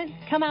commitment?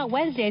 Come out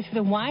Wednesdays for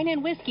the wine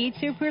and whiskey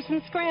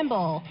two-person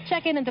scramble.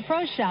 Check in at the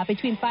Pro Shop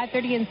between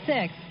 5:30 and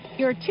 6.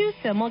 Your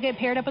twosome will get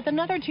paired up with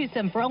another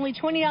twosome for only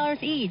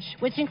 $20 each,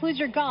 which includes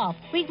your golf,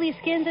 weekly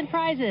skins, and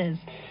prizes.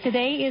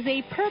 Today is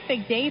a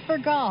perfect day for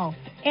golf,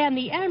 and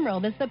the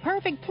Emerald is the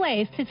perfect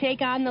place to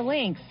take on the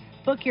links.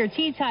 Book your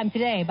tee time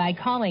today by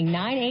calling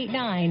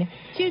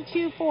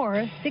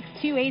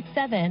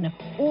 989-224-6287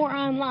 or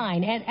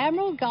online at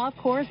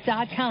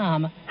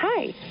emeraldgolfcourse.com.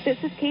 Hi,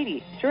 this is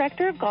Katie,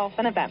 Director of Golf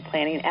and Event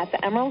Planning at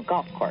the Emerald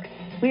Golf Course.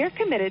 We are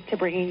committed to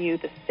bringing you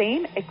the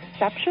same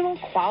exceptional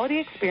quality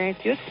experience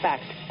you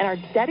expect and are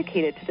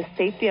dedicated to the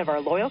safety of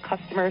our loyal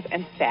customers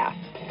and staff.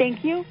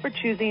 Thank you for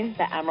choosing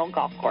the Emerald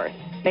Golf Course.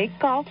 Make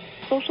golf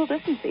social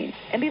distancing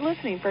and be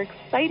listening for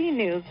exciting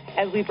news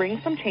as we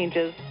bring some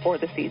changes for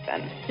the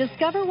season.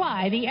 Discover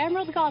why the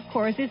Emerald Golf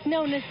Course is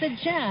known as the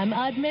gem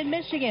of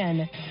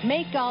mid-Michigan.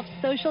 Make golf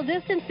social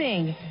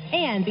distancing.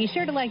 And be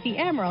sure to like the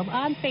Emerald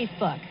on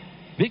Facebook.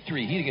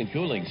 Victory Heating and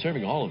Cooling,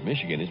 serving all of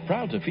Michigan, is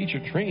proud to feature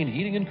Trane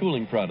Heating and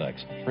Cooling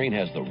products. Trane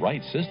has the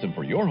right system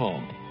for your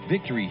home.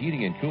 Victory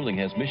Heating and Cooling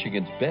has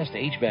Michigan's best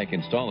HVAC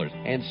installers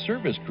and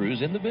service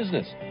crews in the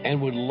business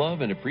and would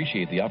love and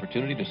appreciate the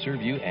opportunity to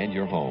serve you and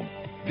your home.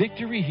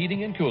 Victory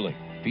Heating and Cooling,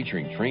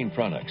 featuring Trane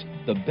products,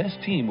 the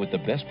best team with the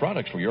best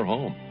products for your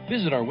home.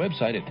 Visit our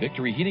website at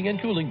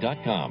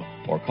victoryheatingandcooling.com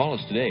or call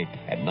us today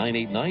at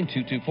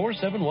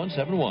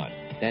 989-224-7171.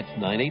 That's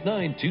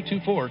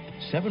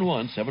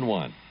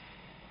 989-224-7171.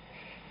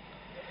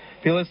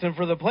 If you're listening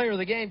for the player of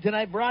the game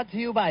tonight, brought to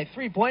you by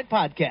 3 Point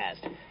Podcast.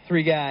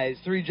 3 guys,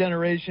 3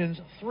 generations,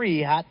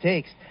 3 hot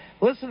takes.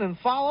 Listen and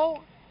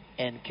follow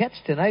and catch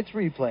tonight's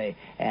replay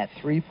at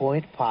 3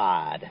 Point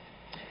Pod.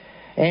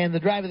 And the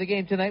drive of the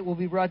game tonight will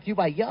be brought to you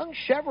by Young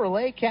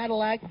Chevrolet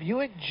Cadillac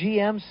Buick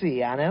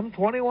GMC on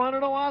M21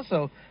 in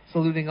Owasso,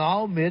 saluting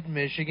all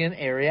mid-Michigan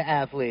area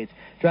athletes.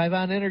 Drive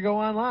on in or go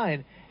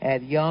online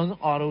at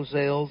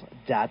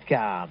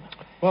youngautosales.com.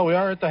 Well, we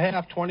are at the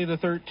half,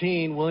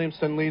 20-13.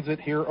 Williamston leads it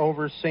here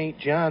over St.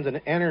 John's.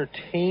 An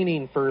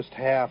entertaining first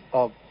half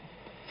of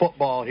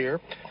football here.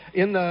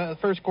 In the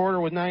first quarter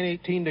with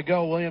 9:18 to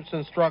go,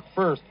 Williamston struck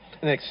first.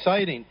 An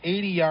exciting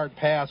 80-yard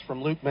pass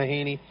from Luke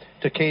Mahaney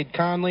to Cade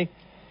Conley.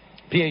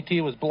 PAT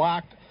was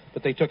blocked,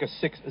 but they took a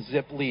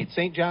 6-zip lead.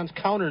 St. John's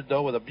countered,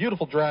 though, with a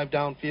beautiful drive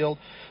downfield,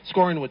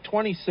 scoring with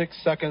 26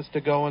 seconds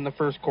to go in the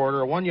first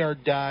quarter. A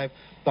 1-yard dive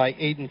by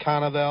Aiden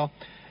Conovel,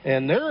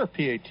 and their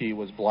PAT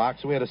was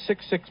blocked, so we had a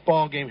 6-6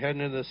 ball game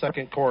heading into the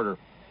second quarter.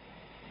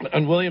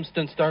 And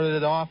Williamston started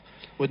it off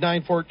with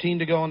 9:14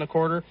 to go in the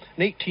quarter.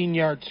 An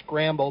 18-yard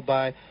scramble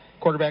by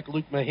quarterback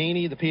Luke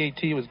Mahaney. The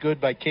PAT was good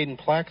by Caden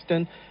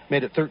Plaxton,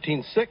 made it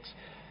 13-6.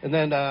 And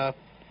then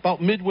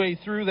about midway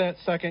through that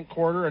second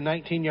quarter, a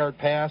 19-yard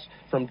pass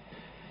from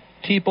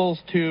Caleb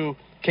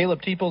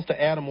Teeples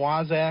to Adam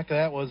Wazak.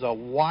 That was a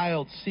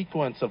wild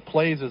sequence of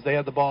plays as they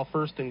had the ball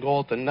first and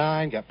goal at the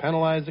 9, got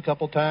penalized a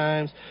couple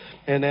times,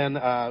 and then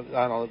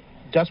on a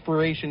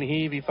desperation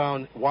heave, he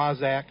found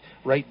Wazak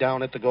right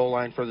down at the goal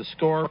line for the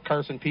score.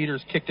 Carson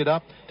Peters kicked it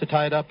up to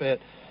tie it up at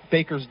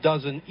Baker's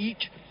dozen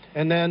each,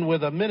 and then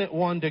with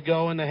 1:01 to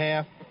go in the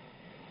half,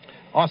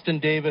 Austin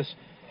Davis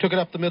took it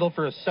up the middle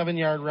for a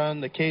 7-yard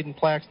run. The Caden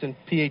Plaxton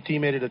PAT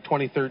made it a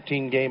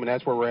 2013 game, and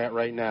that's where we're at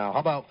right now. How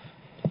about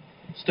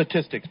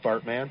statistics,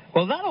 Bart, man?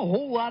 Well, not a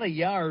whole lot of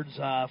yards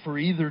for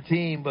either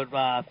team,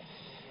 but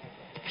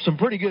some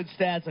pretty good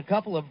stats. A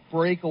couple of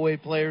breakaway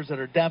players that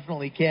are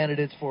definitely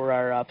candidates for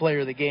our player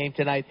of the game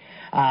tonight.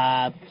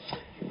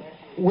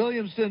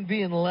 Williamston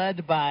being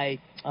led by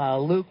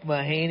Luke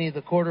Mahaney,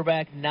 the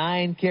quarterback,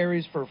 9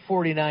 carries for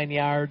 49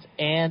 yards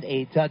and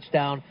a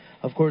touchdown.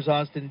 Of course,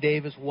 Austin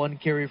Davis, 1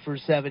 carry for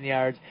 7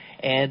 yards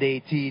and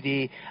a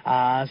TD.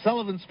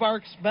 Sullivan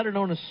Sparks, better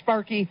known as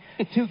Sparky,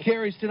 2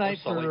 carries tonight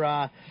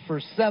for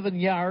 7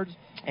 yards.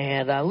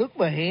 And Luke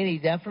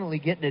Mahaney definitely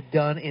getting it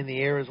done in the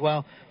air as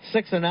well.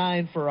 6 of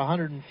 9 for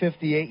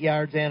 158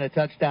 yards and a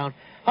touchdown.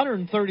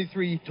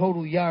 133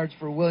 total yards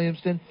for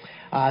Williamston.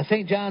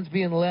 St. John's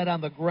being led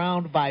on the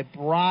ground by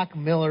Brock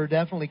Miller,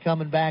 definitely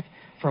coming back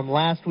from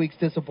last week's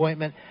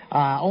disappointment.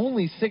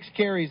 Only 6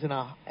 carries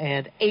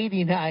and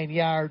 89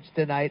 yards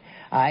tonight.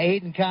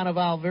 Aiden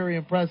Conoval, very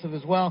impressive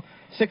as well.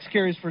 6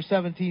 carries for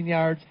 17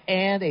 yards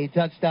and a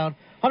touchdown.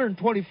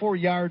 124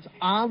 yards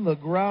on the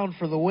ground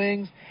for the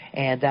Wings.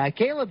 And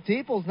Caleb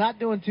Teeples not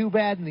doing too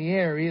bad in the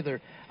air either.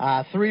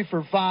 3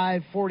 for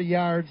 5, 40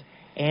 yards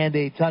and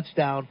a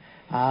touchdown.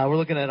 We're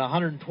looking at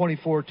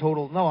 164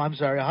 total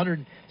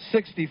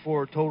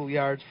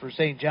yards for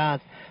St.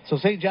 John's. So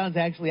St. John's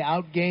actually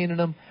outgaining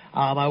them.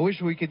 I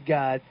wish we could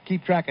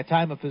keep track of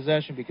time of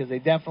possession because they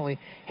definitely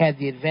had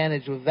the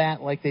advantage with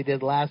that like they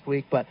did last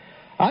week. But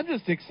I'm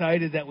just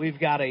excited that we've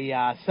got a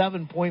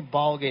 7-point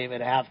ball game at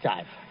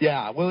halftime.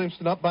 Yeah,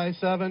 Williamston up by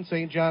 7.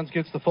 St. John's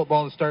gets the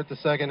football to start the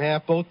second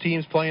half. Both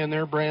teams playing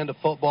their brand of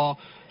football.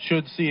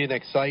 Should see an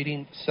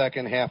exciting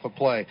second half of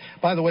play.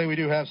 By the way, we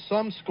do have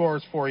some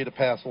scores for you to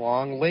pass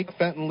along. Lake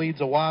Fenton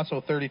leads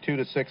Owasso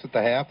 32-6 at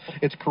the half.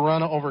 It's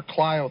Corunna over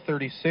Clio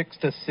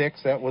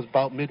 36-6. That was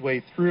about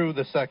midway through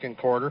the second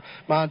quarter.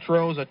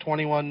 Montrose a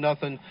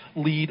 21-0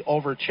 lead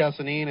over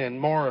Chesaning,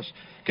 and Morris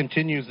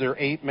continues their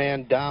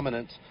 8-man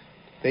dominance.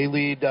 They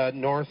lead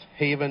North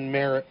Haven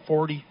Merritt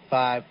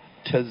 45-0.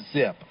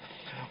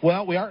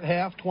 Well, we are at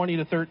half,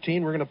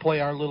 20-13. We're going to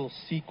play our little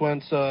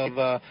sequence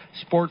of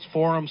Sports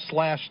Forum /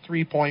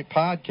 3-Point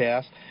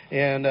podcast.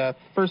 And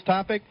first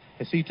topic,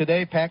 I see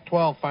today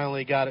Pac-12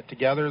 finally got it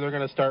together. They're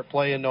going to start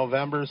play in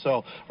November,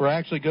 so we're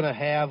actually going to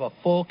have a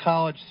full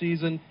college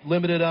season,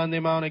 limited on the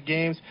amount of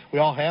games. We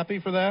all happy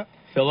for that?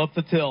 Fill up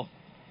the till.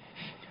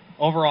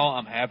 Overall,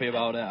 I'm happy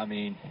about it. I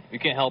mean, you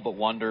can't help but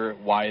wonder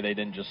why they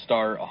didn't just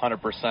start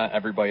 100%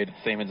 everybody at the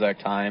same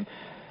exact time.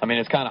 I mean,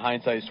 it's kind of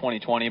hindsight's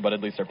 20/20, but at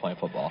least they're playing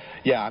football.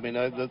 Yeah, I mean,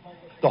 the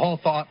whole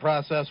thought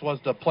process was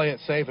to play it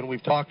safe, and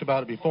we've talked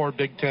about it before,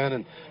 Big Ten,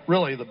 and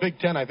really the Big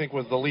Ten, I think,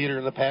 was the leader,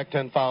 and the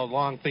Pac-10 followed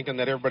along thinking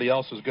that everybody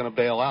else was going to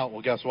bail out.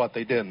 Well, guess what?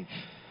 They didn't.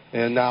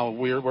 And now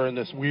we're in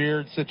this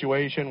weird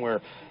situation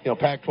where,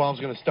 Pac-12 is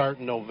going to start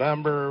in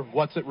November.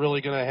 What's it really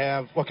going to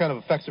have? What kind of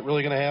effects it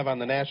really going to have on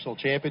the national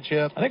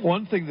championship? I think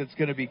one thing that's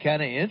going to be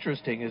kind of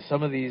interesting is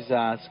some of these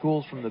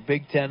schools from the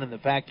Big Ten and the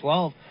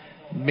Pac-12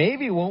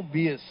 maybe won't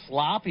be as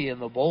sloppy in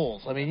the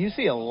bowls. I mean, you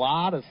see a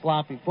lot of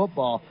sloppy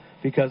football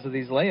because of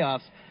these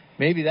layoffs.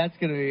 Maybe that's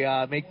going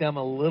to make them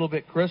a little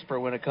bit crisper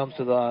when it comes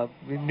to the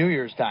New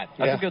Year's time.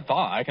 That's a good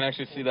thought. I can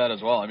actually see that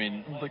as well. I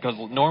mean, because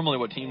normally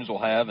what teams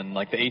will have, and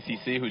like the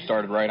ACC, who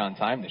started right on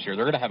time this year,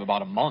 they're going to have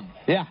about a month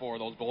before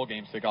those bowl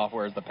games kick off,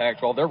 whereas the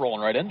Pac-12, they're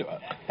rolling right into it.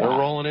 They're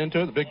rolling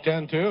into it. The Big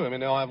Ten, too. I mean,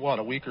 they'll have,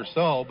 a week or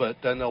so, but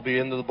then they'll be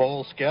into the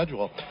bowl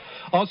schedule.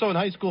 Also, in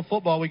high school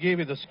football, we gave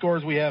you the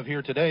scores we have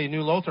here today.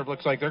 New Lothrop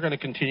looks like they're going to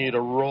continue to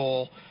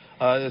roll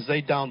as they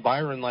downed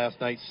Byron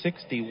last night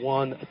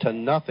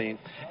 61-0.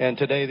 And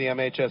today the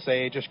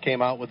MHSAA just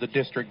came out with the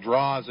district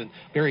draws, and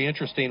very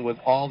interesting with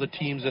all the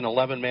teams in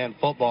 11-man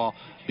football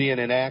being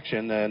in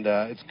action, and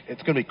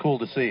it's going to be cool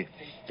to see.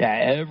 Yeah,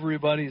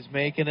 everybody's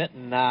making it.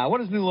 And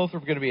what is New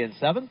Lothrop going to be in,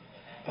 7?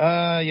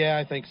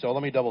 Yeah, I think so.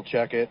 Let me double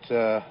check it.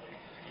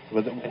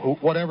 With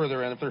whatever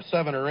they're in, if they're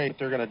 7 or 8,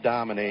 they're going to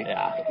dominate.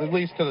 Yeah. At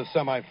least to the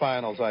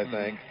semifinals, I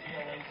think.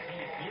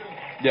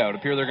 Yeah, it would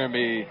appear they're going to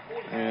be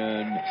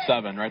in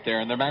 7 right there.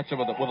 And they're matched up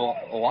with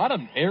a lot of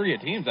area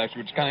teams,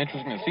 actually, which is kind of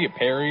interesting to see.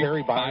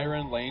 Perry,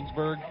 Byron,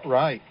 Lanesburg.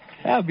 Right.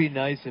 That would be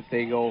nice if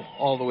they go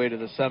all the way to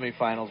the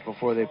semifinals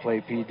before they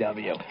play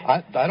PW.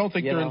 I don't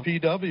think they're in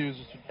PWs.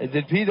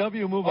 Did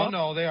PW move up? Oh,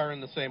 no, they are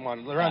in the same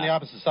one. They're on the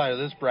opposite side of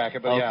this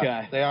bracket, but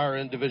yeah, they are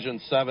in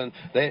Division 7.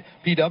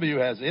 PW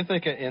has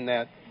Ithaca in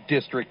that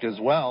district as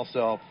well,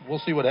 so we'll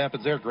see what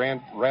happens there.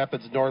 Grand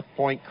Rapids, North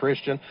Point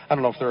Christian. I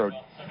don't know if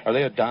are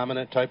they a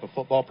dominant type of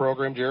football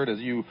program, Jared, as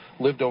you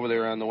lived over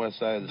there on the west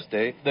side of the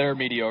state? They're a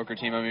mediocre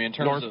team. I mean, in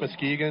terms North of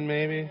Muskegon,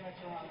 maybe?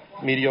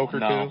 Mediocre,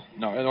 no, too?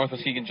 No, North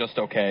Muskegon just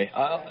okay.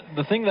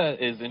 The thing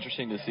that is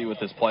interesting to see with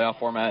this playoff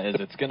format is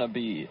it's going to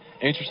be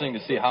interesting to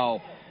see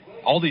how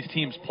all these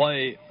teams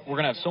play. We're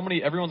going to have so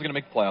many. Everyone's going to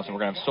make the playoffs, and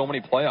we're going to have so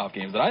many playoff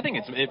games that I think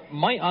it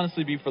might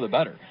honestly be for the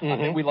better. I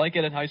think we like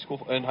it in high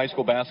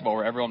school basketball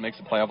where everyone makes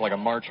the playoff like a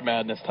March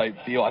Madness type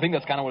deal. I think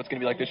that's kind of what it's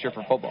going to be like this year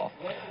for football.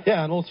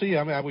 Yeah, and we'll see.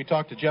 I mean, we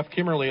talked to Jeff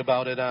Kimmerly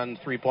about it on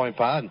 3 Point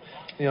Pod.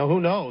 You know, who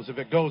knows if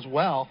it goes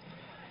well.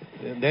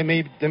 They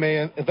may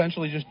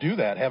eventually just do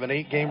that, have an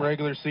 8-game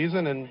regular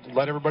season and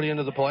let everybody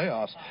into the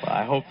playoffs. Well,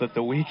 I hope that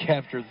the week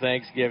after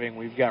Thanksgiving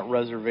we've got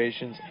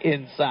reservations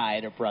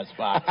inside a press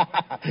box.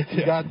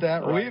 You got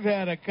that right. We've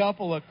had a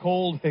couple of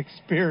cold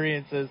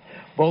experiences,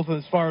 both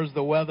as far as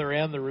the weather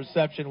and the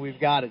reception we've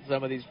got at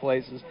some of these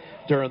places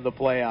during the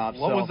playoffs.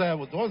 What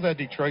was that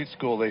Detroit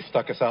school they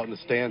stuck us out in the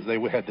stands? They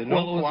had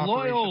no it was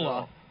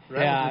Loyola.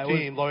 Yeah,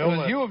 it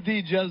was U of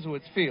D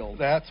Jesuits Field.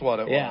 That's what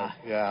it was.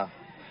 Yeah.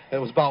 It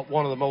was about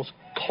one of the most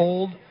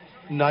cold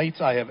nights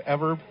I have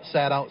ever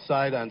sat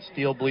outside on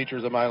steel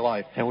bleachers in my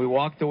life. And we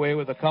walked away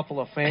with a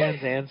couple of fans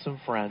and some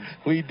friends.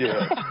 We did.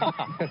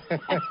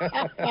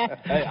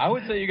 Hey, I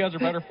would say you guys are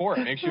better for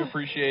it. Makes you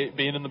appreciate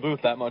being in the booth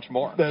that much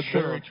more. That's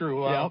very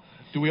true. Well,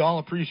 do we all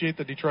appreciate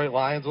the Detroit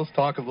Lions? Let's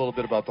talk a little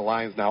bit about the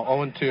Lions now.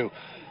 0-2.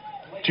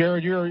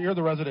 Jared, you're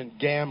the resident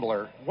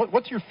gambler.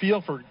 What's your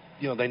feel for,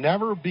 they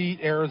never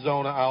beat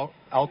Arizona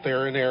out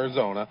there in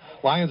Arizona.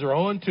 Lions are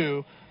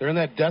 0-2. They're in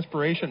that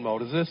desperation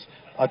mode. Is this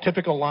a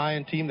typical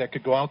Lion team that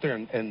could go out there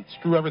and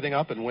screw everything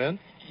up and win?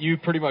 You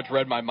pretty much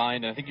read my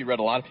mind, and I think you read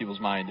a lot of people's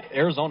mind.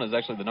 Arizona is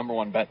actually the number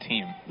 1 bet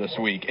team this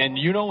week. And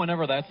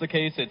whenever that's the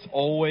case, it's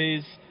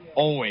always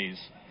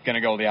going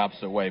to go the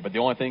opposite way. But the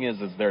only thing is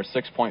they're a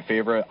 6-point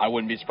favorite. I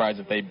wouldn't be surprised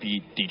if they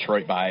beat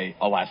Detroit by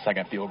a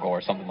last-second field goal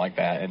or something like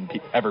that,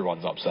 and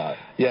everyone's upset.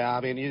 Yeah,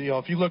 I mean,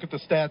 if you look at the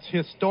stats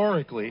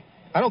historically,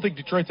 I don't think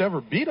Detroit's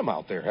ever beat them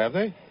out there, have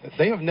they?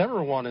 They have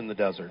never won in the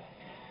desert.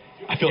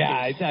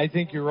 I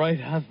think you're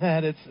right on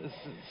that. It's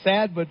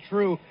sad but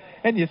true.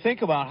 And you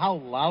think about how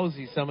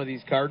lousy some of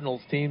these Cardinals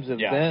teams have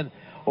been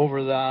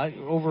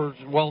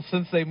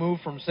since they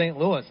moved from St.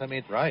 Louis. I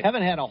mean,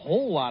 haven't had a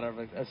whole lot of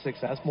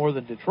success, more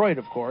than Detroit,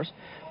 of course.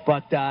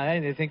 But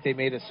I think they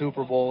made a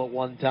Super Bowl at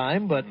one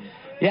time. But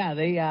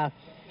Galladay's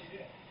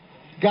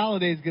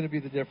going to be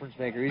the difference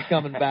maker. He's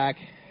coming back.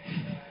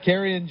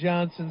 Kerryon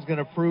Johnson's going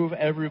to prove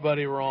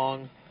everybody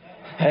wrong.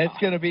 It's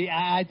going to be,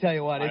 I tell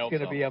you what, it's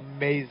going to be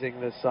amazing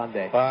this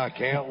Sunday. I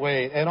can't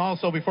wait. And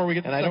also, before we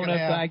get to the second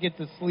half, I get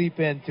to sleep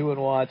in, too, and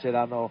watch it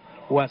on the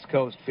West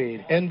Coast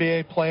feed.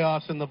 NBA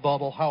playoffs in the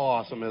bubble, how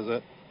awesome is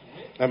it?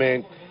 I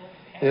mean,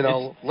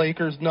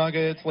 Lakers,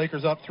 Nuggets,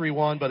 Lakers up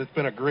 3-1, but it's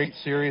been a great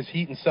series.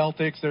 Heat and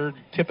Celtics, they're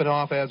tipping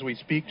off as we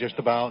speak just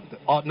about.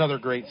 Another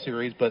great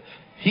series, but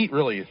Heat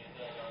really...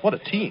 What a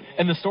team.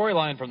 And the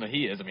storyline from the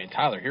Heat is,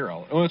 Tyler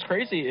Hero. And what's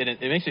crazy, it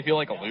makes you feel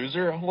like a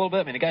loser a little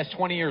bit. The guy's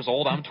 20 years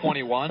old. I'm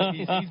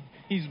 21.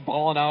 He's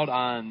balling out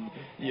on,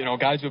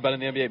 guys who have been in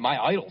the NBA.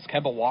 My idols,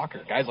 Kemba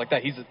Walker, guys like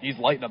that. He's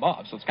lighting them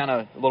up. So it's kind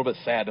of a little bit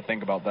sad to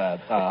think about that.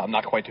 I'm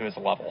not quite to his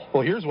level.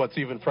 Well, here's what's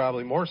even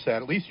probably more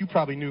sad. At least you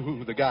probably knew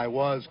who the guy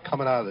was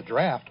coming out of the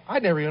draft. I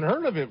never even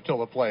heard of him till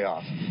the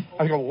playoffs.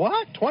 I go,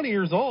 what? 20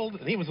 years old?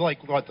 And he was like,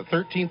 the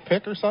 13th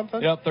pick or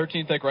something? Yep,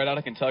 13th pick right out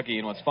of Kentucky.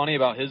 And what's funny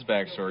about his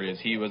backstory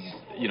is he was,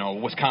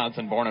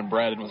 Wisconsin born and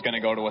bred and was going to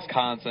go to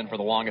Wisconsin for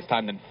the longest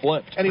time, then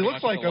flipped. And he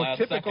looks like a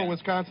typical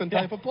Wisconsin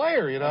type of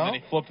player, And then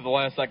he flipped at the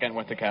last second,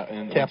 went to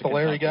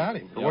Capillary got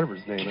him, or whatever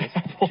his name is.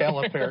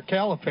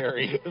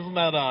 Calipari. Isn't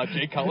that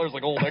Jay Cutler's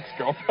old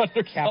ex-girlfriend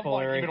or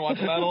Capillary. You've been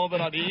watching that a little bit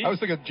on E! I was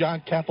thinking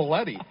John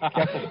Cappelletti.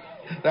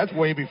 That's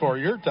way before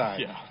your time.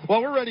 Yeah.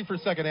 Well, we're ready for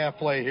second half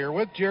play here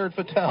with Jared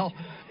Fattel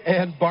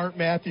and Bart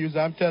Matthews.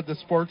 I'm Ted, the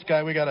sports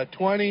guy. We got a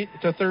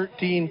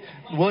 20-13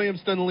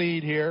 Williamston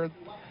lead here.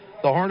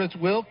 The Hornets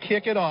will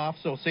kick it off,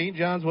 so St.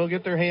 John's will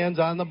get their hands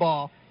on the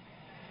ball.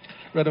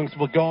 Red Wings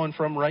will go in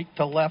from right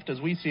to left as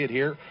we see it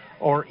here,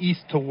 or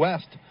east to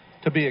west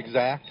to be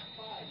exact.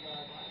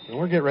 And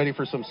we're getting ready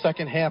for some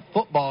second half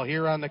football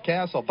here on the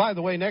Castle. By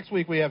the way, next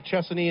week we have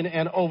Chesaning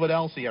and Ovid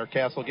Elsie, our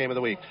Castle game of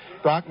the week.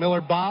 Brock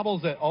Miller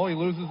bobbles it. Oh, he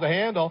loses the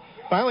handle.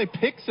 Finally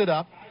picks it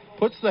up,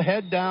 puts the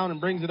head down,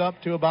 and brings it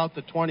up to about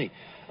the 20.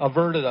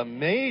 Averted a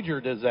major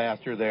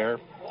disaster there.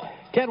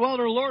 Ken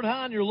Welder, Lord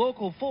Hahn, your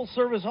local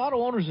full-service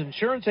auto owner's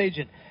insurance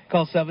agent.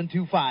 Call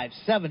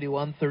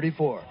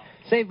 725-7134.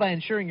 Save by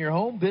insuring your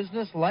home,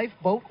 business, life,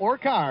 boat, or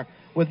car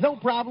with no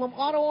problem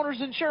auto owner's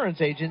insurance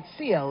agent,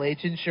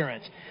 CLH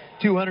Insurance.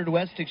 200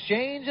 West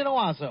Exchange in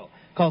Owasso.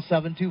 Call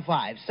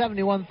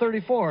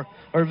 725-7134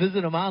 or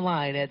visit them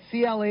online at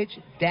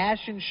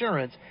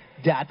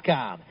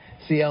clh-insurance.com.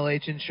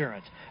 CLH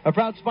Insurance, a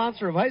proud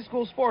sponsor of high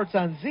school sports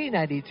on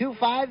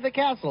Z92.5 The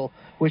Castle,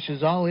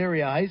 wishes all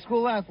area high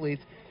school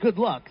athletes good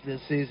luck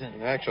this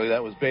season. Actually,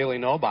 that was Bailey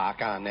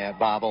Nobach on that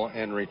bobble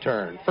and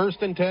return.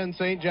 1st and 10,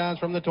 St. John's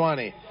from the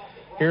 20.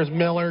 Here's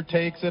Miller,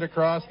 takes it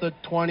across the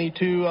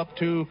 22 up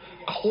to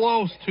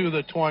close to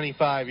the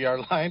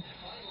 25-yard line.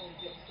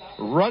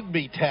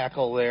 Rugby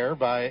tackle there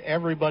by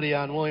everybody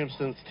on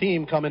Williamston's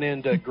team coming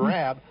in to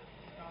grab.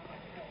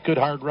 Good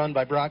hard run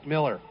by Brock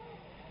Miller.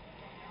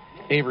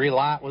 Avery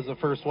Lott was the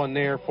first one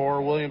there for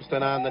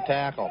Williamston on the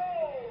tackle.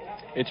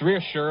 It's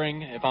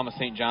reassuring, if I'm a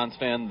St. John's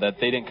fan, that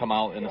they didn't come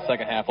out in the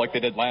second half like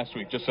they did last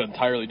week, just an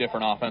entirely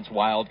different offense,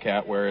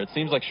 Wildcat, where it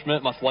seems like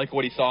Schmidt must like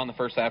what he saw in the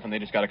first half, and they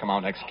just got to come out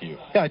and execute.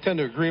 Yeah, I tend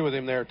to agree with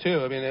him there,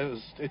 too. I mean, it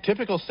was a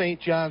typical St.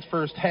 John's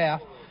first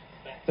half.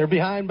 They're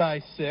behind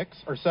by 6,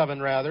 or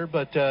 7 rather,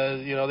 but,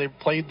 they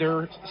played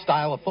their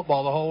style of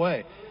football the whole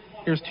way.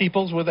 Here's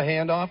Teeples with a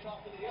handoff.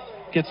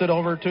 Gets it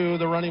over to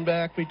the running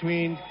back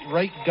between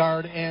right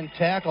guard and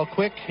tackle.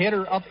 Quick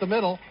hitter up the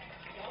middle.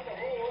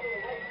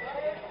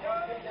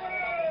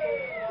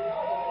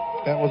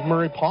 That was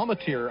Murray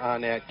Palmatier on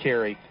that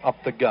carry up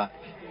the gut.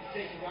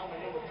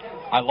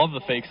 I love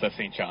the fakes that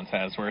St. John's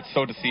has, where it's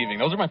so deceiving.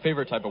 Those are my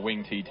favorite type of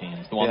wing T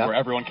teams, the ones where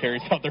everyone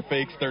carries out their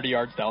fakes 30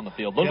 yards down the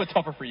field. A little bit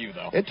tougher for you,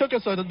 though. It took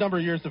us a number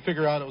of years to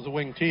figure out it was a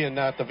wing T and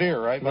not the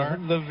veer, right, Mark?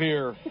 The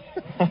veer.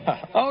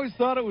 I always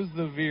thought it was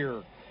the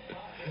veer.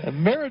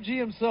 And Maraji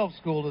himself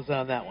schooled us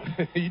on that one.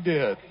 He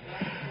did.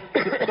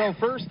 So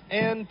 1st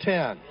and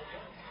 10.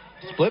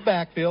 Split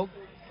backfield.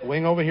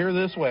 Wing over here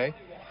this way.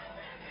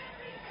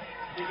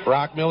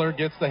 Brock Miller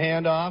gets the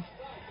handoff.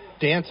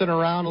 Dancing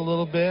around a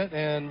little bit,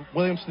 and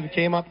Williamston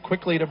came up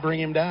quickly to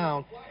bring him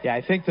down. Yeah,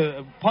 I think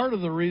the part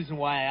of the reason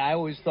why I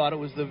always thought it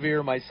was the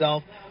veer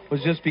myself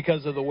was just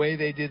because of the way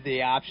they did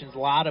the options. A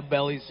lot of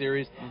belly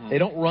series. Mm-hmm. They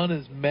don't run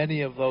as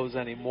many of those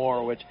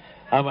anymore, which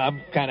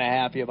I'm kind of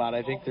happy about.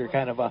 I think they're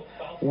kind of a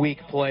weak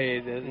play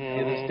in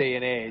this day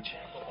and age.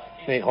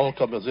 Nate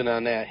Holcomb was in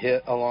on that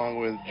hit along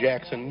with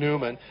Jackson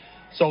Newman.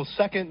 So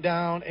 2nd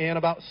down and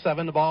about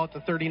 7, the ball at the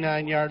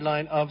 39-yard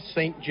line of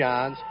St.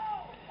 John's.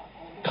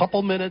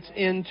 Couple minutes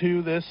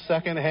into this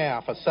second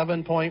half, a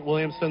 7-point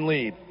Williamston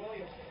lead.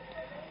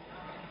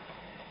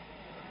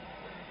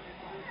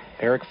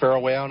 Eric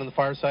Farrell way out on the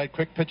far side.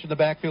 Quick pitch in the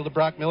backfield to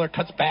Brock Miller.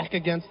 Cuts back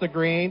against the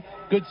grain.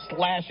 Good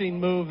slashing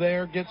move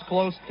there. Gets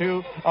close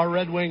to a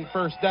Red Wing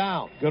first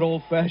down. Good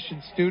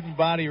old-fashioned student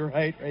body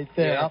right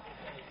there. Yep.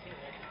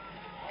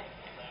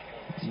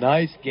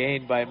 Nice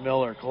gain by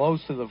Miller, close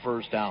to the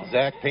first down.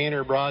 Zach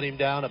Painter brought him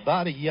down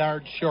about a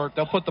yard short.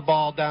 They'll put the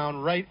ball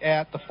down right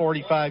at the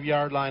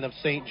 45-yard line of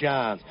St.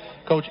 John's.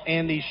 Coach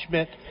Andy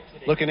Schmidt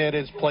looking at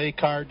his play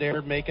card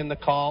there, making the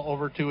call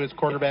over to his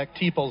quarterback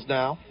Teeples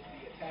now.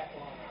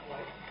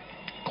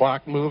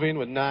 Clock moving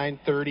with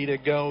 9:30 to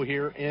go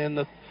here in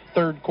the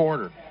third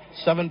quarter.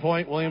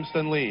 7-point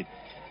Williamston lead.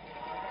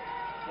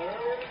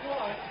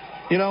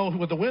 You know,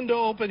 with the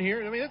window open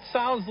here, I mean, it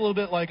sounds a little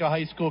bit like a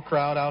high school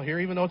crowd out here,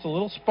 even though it's a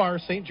little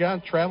sparse. St.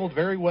 John's traveled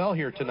very well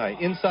here tonight.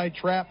 Inside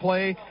trap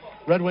play.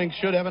 Red Wings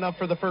should have enough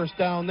for the first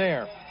down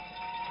there.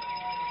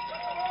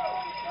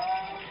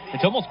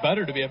 It's almost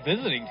better to be a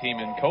visiting team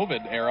in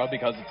COVID era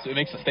because it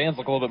makes the stands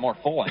look a little bit more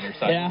full on your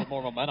side. Yeah. A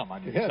little more momentum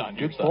on your side.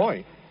 Good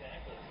point.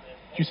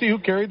 Did you see who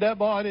carried that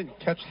ball? I didn't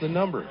catch the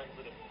number.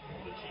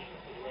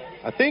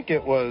 I think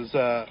it was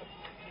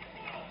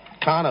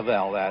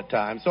Conovel that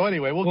time. So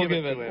anyway, we'll give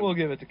it to him. We'll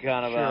give it to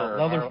Conovel.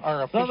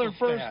 Sure. Another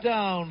first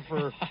down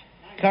for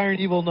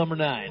Carnegie number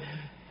 9.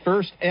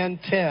 1st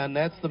and 10.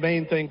 That's the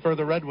main thing for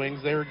the Red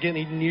Wings. They're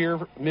getting near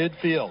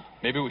midfield.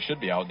 Maybe we should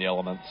be out in the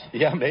elements.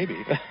 Yeah, maybe.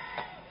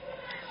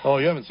 Oh,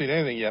 you haven't seen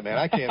anything yet, man.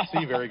 I can't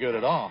see very good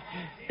at all.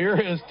 Here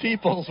is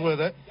Teeples with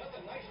it.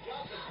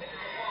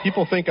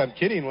 People think I'm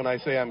kidding when I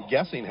say I'm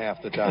guessing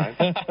half the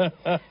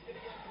time.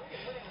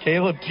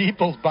 Caleb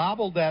Teeples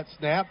bobbled that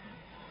snap,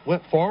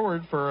 went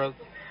forward for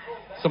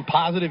some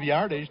positive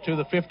yardage to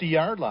the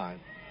 50-yard line.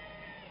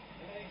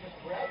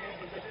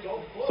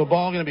 So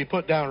ball going to be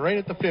put down right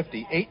at the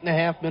 50.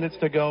 8.5 minutes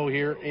to go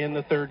here in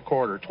the third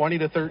quarter.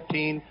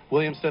 20-13,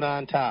 Williamston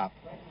on top.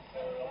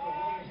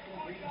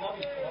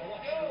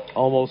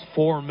 Almost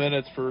 4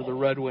 minutes for the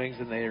Red Wings,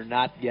 and they are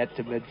not yet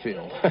to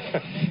midfield.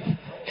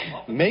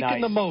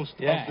 Making the most of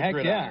the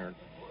gridiron.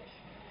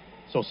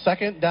 So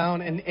 2nd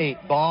down and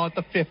 8. Ball at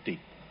the 50.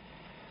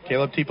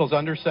 Caleb Teeples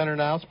under center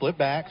now. Split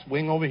backs.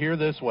 Wing over here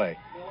this way.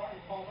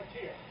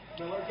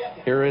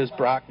 Here is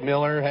Brock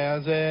Miller.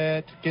 Has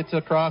it. Gets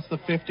across the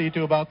 50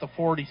 to about the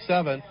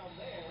 47.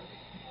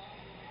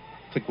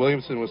 I think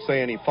Williamson was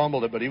saying he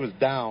fumbled it, but he was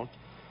down.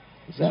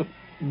 Is that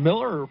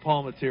Miller or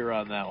Palmatier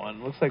on that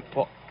one? Looks like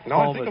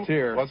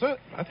Palmatier. Was it?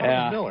 I thought it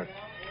was Miller.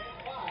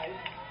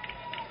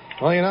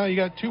 Well, you know, you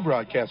got two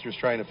broadcasters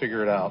trying to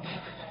figure it out.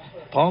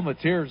 Paul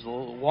Mateer's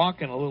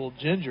walking a little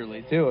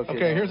gingerly, too.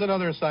 Okay, here's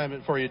another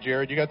assignment for you,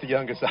 Jared. You got the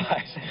youngest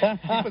eyes.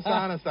 Keep us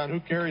honest on who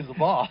carries the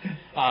ball.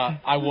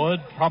 I would.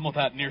 Problem with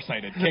that,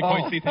 nearsighted. Can't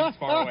quite see things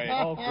far away.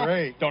 Oh,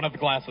 great. Don't have the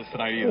glasses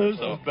tonight either. This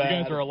So is you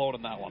bad. guys are alone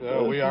in that one.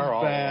 Yeah, we are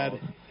all bad.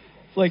 alone.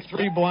 It's like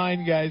three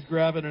blind guys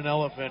grabbing an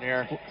elephant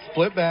here.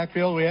 Split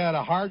backfield. We had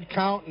a hard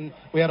count, and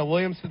we had a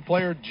Williamston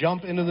player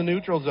jump into the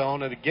neutral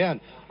zone. And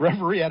again,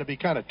 referee had to be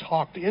kind of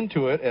talked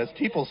into it as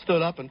people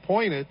stood up and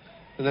pointed,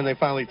 and then they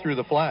finally threw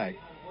the flag.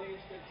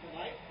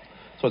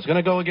 So it's going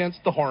to go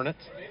against the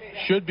Hornets.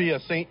 Should be a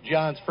St.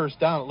 John's first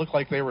down. It looked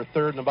like they were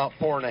third and about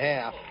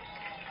 4.5.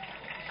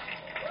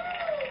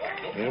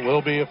 It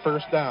will be a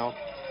first down.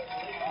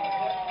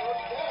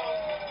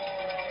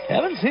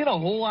 Haven't seen a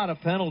whole lot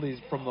of penalties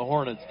from the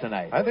Hornets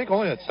tonight. I think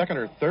only a second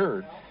or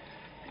third.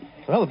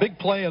 Well, the big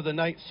play of the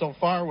night so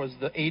far was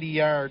the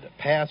 80-yard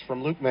pass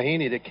from Luke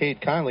Mahaney to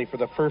Cade Conley for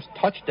the first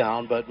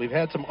touchdown, but we've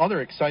had some other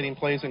exciting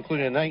plays,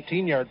 including a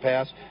 19-yard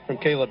pass from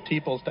Caleb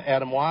Teeples to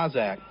Adam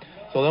Wazak.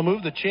 So they'll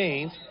move the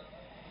chains.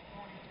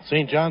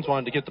 St. John's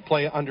wanted to get the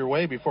play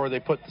underway before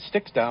they put the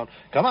sticks down.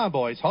 Come on,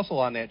 boys. Hustle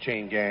on that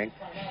chain, gang.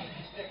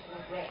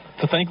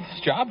 It's a thankless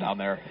job down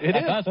there. It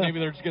At is. best, maybe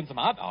they're just getting some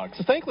hot dogs.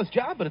 It's a thankless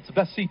job, but it's the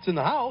best seats in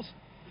the house.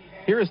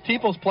 Here is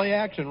Teeples play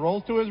action.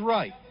 Rolls to his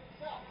right.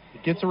 He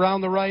gets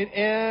around the right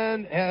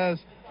end, has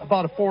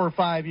about a 4 or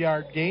 5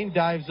 yard gain,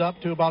 dives up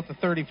to about the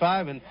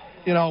 35. And,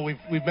 you know,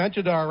 we've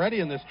mentioned already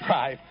in this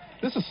drive,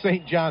 this is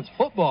St. John's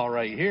football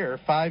right here.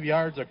 5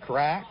 yards a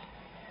crack.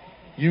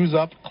 Use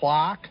up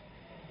clock.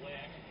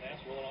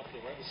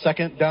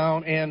 Second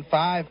down and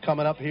 5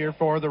 coming up here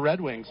for the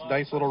Red Wings.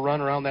 Nice little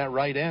run around that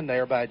right end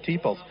there by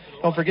Teeples.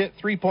 Don't forget,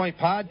 3 Point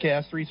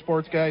Podcast, 3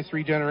 sports guys,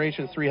 3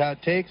 generations, 3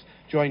 hot takes.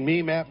 Join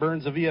me, Matt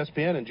Burns of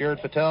ESPN, and Jared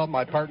Patel,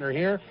 my partner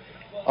here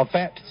of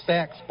Fat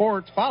Stack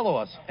Sports. Follow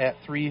us at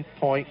 3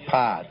 Point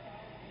Pod.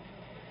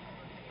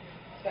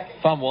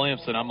 If I'm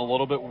Williamson, I'm a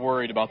little bit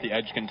worried about the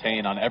edge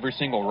contain on every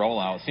single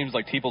rollout. It seems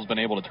like Teeple's been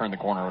able to turn the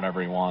corner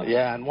whenever he wants.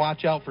 Yeah, and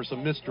watch out for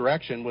some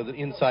misdirection with an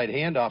inside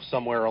handoff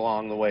somewhere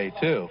along the way,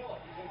 too.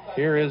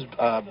 Here is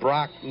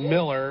Brock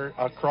Miller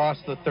across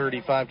the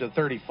 35 to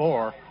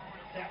 34.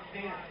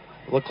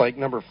 Looked like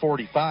number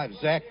 45.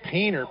 Zach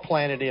Painter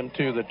planted him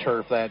to the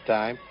turf that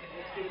time.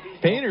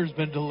 Painter's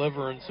been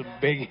delivering some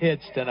big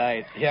hits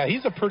tonight. Yeah,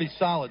 he's a pretty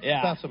solid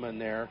specimen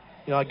there.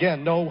 You know,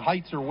 again, no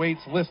heights or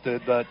weights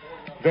listed, but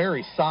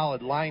very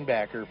solid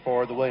linebacker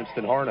for the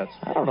Williamston Hornets.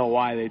 I don't know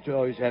why they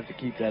always have to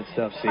keep that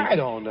stuff secret. I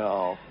don't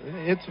know.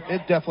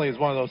 It definitely is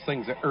one of those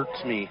things that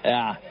irks me.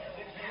 Yeah.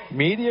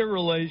 Media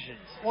relations.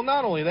 Well,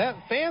 not only that,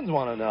 fans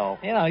want to know.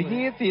 You know,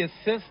 you get the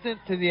assistant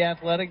to the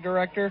athletic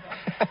director,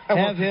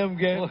 have him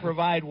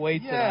provide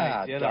weights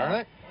tonight. Yeah, darn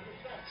it.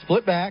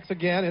 Split backs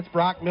again. It's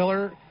Brock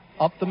Miller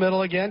up the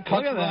middle again.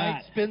 Cuts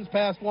right, spins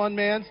past one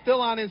man, still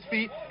on his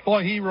feet.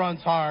 Boy, he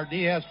runs hard.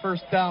 He has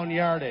first down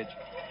yardage.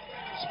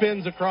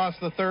 Spins across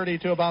the 30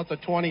 to about the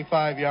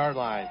 25-yard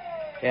line.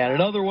 And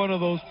another one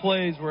of those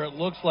plays where it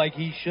looks like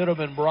he should have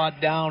been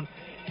brought down.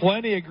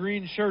 Plenty of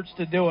green shirts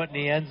to do it, and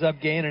he ends up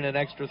gaining an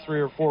extra 3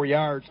 or 4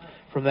 yards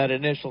from that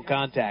initial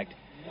contact.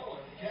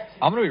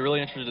 I'm going to be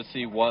really interested to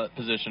see what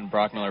position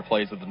Brock Miller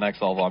plays at the next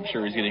level. I'm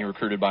sure he's getting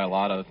recruited by a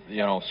lot of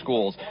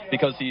schools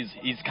because he's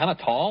kind of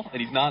tall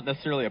and he's not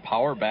necessarily a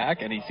power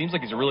back, and he seems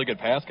like he's a really good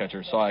pass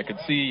catcher. So I could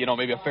see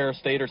maybe a Ferris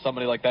State or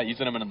somebody like that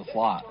using him in the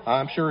slot.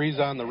 I'm sure he's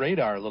on the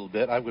radar a little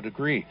bit. I would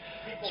agree.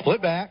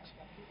 Split backs.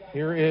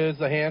 Here is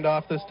the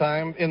handoff this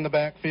time in the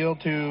backfield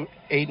to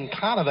Aiden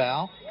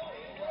Conoval.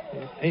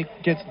 He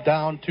gets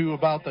down to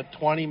about the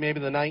 20, maybe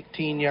the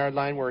 19-yard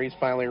line where he's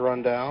finally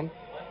run down.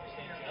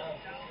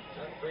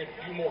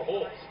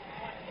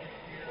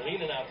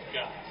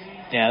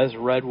 Yeah, this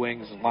Red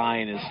Wings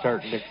line is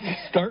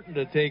starting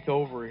to take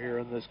over here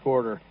in this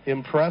quarter.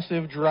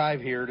 Impressive drive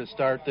here to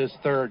start this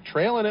third.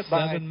 Trailing it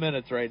by 7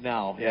 minutes right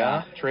now.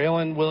 Yeah,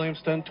 trailing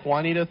Williamston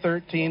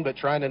 20-13, but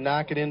trying to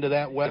knock it into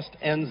that west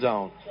end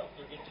zone.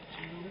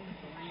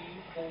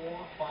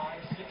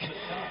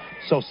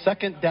 So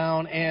second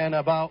down and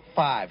about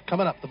 5.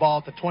 Coming up, the ball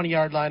at the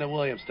 20-yard line of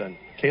Williamston.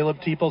 Caleb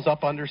Teeples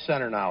up under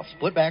center now.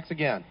 Split backs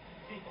again.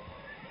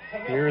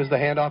 Here is the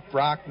handoff.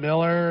 Brock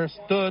Miller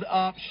stood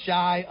up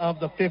shy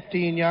of the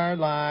 15-yard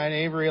line.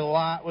 Avery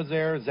Lott was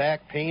there.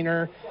 Zach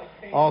Painter.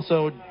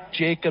 Also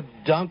Jacob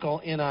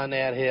Dunkel in on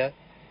that hit.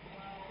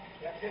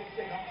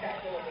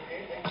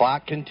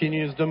 Clock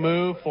continues to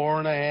move.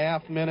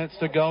 4.5 minutes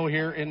to go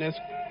here in this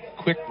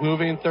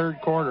quick-moving third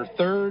quarter.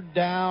 Third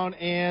down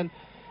and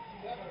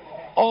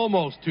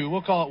almost 2.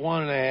 We'll call it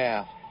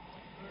 1.5.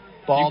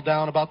 Ball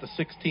down about the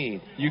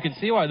 16. You can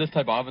see why this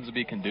type of offense would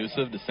be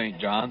conducive to St.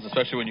 John's,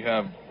 especially when you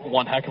have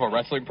one heck of a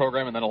wrestling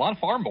program and then a lot of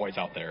farm boys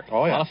out there.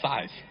 Oh, yeah. A lot of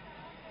size.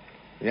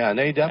 Yeah, and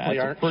they definitely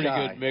That's aren't a pretty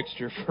shy. good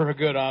mixture for a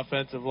good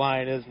offensive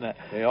line, isn't it?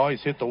 They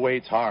always hit the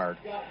weights hard.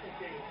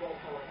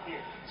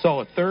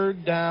 So a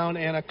third down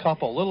and a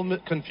couple. A little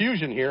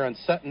confusion here on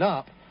setting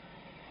up.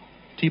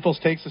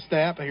 Teeples takes a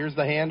snap. Here's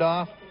the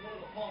handoff.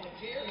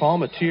 Paul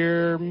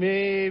Mateer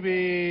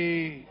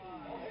maybe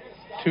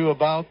to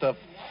about the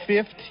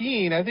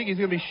 15. I think he's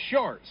going to be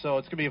short, so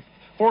it's going to be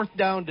a fourth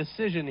down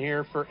decision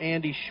here for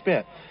Andy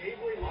Schmidt.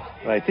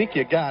 But I think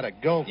you got to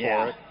go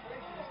for it.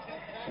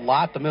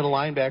 Lot the middle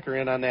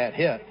linebacker in on that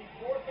hit.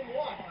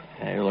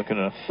 Yeah, you're looking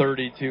at a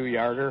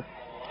 32-yarder.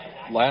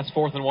 Last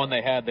 4th and 1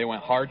 they had, they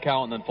went hard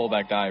count and then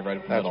fullback dive right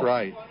up the middle. That's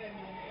right.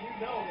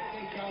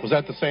 Was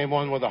that the same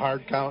one with a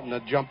hard count and a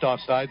jumped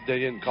offside? They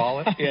didn't call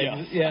it?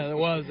 Yeah, it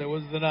was. It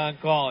was the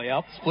non-call,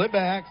 yep. Split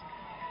backs.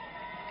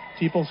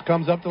 Teeples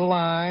comes up to the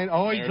line.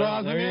 Oh, he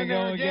draws him in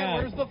there again.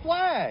 Where's the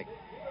flag?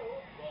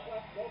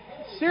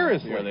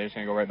 Seriously. They're just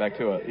going to go right back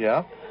to it.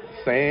 Yep.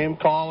 Same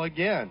call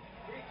again.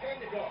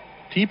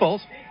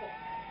 Teeples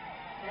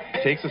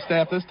takes a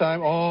snap this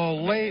time. Oh,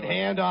 late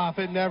handoff.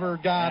 It never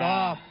got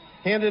off.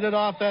 Handed it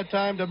off that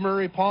time to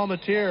Murray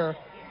Palmatier.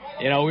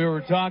 You know, we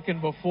were talking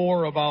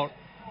before about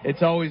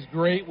it's always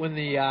great when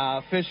the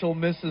official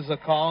misses a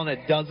call and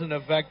it doesn't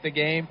affect the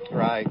game.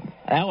 Right.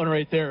 That one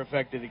right there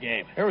affected the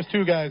game. There was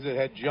 2 guys that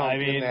had jumped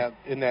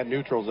in that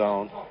neutral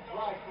zone.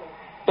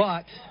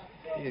 But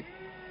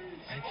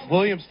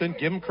Williamston,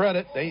 give them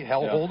credit. They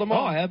hold them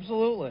on. Oh,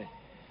 absolutely.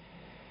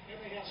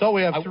 So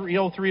we have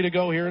 3:03 to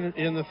go here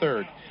in the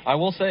third. I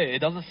will say, it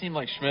doesn't seem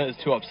like Schmidt is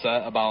too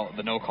upset about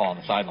the no call on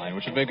the sideline,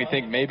 which would make me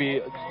think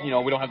maybe, we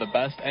don't have the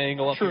best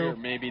angle up here.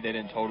 Maybe they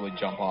didn't totally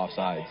jump off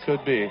sides.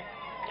 Could be.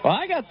 Well,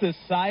 I got this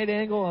side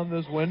angle on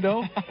this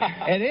window,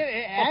 and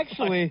it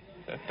actually,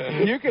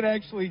 you can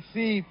actually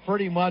see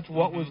pretty much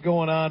what was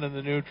going on in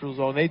the neutral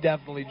zone. They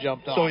definitely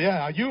jumped off. So,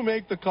 you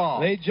make the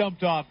call. They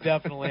jumped off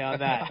definitely on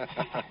that.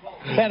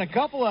 Had a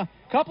couple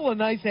of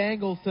nice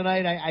angles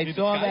tonight. I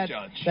saw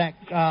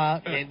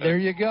that. And there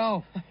you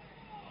go.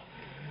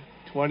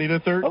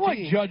 20-13. I like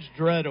Judge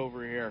Dredd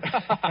over here.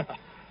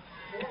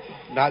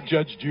 Not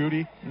Judge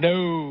Judy.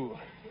 No.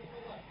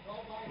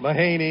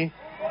 Mahaney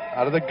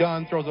out of the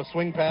gun throws a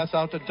swing pass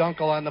out to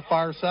Dunkel on the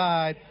far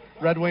side.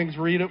 Red Wings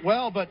read it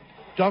well, but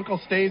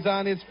Dunkel stays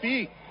on his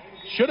feet.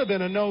 Should have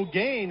been a no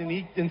gain, and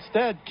he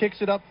instead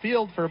kicks it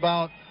upfield for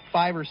about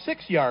 5 or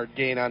 6 yard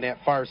gain on that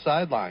far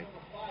sideline.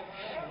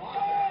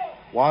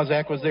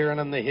 Wazak was there and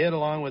on the hit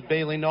along with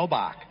Bailey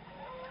Nobach.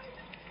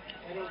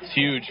 It's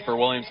huge for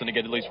Williamson to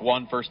get at least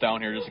 1 first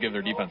down here just to give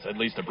their defense at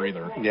least a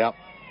breather. Yep.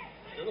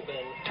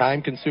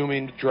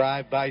 Time-consuming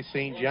drive by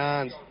St.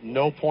 John's.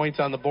 No points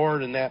on the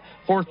board, and that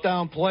 4th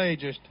down play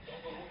just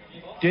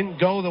didn't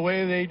go the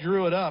way they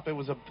drew it up. It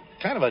was a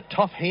kind of a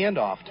tough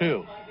handoff,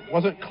 too. It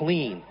wasn't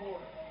clean.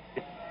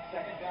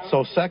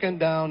 So 2nd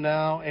down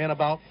now and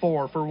about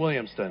 4 for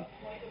Williamston.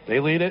 They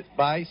lead it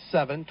by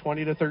 7,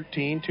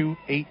 20-13,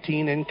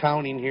 2:18 and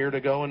counting here to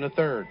go in the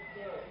third.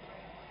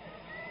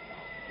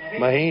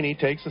 Mahaney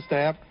takes a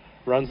snap,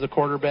 runs the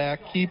quarterback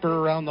keeper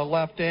around the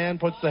left end,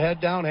 puts the head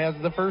down, has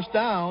the first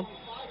down.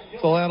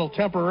 So that'll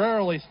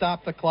temporarily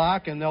stop the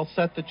clock, and they'll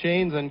set the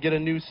chains and get a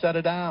new set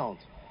of downs.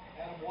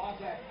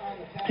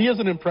 He is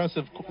an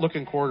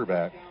impressive-looking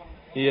quarterback.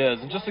 He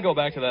is. And just to go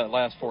back to that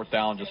last 4th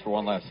down just for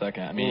one last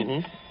second, I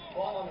mean,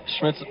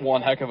 Schmidt's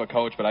one heck of a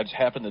coach, but I just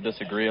happen to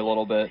disagree a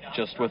little bit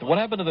just with what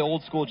happened to the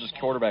old school just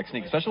quarterback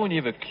sneak, especially when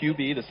you have a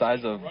QB the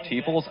size of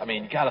Teeples. I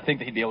mean, you got to think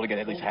that he'd be able to get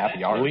at least half a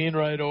yard. Lean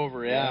right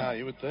over, Yeah,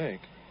 you would think.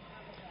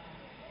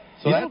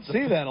 So you don't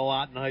see that a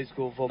lot in high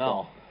school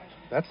football. No.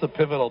 That's the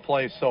pivotal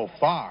play so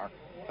far.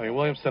 I mean,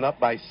 Williamston up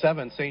by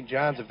 7. St.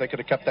 John's, if they could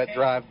have kept that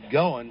drive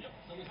going,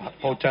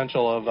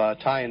 potential of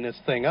tying this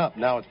thing up.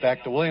 Now it's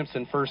back to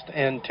Williamston, 1st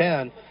and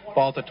 10.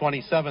 Ball to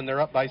 27.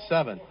 They're up by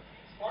 7.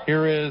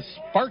 Here is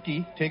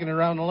Sparky taking it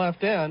around the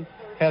left end.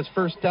 Has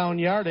first down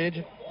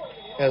yardage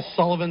as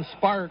Sullivan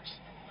Sparks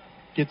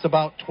gets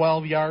about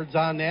 12 yards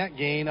on that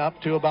gain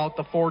up to about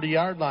the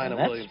 40-yard line of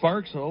Williamston.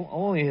 Sparks,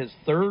 only his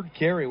 3rd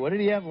carry. What did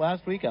he have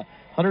last week?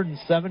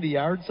 170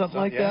 yards, something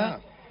like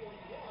that?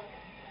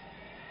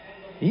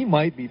 He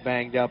might be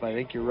banged up. I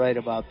think you're right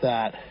about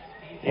that.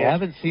 You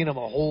haven't seen him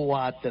a whole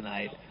lot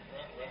tonight.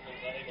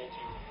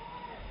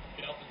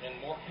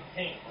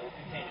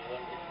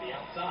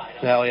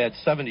 Well, he had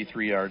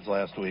 73 yards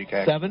last week.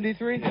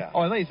 73? Yeah. Oh,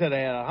 I thought you said I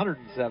had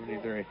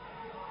 173.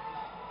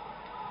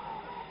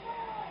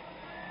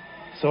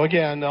 So,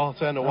 again, they'll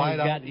send a wide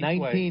out. He's got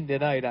 19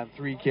 tonight on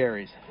 3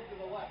 carries.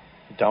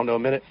 Down to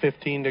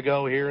 1:15 to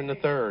go here in the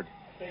third.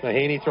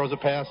 Mahaney throws a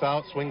pass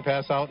out, swing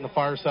pass out on the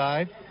far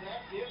side.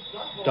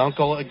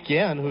 Dunkel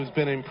again, who's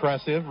been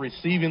impressive,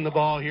 receiving the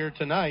ball here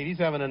tonight. He's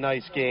having a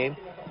nice game.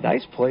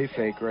 Nice play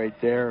fake right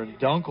there, and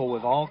Dunkel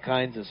with all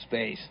kinds of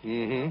space.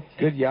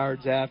 Good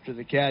yards after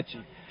the catch.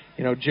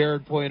 And,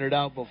 Jared pointed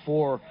out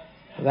before,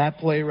 that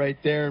play right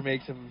there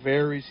makes him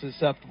very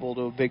susceptible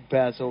to a big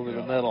pass over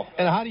the middle.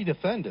 And how do you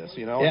defend this?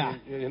 Yeah.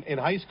 In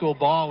high school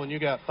ball, when you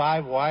got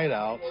 5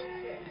 wideouts,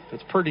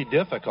 it's pretty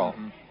difficult.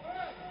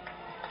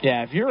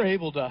 Yeah, if you're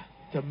able to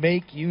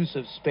make use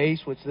of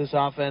space, which this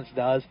offense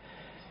does,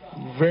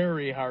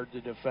 very hard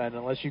to defend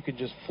unless you can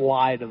just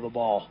fly to the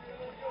ball.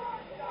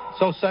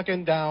 So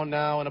 2nd down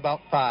now and about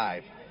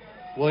 5.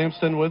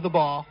 Williamston with the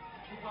ball.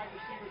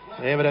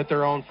 They have it at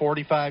their own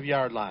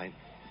 45-yard line,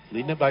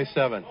 leading it by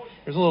 7.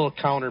 There's a little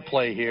counter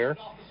play here.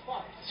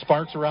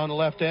 Sparks around the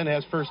left end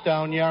has first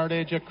down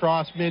yardage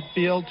across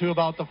midfield to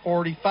about the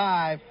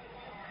 45.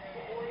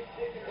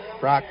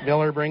 Brock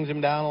Miller brings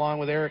him down along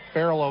with Eric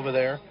Farrell over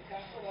there.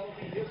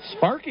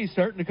 Sparky's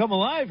starting to come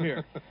alive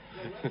here.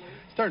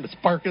 Starting to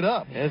spark it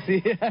up. Yes,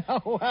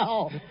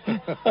 well,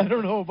 I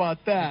don't know about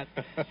that.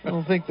 I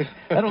don't think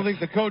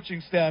the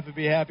coaching staff would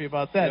be happy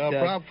about that.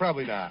 No,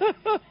 probably not.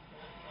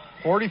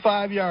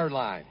 45-yard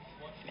line.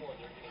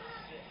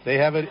 They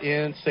have it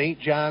in St.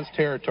 John's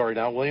territory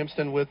now.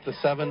 Williamston with the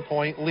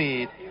 7-point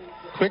lead.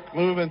 Quick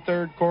move in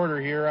third quarter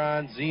here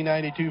on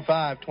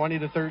Z92.5.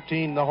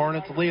 20-13, the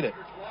Hornets lead it.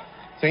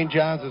 St.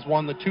 John's has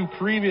won the 2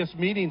 previous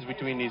meetings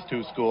between these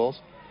 2 schools.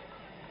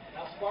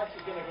 Sparks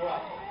is going to go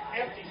out.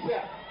 Empty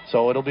set.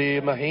 So it'll be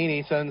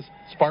Mahaney sends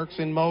Sparks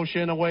in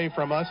motion away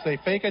from us. They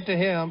fake it to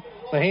him.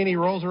 Mahaney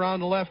rolls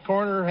around the left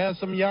corner, has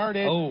some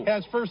yardage,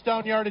 has first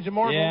down yardage, and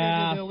more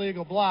an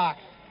illegal block.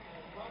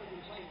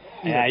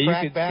 Yeah, you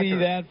can see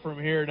that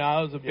from here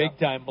now. It was a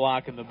big-time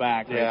block in the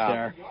back right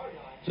there.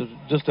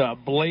 Just a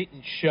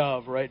blatant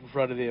shove right in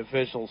front of the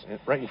officials.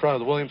 Right in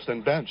front of the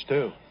Williamston bench,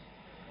 too.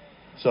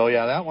 So,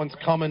 yeah, that one's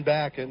coming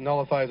back. It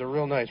nullifies a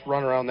real nice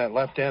run around that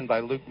left end by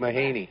Luke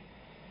Mahaney.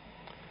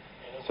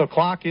 So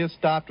clock is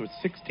stopped with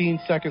 16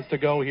 seconds to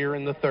go here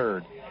in the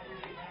third.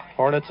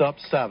 Hornets up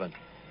 7.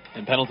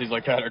 And penalties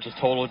like that are just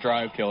total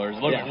drive killers.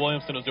 Look,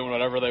 Williamston was doing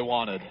whatever they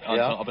wanted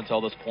up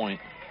until this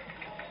point.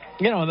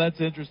 You know, that's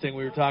interesting.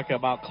 We were talking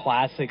about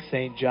classic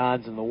St.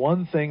 John's, and the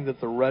one thing that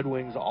the Red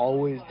Wings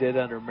always did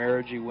under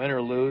Marigy, win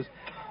or lose,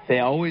 they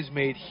always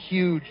made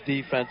huge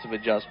defensive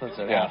adjustments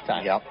at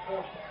halftime. Yep.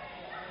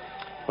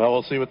 Well,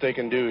 we'll see what they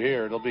can do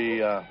here. It'll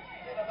be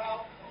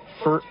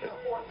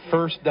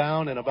first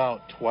down and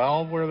about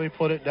 12 where they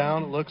put it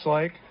down, it looks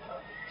like.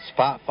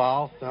 Spot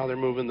foul. Now they're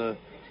moving the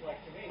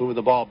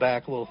ball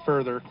back a little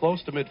further,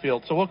 close to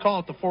midfield. So we'll call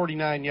it the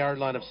 49-yard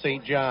line of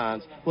St.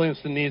 John's.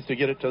 Williamston needs to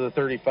get it to the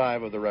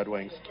 35 of the Red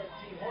Wings.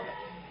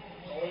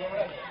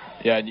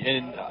 Yeah,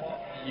 and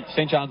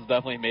St. John's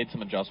definitely made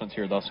some adjustments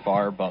here thus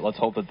far, but let's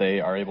hope that they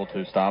are able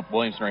to stop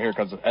Williamston right here,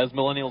 because as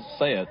millennials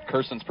say it,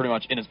 Kirsten's pretty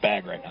much in his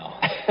bag right now.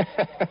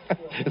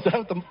 Is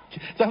that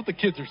what the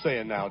kids are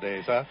saying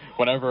nowadays, huh?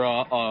 Whenever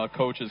a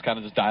coach is kind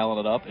of just dialing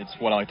it up, it's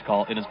what I like to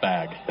call in his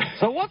bag.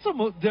 So what's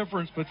the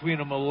difference between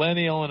a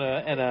millennial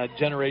and a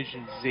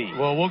Generation Z?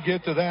 Well, we'll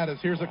get to that as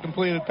here's a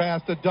completed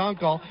pass to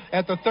Dunkel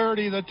at the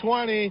 30, the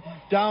 20,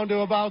 down to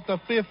about the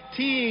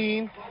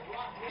 15.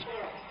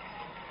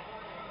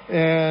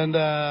 And,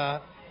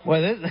 that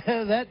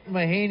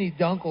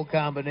Mahaney-Dunkel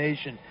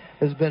combination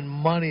has been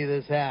money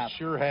this half.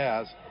 Sure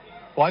has.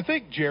 Well, I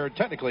think, Jared,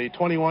 technically,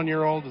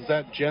 21-year-old, is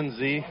that Gen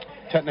Z,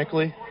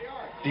 technically?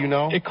 Do you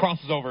know? It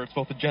crosses over. It's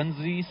both a Gen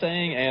Z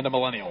saying and a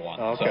millennial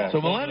one. Okay.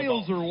 So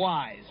millennials are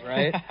wise,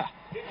 right?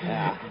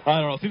 Yeah. I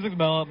don't know. It seems like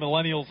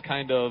millennials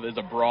kind of is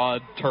a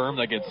broad term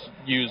that gets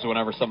used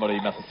whenever somebody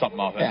messes something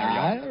up.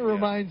 It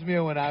reminds me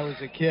of when I was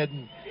a kid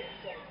and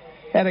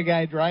had a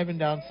guy driving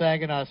down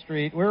Saginaw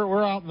Street.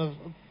 We're out in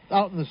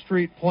the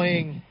street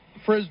playing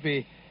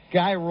Frisbee.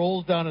 Guy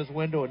rolls down his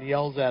window and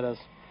yells at us,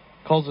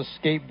 calls us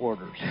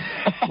skateboarders.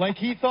 Like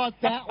he thought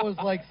that was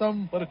like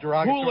some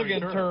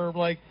hooligan term.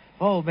 Like,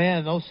 oh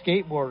man, those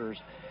skateboarders.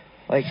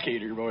 Like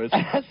skater boys.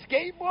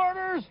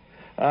 Skateboarders?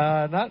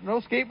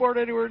 No skateboard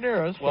anywhere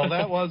near us. Well,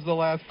 that was the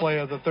last play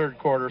of the third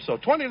quarter. So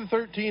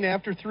 20-13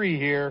 after 3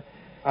 here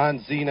on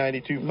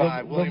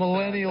Z92.5. The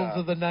millennials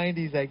of the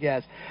 90s, I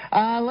guess.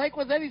 Like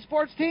with any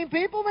sports team,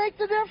 people make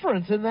the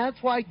difference, and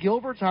that's why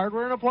Gilbert's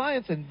Hardware and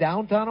Appliance in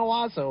downtown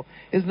Owasso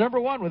is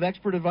 #1 with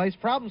expert advice,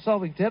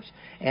 problem-solving tips,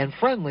 and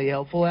friendly,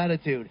 helpful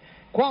attitude.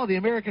 Quality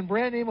American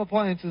brand name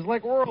appliances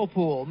like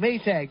Whirlpool,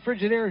 Maytag,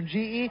 Frigidaire, and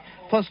GE,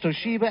 plus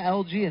Toshiba,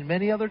 LG, and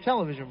many other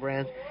television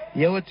brands.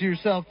 You owe it to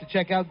yourself to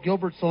check out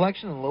Gilbert's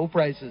selection and low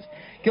prices.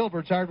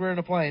 Gilbert's Hardware and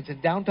Appliance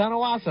in downtown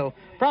Owasso,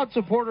 proud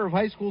supporter of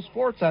high school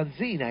sports on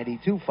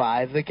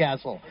Z92.5 The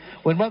Castle.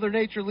 When Mother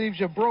Nature leaves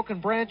you broken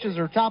branches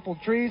or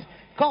toppled trees,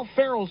 call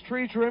Farrell's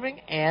Tree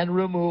Trimming and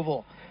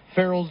Removal.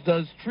 Farrell's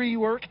does tree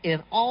work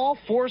in all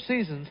 4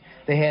 seasons.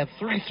 They have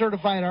 3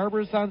 certified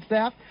arborists on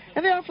staff,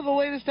 and they offer the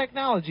latest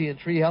technology in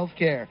tree health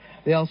care.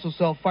 They also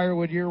sell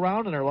firewood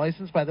year-round and are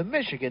licensed by the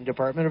Michigan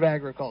Department of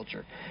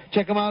Agriculture.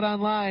 Check them out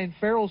online,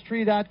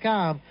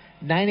 farrellstree.com,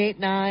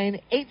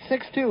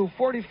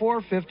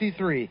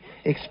 989-862-4453.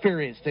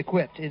 Experienced,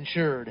 equipped,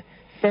 insured.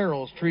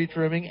 Farrell's Tree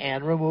Trimming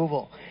and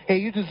Removal. Hey,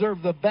 you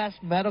deserve the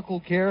best medical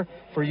care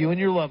for you and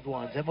your loved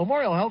ones. At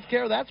Memorial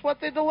Healthcare, that's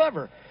what they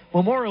deliver.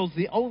 Memorial's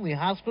the only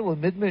hospital in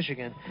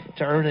mid-Michigan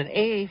to earn an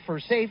A for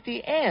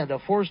safety and a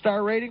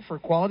 4-star rating for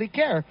quality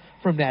care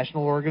from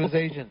national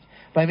organizations.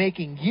 By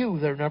making you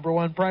their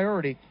 #1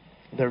 priority,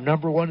 they're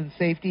 #1 in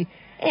safety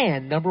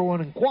and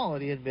 #1 in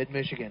quality in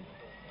mid-Michigan.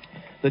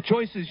 The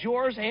choice is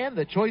yours and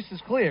the choice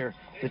is clear.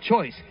 The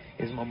choice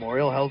is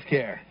Memorial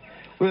Healthcare.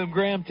 William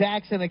Graham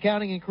Tax and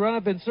Accounting in Corunna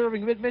have been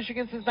serving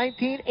mid-Michigan since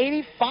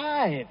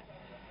 1985.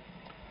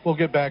 We'll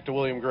get back to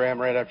William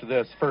Graham right after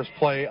this. First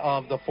play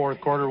of the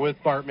fourth quarter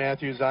with Bart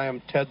Matthews. I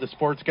am Ted, the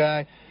sports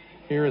guy.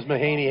 Here is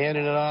Mahaney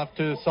handing it off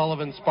to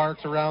Sullivan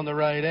Sparks around the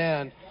right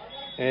end.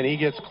 and he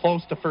gets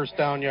close to first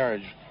down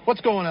yardage.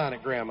 What's going on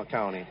at Graham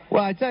County?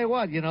 Well, I tell you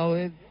what,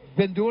 they've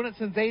been doing it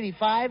since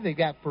 '85. They've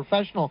got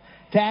professional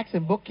tax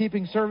and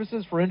bookkeeping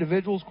services for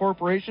individuals,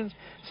 corporations,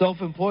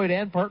 self-employed,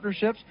 and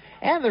partnerships.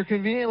 And they're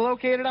conveniently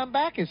located on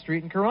Bacchus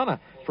Street in Corunna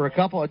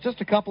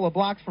just a couple of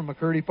blocks from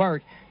McCurdy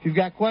Park. If you've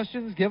got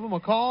questions, give them a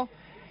call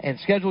and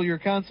schedule your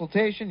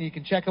consultation. You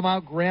can check them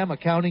out,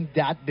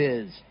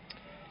 grahamaccounting.biz.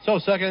 So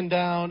second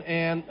down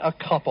and a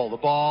couple. The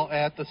ball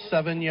at the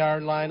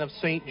 7-yard line of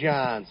St.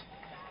 John's.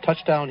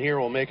 Touchdown here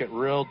will make it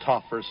real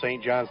tough for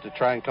St. John's to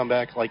try and come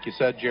back, like you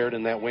said, Jared,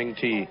 in that wing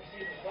tee.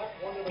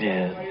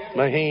 Yeah.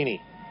 Mahaney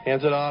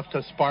hands it off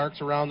to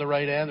Sparks around the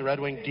right end. The Red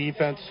Wing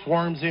defense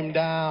swarms him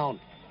down.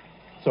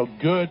 So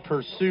good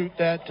pursuit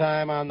that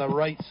time on the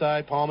right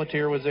side.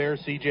 Palmatier was there.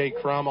 C.J.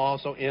 Crum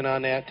also in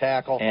on that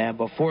tackle. And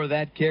before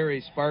that carry,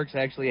 Sparks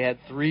actually had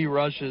 3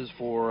 rushes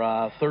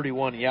for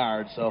 31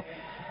 yards. So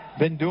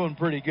been doing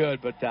pretty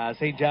good, but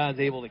St. John's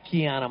able to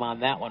key on him on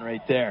that one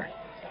right there.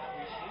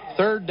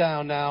 Third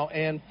down now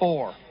and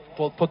 4.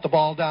 We'll put the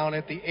ball down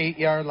at the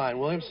 8-yard line.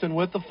 Williamston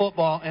with the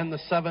football and the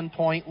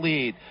 7-point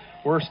lead.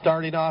 We're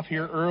starting off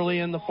here early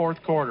in the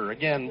fourth quarter.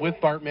 Again, with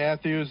Bart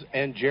Matthews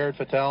and Jared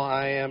Fattel,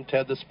 I am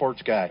Ted the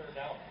Sports Guy.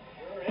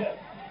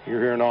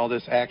 You're hearing all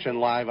this action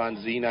live on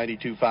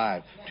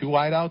Z92.5. 2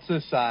 wideouts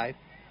this side.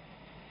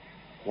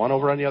 1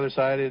 over on the other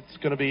side. It's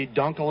going to be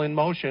Dunkel in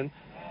motion.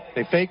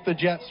 They fake the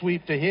jet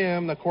sweep to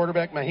him. The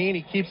quarterback,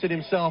 Mahaney, keeps it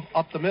himself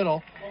up the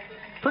middle.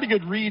 Pretty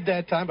good read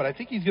that time, but I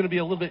think he's going to be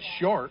a little bit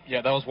short.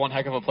 Yeah, that was one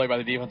heck of a play by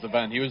the defensive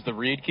end. He was the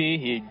read key.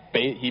 He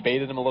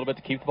baited him a little bit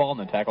to keep the ball and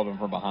then tackled him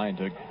from behind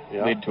to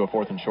lead to a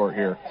 4th and short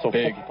here. So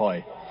big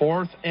play.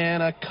 4th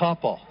and a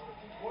couple.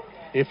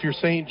 If you're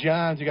St.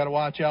 John's, you got to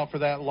watch out for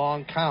that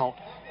long count,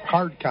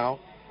 hard count.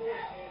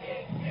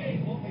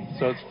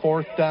 So it's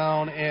 4th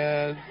down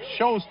and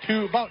shows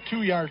about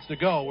 2 yards to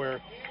go where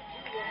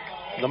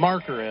the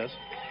marker is.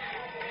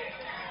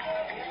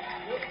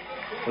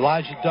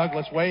 Elijah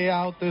Douglas way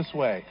out this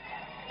way.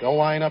 They'll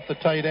line up the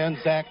tight end,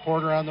 Zach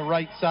Porter on the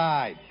right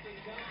side.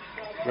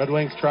 Red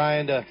Wings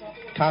trying to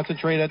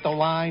concentrate at the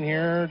line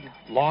here.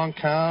 Long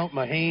count.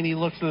 Mahaney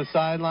looks to the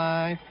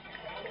sideline.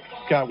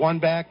 Got one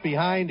back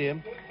behind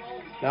him.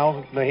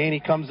 Now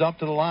Mahaney comes up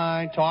to the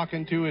line,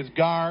 talking to his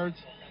guards,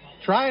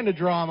 trying to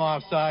draw him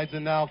off sides,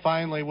 and now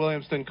finally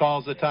Williamston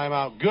calls the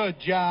timeout. Good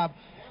job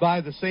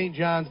by the St.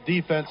 John's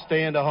defense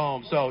staying to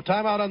home. So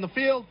timeout on the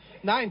field.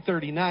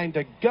 9:39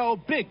 to go.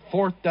 Big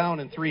 4th down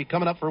and 3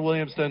 coming up for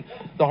Williamston.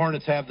 The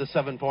Hornets have the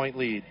 7-point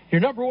lead.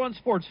 Your number one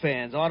sports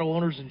fans, Auto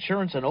Owners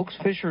Insurance and Oaks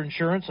Fisher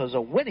Insurance is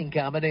a winning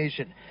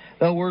combination.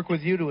 They'll work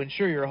with you to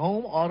insure your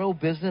home, auto,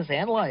 business,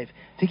 and life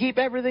to keep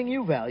everything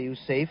you value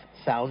safe,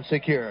 sound,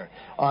 secure.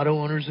 Auto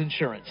Owners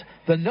Insurance,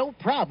 the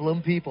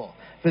no-problem people.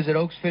 Visit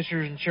Oaks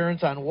Fisher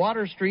Insurance on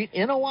Water Street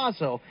in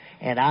Owasso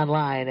and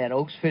online at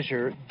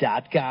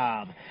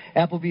oaksfisher.com.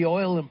 Appleby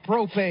Oil and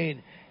Propane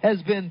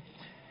has been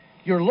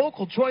your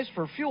local choice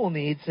for fuel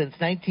needs since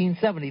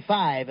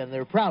 1975, and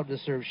they're proud to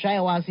serve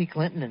Shiawassee,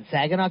 Clinton, and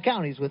Saginaw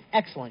counties with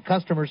excellent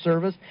customer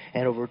service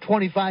and over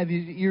 25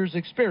 years'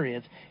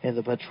 experience in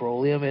the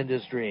petroleum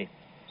industry.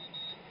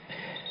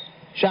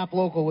 Shop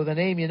local with a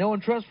name you know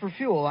and trust for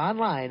fuel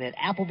online at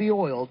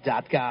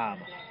ApplebyOil.com.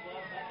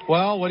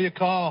 Well, what do you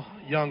call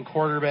young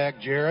quarterback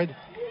Jared?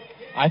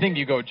 I think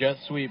you go jet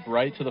sweep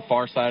right to the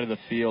far side of the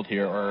field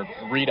here, or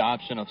read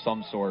option of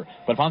some sort.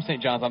 But if I'm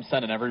St. John's, I'm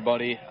sending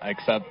everybody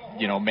except,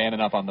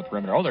 manning up on the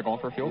perimeter. Oh, they're going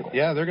for a field goal.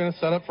 Yeah, they're going to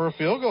set up for a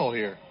field goal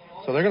here.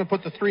 So they're going to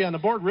put the 3 on the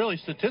board. Really,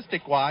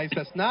 statistic-wise,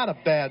 that's not a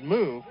bad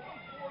move.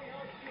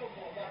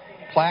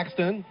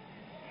 Claxton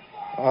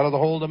out of the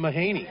hold of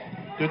Mahaney.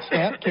 Good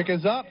snap. Kick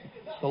is up.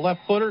 The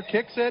left footer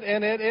kicks it,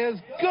 and it is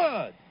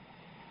good.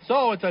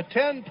 So it's a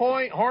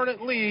 10-point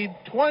Hornet lead,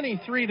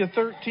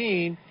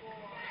 23-13.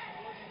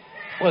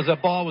 Was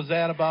that ball? Was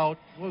that about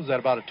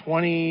a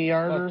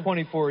 20-yarder?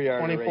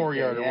 24-yarder.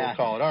 24-yarder, we'll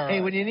call it. All right.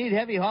 Hey, when you need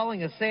heavy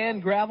hauling of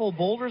sand, gravel,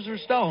 boulders, or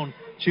stone,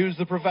 choose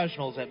the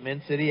professionals at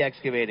Mint City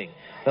Excavating.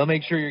 They'll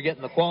make sure you're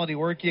getting the quality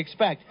work you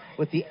expect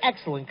with the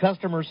excellent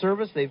customer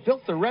service they've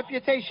built their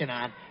reputation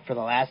on for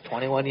the last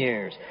 21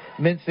 years.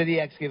 Mint City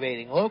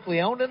Excavating,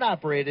 locally owned and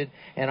operated,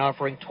 and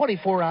offering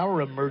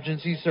 24-hour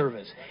emergency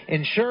service.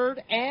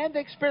 Insured and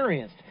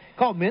experienced.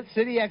 Call Mint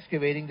City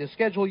Excavating to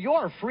schedule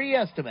your free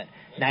estimate.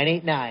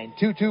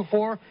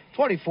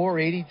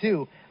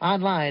 989-224-2482.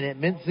 Online at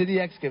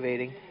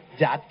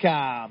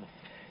mintcityexcavating.com.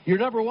 Your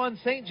number one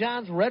St.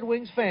 John's Red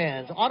Wings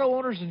fans, Auto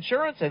Owners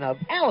Insurance and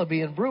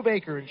Allaby and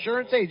Brubaker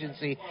Insurance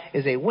Agency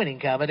is a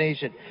winning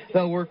combination.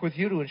 They'll work with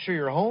you to insure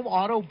your home,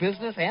 auto,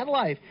 business, and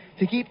life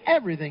to keep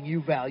everything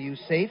you value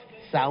safe,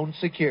 sound,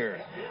 secure.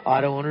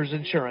 Auto Owners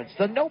Insurance,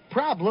 the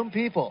no-problem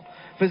people.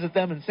 Visit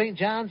them in St.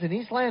 John's and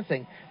East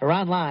Lansing or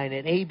online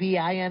at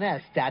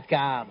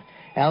abins.com.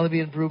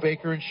 Allaby and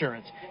Brubaker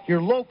Insurance,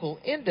 your local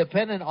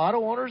independent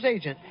auto owner's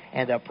agent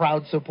and a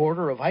proud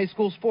supporter of high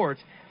school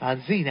sports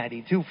on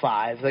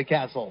Z92.5 The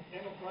Castle.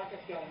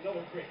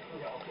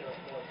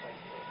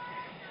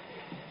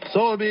 So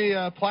it'll be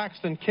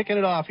Plaxton kicking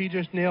it off. He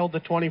just nailed the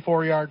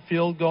 24-yard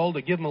field goal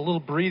to give him a little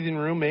breathing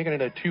room, making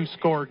it a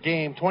 2-score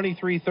game.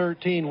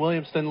 23-13,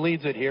 Williamston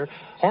leads it here.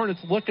 Hornets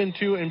looking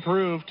to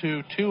improve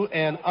to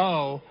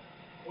 2-0,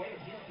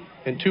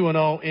 and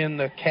 2-0 in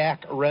the CAC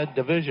Red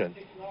Division.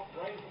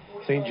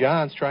 St.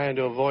 John's trying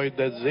to avoid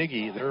the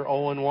Ziggy. They're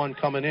 0-1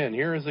 coming in.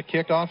 Here is the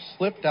kickoff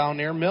slip down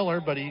there. Miller,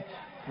 but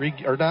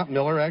not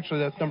Miller,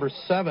 actually that's number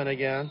 7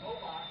 again.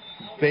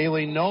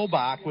 Bailey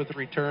Nobach with a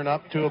return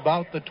up to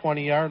about the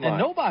 20-yard line.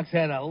 And Nobach's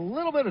had a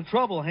little bit of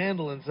trouble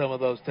handling some of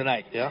those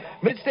tonight. Yeah.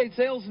 Midstate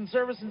Sales and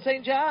Service in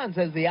St. John's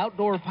has the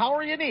outdoor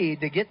power you need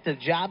to get the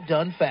job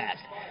done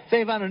fast.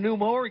 Save on a new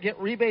mower, get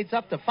rebates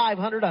up to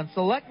 $500 on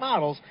select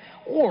models,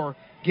 or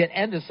get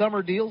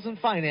end-of-summer deals and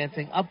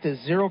financing up to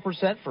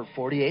 0% for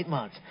 48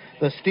 months.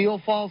 The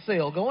Steel Fall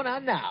Sale going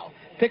on now.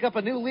 Pick up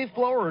a new leaf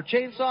blower or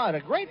chainsaw at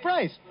a great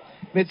price.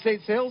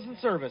 Midstate Sales and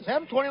Service,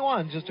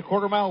 M21, just a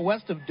quarter-mile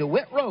west of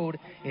DeWitt Road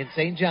in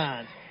St.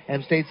 John's.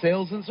 M-State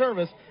Sales and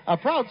Service, a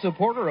proud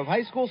supporter of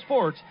high school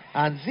sports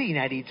on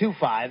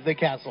Z92.5 The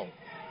Castle.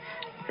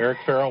 Eric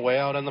Farrell way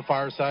out on the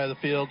far side of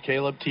the field.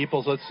 Caleb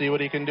Teeples, let's see what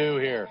he can do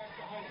here.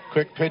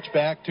 Quick pitch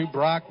back to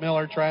Brock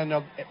Miller, trying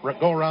to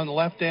go around the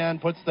left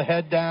end, puts the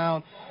head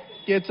down,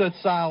 gets a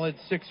solid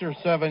 6 or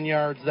 7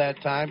 yards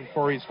that time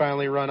before he's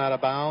finally run out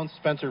of bounds.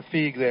 Spencer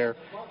Feig there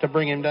to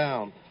bring him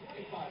down.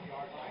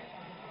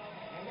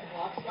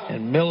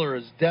 And Miller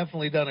has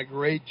definitely done a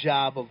great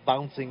job of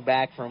bouncing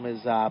back from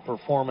his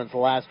performance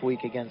last week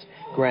against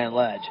Grand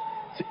Ledge.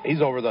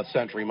 He's over the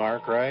century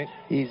mark, right?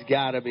 He's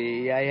got to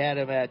be. I had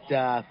him at,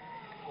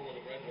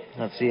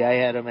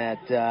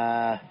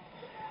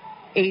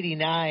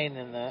 89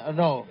 in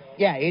the,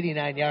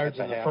 89 yards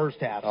in the first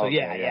half. So,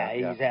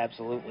 he's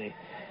absolutely.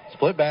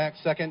 Split back,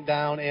 2nd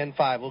down and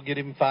 5. We'll get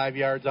him 5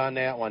 yards on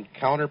that one.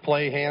 Counter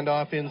play,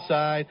 handoff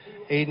inside.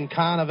 Aiden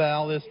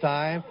Conoval this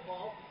time.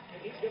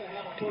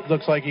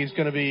 Looks like he's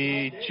going to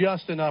be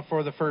just enough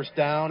for the first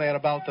down at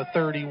about the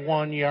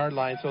 31-yard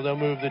line, so they'll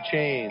move the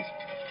chains.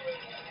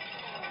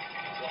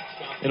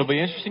 It'll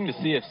be interesting to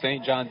see if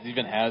St. John's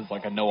even has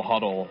like a no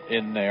huddle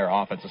in their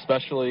offense,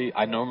 especially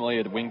I normally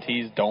at wing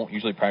tees don't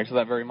usually practice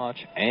that very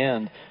much,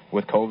 and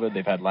with COVID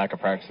they've had lack of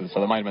practices,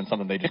 so that might have been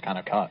something they just kind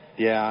of cut.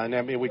 Yeah, and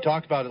I mean we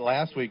talked about it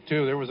last week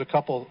too. There was a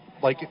couple,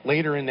 like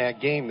later in that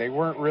game, they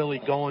weren't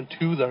really going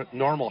to the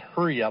normal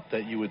hurry up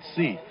that you would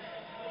see.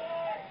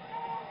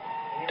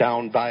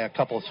 Down by a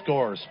couple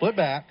scores. Split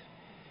back.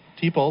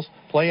 Teeples,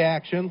 play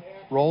action,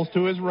 rolls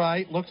to his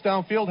right, looks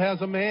downfield,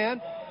 has a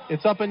man.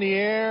 It's up in the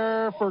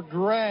air for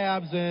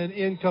grabs and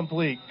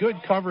incomplete. Good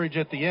coverage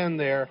at the end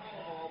there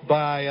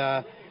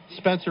by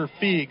Spencer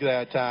Feig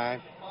that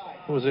time.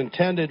 It was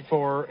intended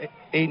for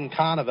Aiden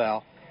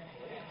Conoval.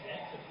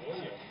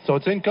 So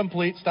it's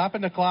incomplete.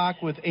 Stopping the clock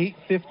with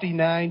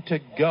 8:59 to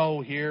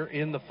go here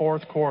in the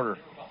fourth quarter.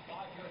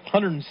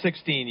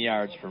 116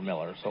 yards for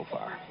Miller so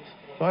far.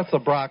 So that's the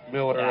Brock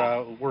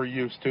Miller we're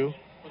used to.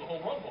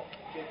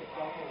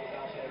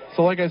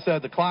 So like I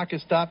said, the clock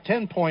is stopped.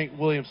 10-point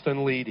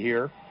Williamston lead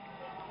here.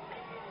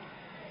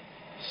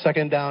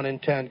 2nd down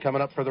and 10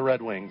 coming up for the Red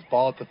Wings.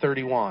 Ball at the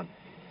 31.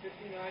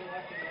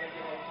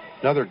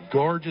 Another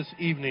gorgeous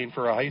evening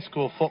for a high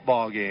school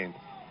football game.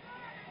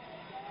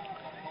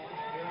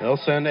 They'll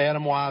send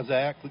Adam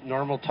Wazak,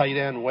 normal tight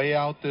end, way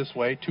out this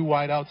way. 2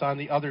 wideouts on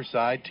the other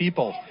side.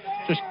 Teeples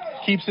just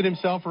keeps it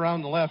himself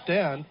around the left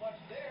end.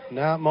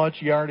 Not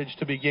much yardage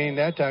to be gained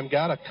that time.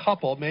 Got a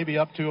couple, maybe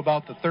up to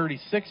about the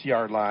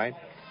 36-yard line.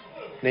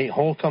 Nate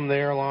Holcomb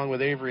there along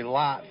with Avery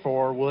Lott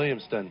for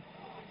Williamston.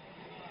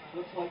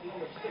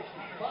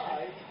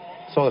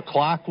 So the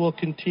clock will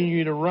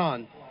continue to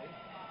run.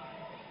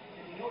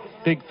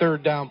 Big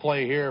 3rd down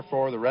play here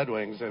for the Red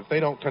Wings. If they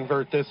don't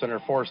convert this and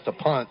are forced to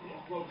punt,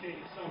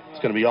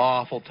 it's going to be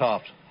awful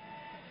tough.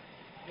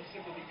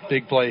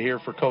 Big play here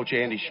for Coach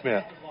Andy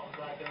Schmidt.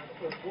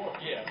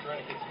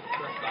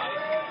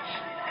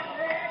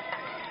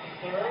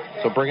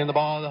 So bringing the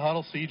ball in the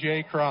huddle,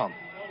 C.J. Crum.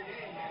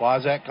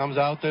 Wazak comes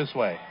out this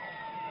way.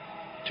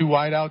 2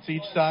 wideouts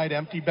each side,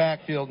 empty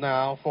backfield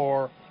now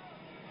for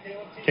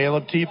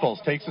Caleb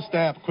Teeples. Takes a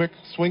snap, quick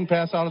swing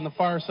pass out on the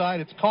far side.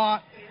 It's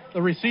caught.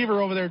 The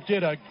receiver over there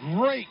did a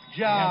great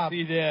job. Yes,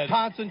 he did.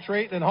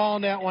 Concentrating and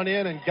hauling that one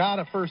in and got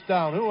a first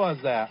down. Who was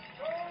that?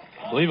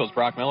 I believe it was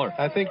Brock Miller.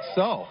 I think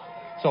so.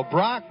 So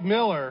Brock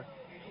Miller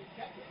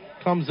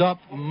comes up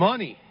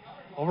money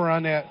over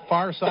on that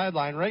far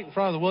sideline right in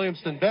front of the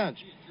Williamston bench.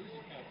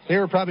 They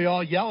were probably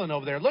all yelling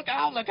over there, look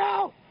out, look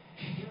out.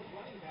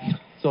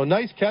 So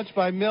nice catch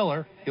by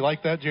Miller. You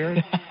like that, Jared?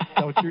 Is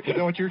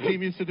that what your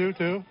team used to do,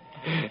 too?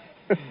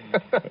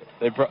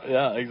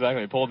 Yeah,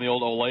 exactly. Pulling the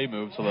old Olay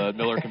move so that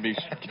Miller can be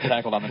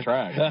tackled on the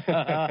track.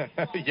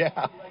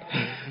 Yeah.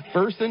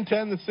 1st and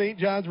 10, the St.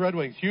 John's Red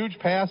Wings. Huge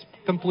pass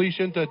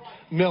completion to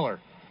Miller.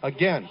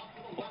 Again,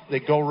 they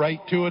go right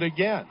to it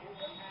again.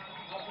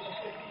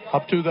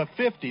 Up to the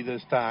 50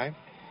 this time.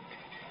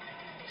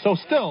 So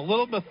still a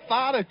little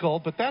methodical,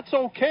 but that's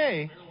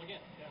okay.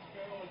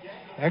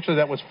 Actually,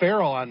 that was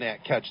Farrell on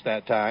that catch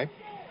that time.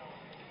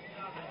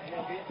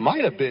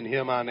 Might have been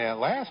him on that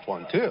last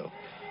one, too.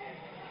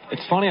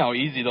 It's funny how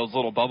easy those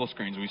little bubble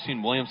screens. We've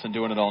seen Williamson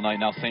doing it all night.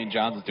 Now St.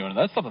 John's is doing it.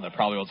 That's something that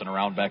probably wasn't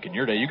around back in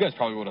your day. You guys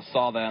probably would have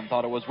saw that and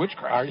thought it was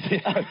witchcraft.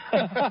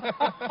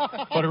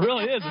 But it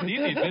really is. It's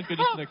easy. It's basically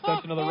just an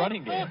extension of the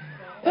running game.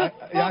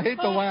 I hate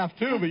to laugh,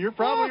 too, but you're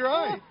probably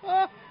right.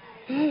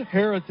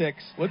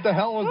 Heretics. What the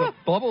hell was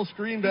a bubble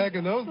screen back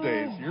in those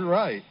days? You're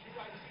right.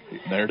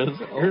 There it is.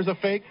 Here's a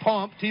fake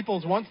pump.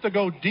 Teeples wants to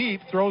go deep,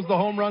 throws the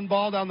home run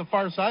ball down the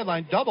far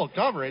sideline. Double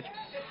coverage.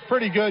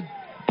 Pretty good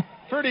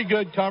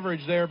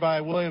coverage there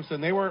by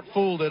Williamson. They weren't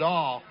fooled at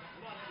all.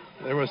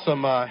 There was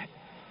some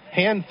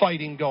hand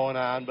fighting going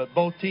on, but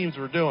both teams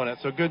were doing it,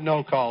 so good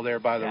no call there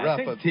by the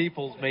ref. I think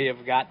Teeples may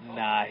have gotten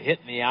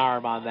hit in the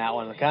arm on that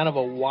one, kind of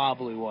a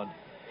wobbly one.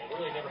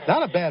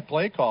 Not a bad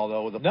play call,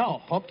 though, with a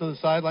pump to the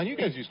sideline. You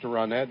guys used to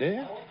run that, didn't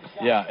you?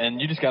 Yeah,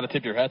 and you just got to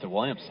tip your hat to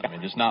Williamson. I mean,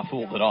 just not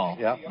fooled at all.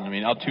 Yeah. I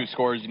mean, up 2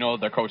 scores,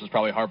 their coach is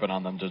probably harping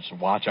on them to just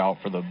watch out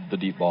for the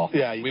deep ball.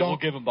 Yeah, we will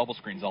give them bubble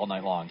screens all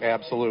night long.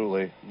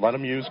 Absolutely. Let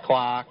them use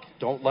clock.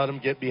 Don't let them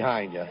get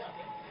behind you.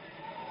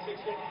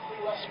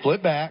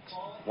 Split backs.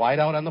 Wide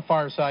out on the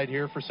far side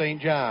here for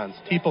St. John's.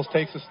 Teeples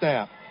takes a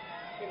snap.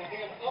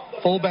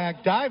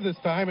 Fullback dive this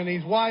time, and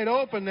he's wide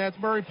open. That's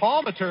Murray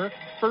Palmater.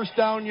 First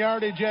down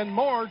yardage and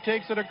more.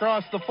 Takes it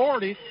across the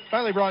 40.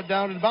 Finally brought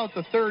down at about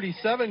the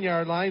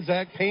 37-yard line.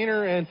 Zach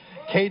Painter and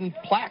Caden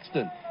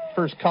Plaxton.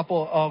 First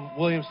couple of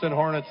Williamson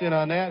Hornets in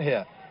on that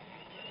hit.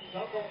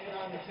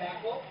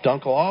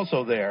 Dunkel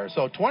also there.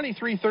 So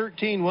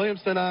 23-13,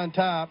 Williamson on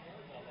top.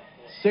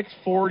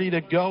 6:40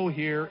 to go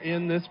here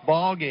in this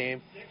ball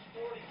game.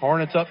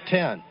 Hornets up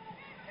 10.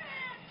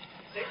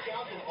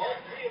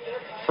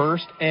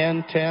 First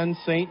and 10,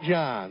 St.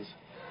 John's.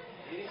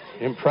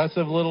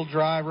 Impressive little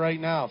drive right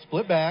now.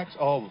 Split backs.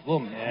 Oh, a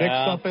little mixed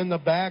up in the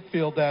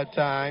backfield that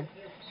time.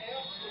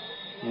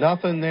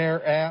 Nothing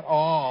there at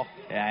all.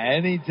 Yeah,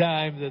 any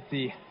time that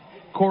the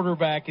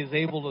quarterback is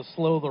able to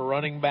slow the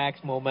running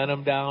back's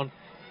momentum down,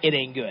 it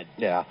ain't good.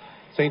 Yeah.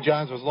 St.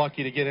 John's was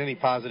lucky to get any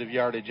positive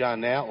yardage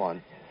on that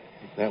one.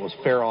 That was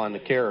Farrell on the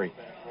carry.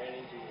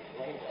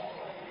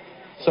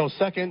 So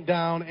 2nd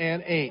down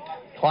and 8.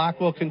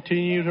 Clock will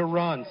continue to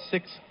run.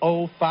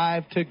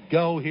 6:05 to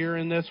go here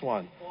in this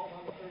one.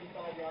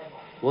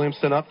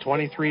 Williamson up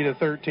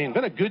 23-13.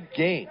 Been a good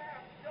game.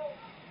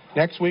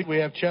 Next week we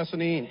have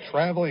Chesaning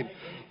traveling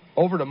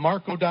over to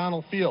Mark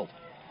O'Donnell Field.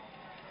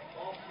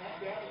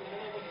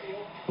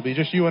 It'll be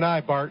just you and I,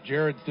 Bart.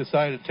 Jared's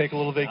decided to take a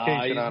little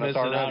vacation on us already. He's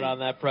missing out on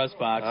that press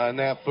box. And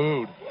that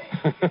food.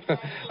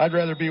 I'd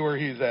rather be where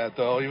he's at,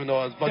 though, even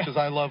though as much as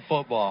I love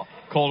football.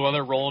 Cold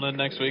weather rolling in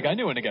next week. I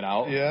knew when to get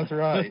out. Yeah, that's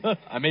right.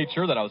 I made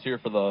sure that I was here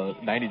for the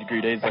 90-degree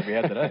days that we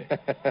had today.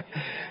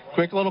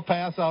 Quick little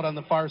pass out on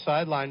the far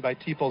sideline by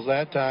Teeples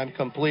that time,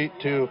 complete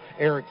to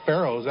Eric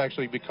Farrow, who's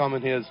actually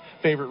becoming his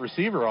favorite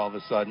receiver all of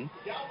a sudden.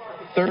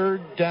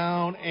 3rd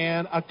down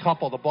and a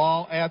couple. The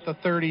ball at the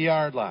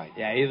 30-yard line.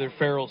 Yeah, either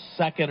Farrell's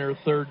 2nd or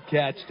 3rd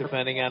catch,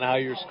 depending on how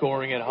you're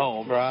scoring at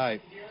home. Right.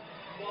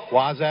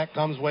 Wazak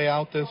comes way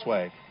out this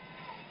way.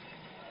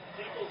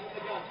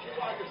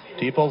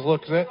 Teeples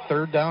looks at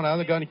 3rd down out of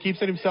the gun. He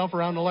keeps it himself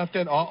around the left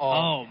end.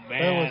 Oh,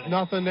 man. There was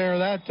nothing there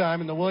that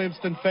time, and the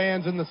Williamston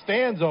fans in the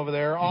stands over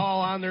there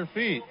all on their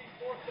feet.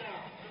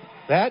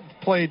 That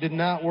play did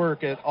not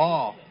work at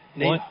all.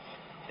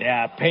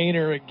 Yeah,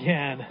 Painter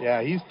again.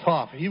 Yeah, he's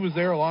tough. He was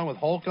there along with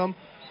Holcomb.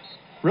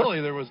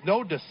 Really, there was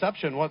no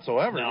deception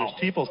whatsoever. No.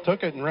 Just Teeples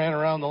took it and ran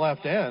around the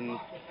left end.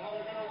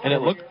 And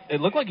it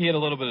looked like he had a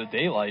little bit of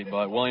daylight,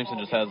 but Williamson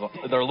just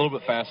they're a little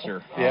bit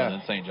faster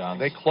than St. John's.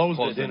 They closed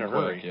it in a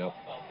hurry. Yep.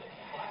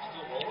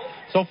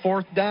 So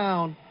 4th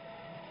down.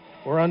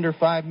 We're under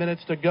 5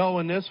 minutes to go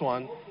in this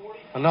one.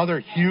 Another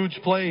huge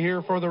play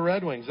here for the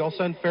Red Wings. They'll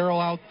send Farrell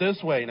out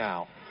this way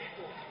now.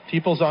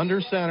 Teeples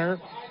under center.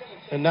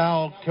 And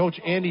now Coach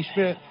Andy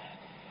Schmidt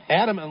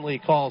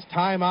adamantly calls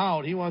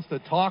timeout. He wants to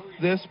talk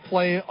this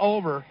play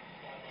over.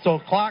 So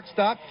clock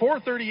stopped.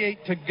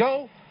 4:38 to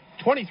go.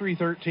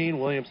 23-13,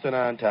 Williamson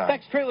on top.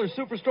 Beck's Trailer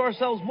Superstore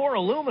sells more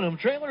aluminum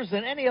trailers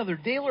than any other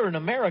dealer in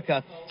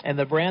America, and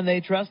the brand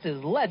they trust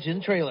is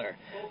Legend Trailer.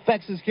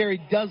 Beck's has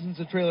carried dozens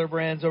of trailer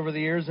brands over the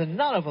years, and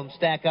none of them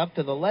stack up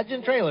to the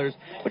Legend trailers,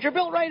 which are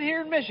built right here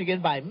in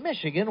Michigan by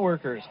Michigan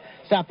workers.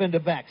 Stop into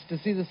Beck's to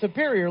see the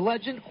superior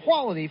Legend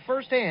quality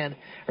firsthand,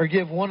 or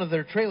give one of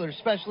their trailer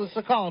specialists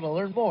a call to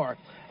learn more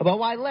about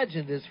why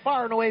Legend is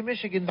far and away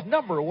Michigan's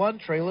 #1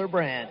 trailer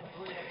brand.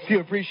 If you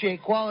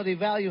appreciate quality,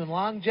 value, and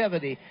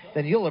longevity,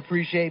 then you'll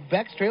appreciate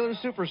Beck's Trailer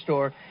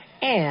Superstore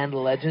and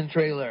Legend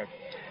Trailer.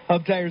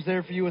 Hub Tire's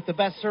there for you with the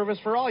best service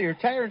for all your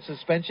tire and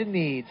suspension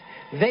needs.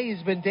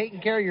 They've been taking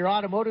care of your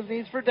automotive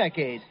needs for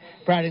decades,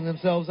 priding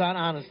themselves on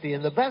honesty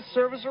and the best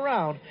service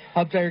around.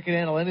 Hub Tire can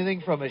handle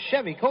anything from a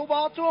Chevy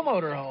Cobalt to a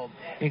motorhome,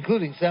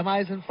 including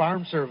semis and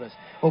farm service.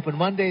 Open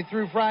Monday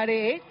through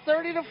Friday,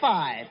 8:30 to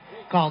 5.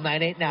 Call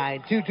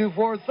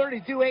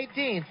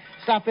 989-224-3218.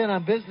 Stop in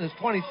on Business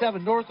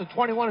 27 north of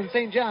 21 in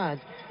St.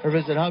 John's, or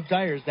visit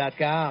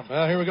hubtires.com.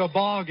 Well, here we go,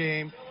 ball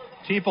game.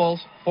 Teeples,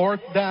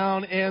 4th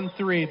down and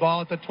 3. Ball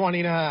at the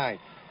 29.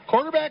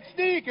 Quarterback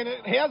sneak, and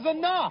it has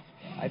enough.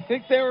 I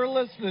think they were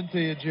listening to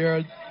you,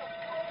 Jared.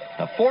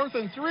 A 4th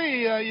and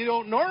 3, you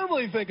don't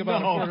normally think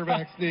about a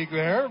quarterback sneak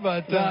there,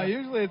 but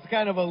usually it's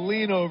kind of a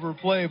lean-over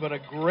play, but a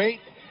great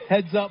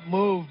heads-up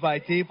move by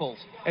Teeples.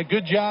 A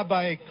good job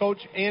by Coach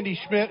Andy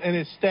Schmidt and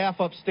his staff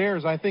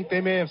upstairs. I think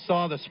they may have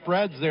saw the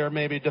spreads there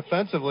maybe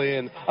defensively,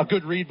 and a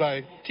good read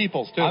by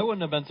Teeples, too. I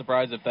wouldn't have been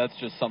surprised if that's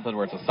just something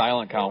where it's a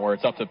silent count, where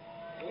it's up to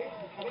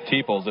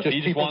Teeples. If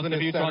he just wants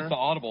to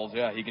audibles,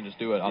 yeah, he can just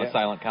do it on a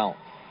silent count.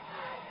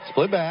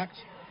 Split backs,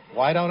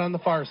 wide out on the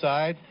far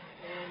side.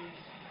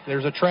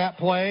 There's a trap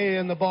play,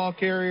 and the ball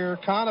carrier,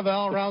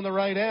 Conovel, around the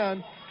right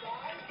end.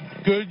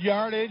 Good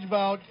yardage,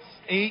 about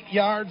 8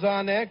 yards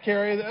on that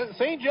carry.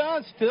 St.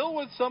 John's still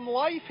with some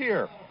life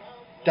here.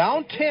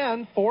 Down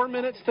 10, 4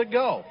 minutes to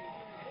go.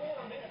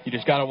 You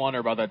just got to wonder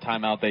about that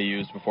timeout they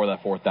used before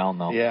that 4th down,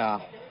 though. Yeah.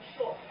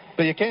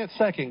 But you can't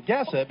second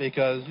guess it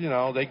because,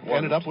 they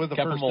ended up with the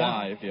kept first them down.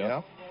 alive,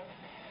 yeah.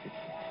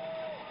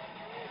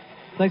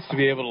 Nice to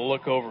be able to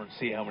look over and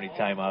see how many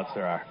timeouts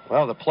there are.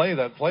 Well, the play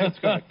that's going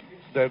to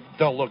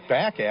they'll look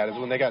back at is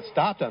when they got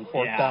stopped on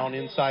 4th down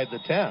inside the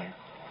 10.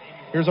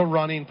 Here's a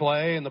running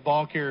play, and the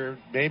ball carrier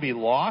maybe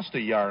lost a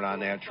yard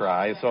on that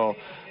try. So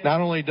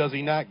not only does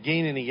he not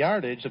gain any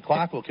yardage, the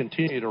clock will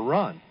continue to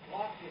run.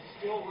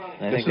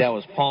 I think that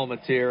was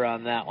Palmatier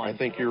on that one. I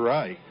think you're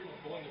right.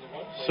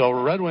 So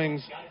Red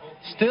Wings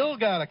still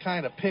got to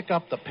kind of pick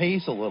up the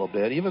pace a little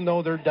bit, even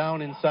though they're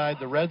down inside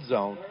the red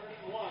zone.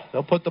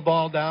 They'll put the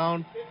ball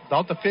down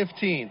about the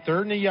 15,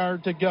 3rd and a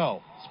yard to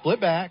go.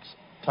 Split backs.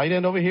 Tight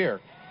end over here.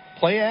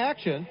 Play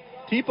action.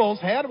 Teeples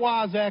had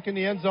Wazak in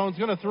the end zone.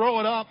 He's going to throw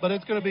it up, but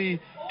it's going to be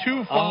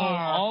too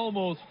far.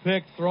 Almost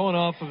picked, throwing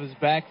off of his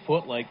back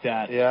foot like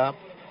that. Yeah,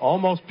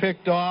 almost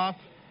picked off.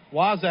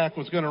 Wazak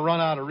was going to run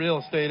out of real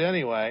estate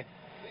anyway.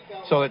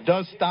 So it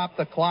does stop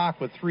the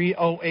clock with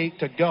 3:08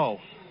 to go.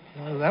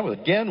 That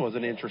was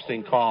an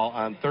interesting call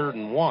on 3rd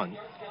and 1.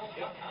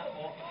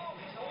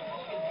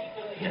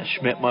 Yeah,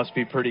 Schmidt must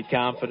be pretty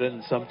confident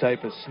in some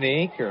type of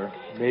sneak, or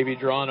maybe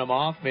drawing him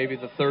off. Maybe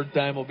the 3rd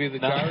time will be the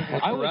charge.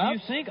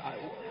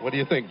 What do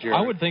you think, Jerry?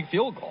 I would think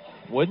field goal.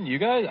 Wouldn't you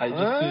guys?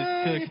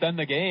 To extend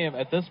the game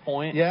at this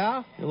point.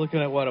 Yeah. You're looking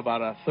at,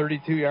 about a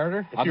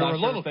 32-yarder? If you're a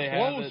little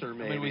closer,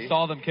 maybe. I mean, we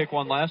saw them kick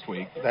one last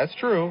week. That's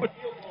true.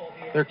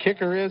 Their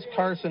kicker is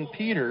Carson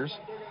Peters.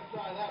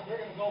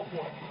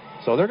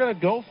 So they're going to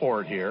go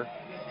for it here.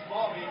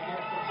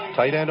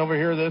 Tight end over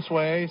here this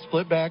way.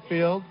 Split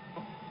backfield.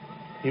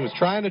 He was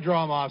trying to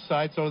draw him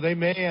offside, so they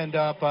may end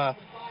up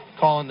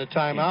calling the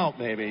timeout,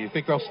 maybe. You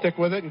think they'll stick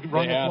with it and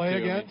run the play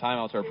again? I mean,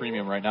 timeouts are a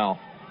premium right now.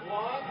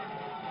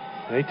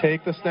 They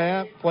take the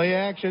snap, play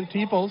action.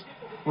 Teeples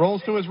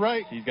rolls to his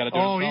right. He's got to do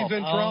it himself. He's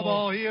in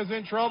trouble. He is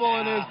in trouble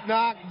and is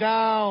knocked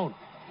down.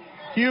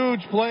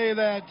 Huge play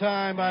that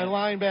time by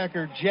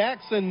linebacker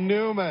Jackson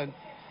Newman.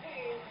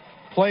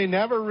 Play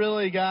never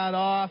really got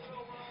off.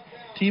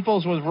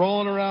 Teeples was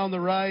rolling around the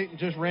right and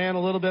just ran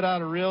a little bit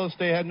out of real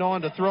estate, had no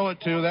one to throw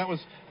it to. That was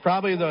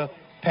probably the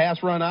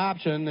pass run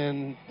option,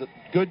 and the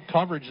good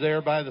coverage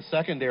there by the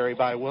secondary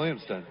by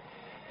Williamston.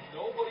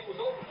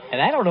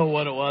 And I don't know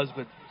what it was,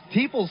 but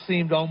Teeples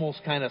seemed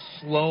almost kind of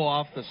slow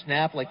off the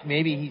snap, like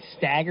maybe he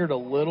staggered a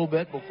little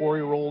bit before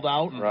he rolled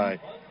out. Right.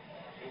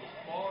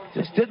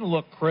 Just didn't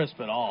look crisp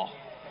at all.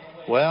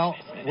 Well,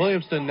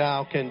 Williamston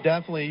now can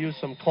definitely use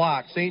some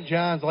clock. St.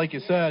 John's, like you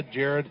said,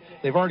 Jared,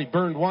 they've already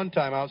burned one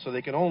timeout, so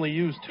they can only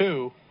use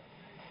 2.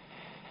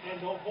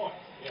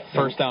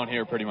 First down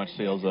here pretty much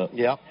seals it.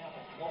 Yep.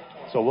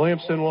 So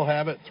Williamston will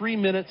have it. 3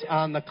 minutes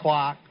on the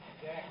clock.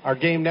 Our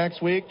game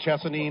next week,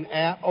 Chesaning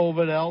at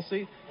Ovid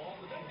Elsie.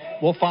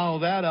 We'll follow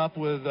that up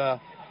with a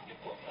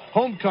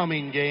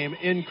homecoming game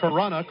in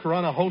Corunna.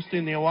 Corunna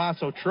hosting the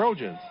Owasso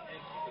Trojans.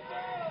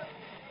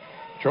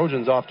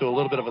 Trojans off to a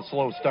little bit of a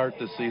slow start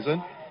this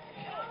season.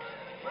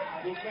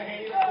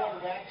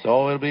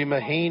 So it'll be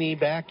Mahaney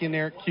back in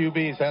there at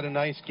QB. He's had a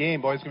nice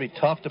game. Boy, it's going to be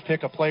tough to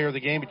pick a player of the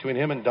game between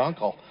him and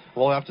Dunkel.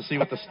 We'll have to see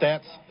what the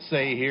stats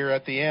say here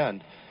at the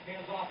end.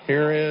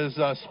 Here is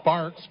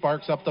Sparks.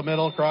 Sparks up the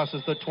middle,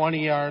 crosses the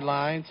 20-yard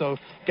line. So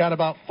got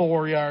about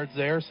 4 yards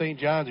there. St.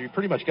 John's, you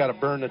pretty much got to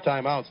burn the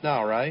timeouts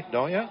now, right?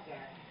 Don't you?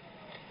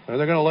 Or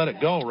they're going to let it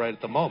go right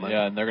at the moment.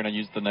 Yeah, and they're going to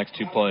use the next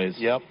 2 plays.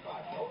 Yep.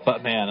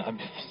 But, man,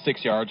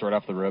 6 yards right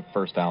off the rip,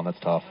 first down. That's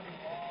tough.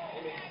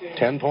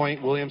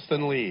 10-point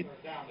Williamston lead.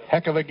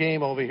 Heck of a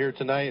game over here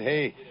tonight.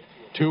 Hey,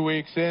 2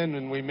 weeks in,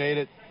 and we made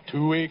it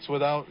 2 weeks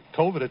without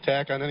COVID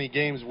attack on any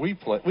games we've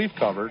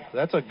covered.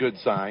 That's a good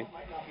sign.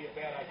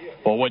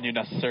 Well, wouldn't you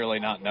necessarily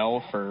not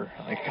know for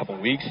like a couple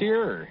weeks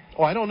here? Or?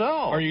 Oh, I don't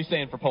know. Or are you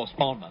saying for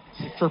postponements?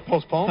 For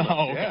postponements,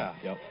 okay. Yeah.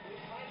 Yep.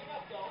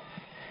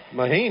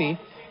 Mahaney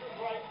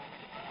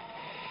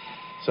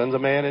sends a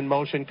man in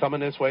motion coming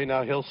this way.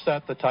 Now he'll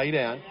set the tight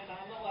end.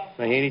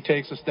 Mahaney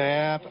takes a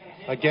snap.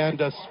 Again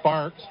to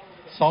Sparks.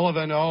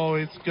 Sullivan,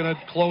 it's going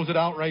to close it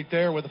out right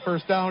there with the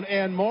first down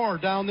and more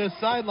down this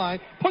sideline.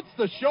 Puts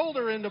the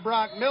shoulder into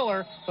Brock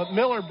Miller, but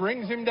Miller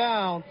brings him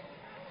down.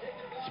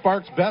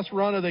 Sparks' best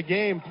run of the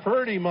game,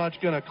 pretty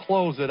much going to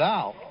close it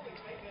out.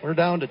 We're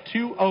down to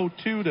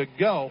 2:02 to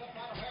go.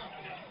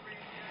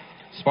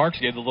 Sparks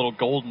gave the little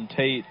Golden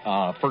Tate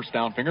first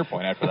down finger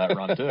point after that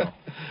run, too.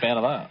 Fan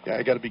of that. Yeah,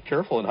 you got to be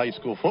careful in high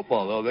school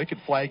football, though. They could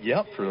flag you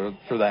up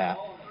for that.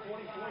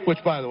 Which,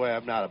 by the way,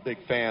 I'm not a big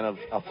fan of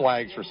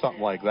flags for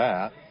something like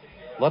that.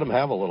 Let them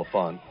have a little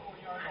fun.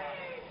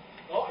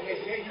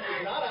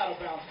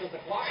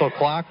 So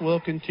clock will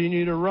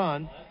continue to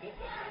run.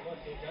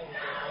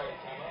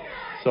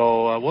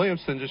 So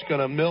Williamson just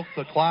going to milk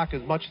the clock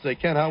as much as they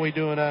can. How are we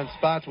doing on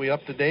spots? We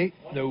up to date?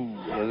 No.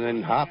 And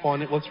then hop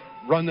on it. Let's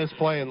run this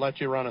play and let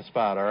you run a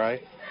spot, all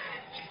right?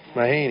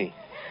 Mahaney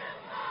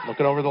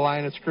looking over the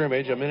line of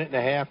scrimmage. A minute and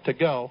a half to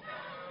go.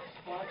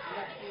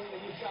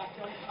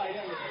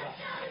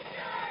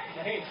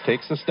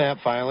 Takes the snap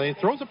finally.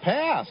 Throws a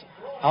pass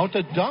out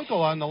to Dunkel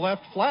on the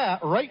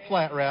right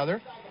flat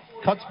rather.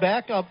 Cuts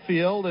back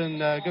upfield and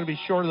going to be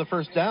short of the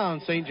first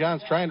down. St.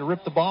 John's trying to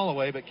rip the ball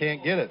away but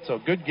can't get it. So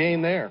good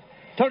gain there.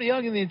 Tony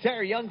Young and the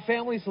entire Young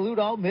family salute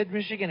all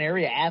Mid-Michigan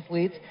area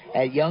athletes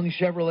at Young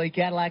Chevrolet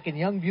Cadillac and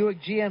Young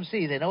Buick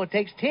GMC. They know it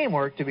takes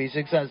teamwork to be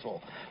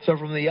successful. So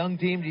from the Young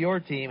team to your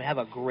team, have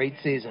a great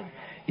season.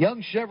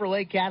 Young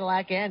Chevrolet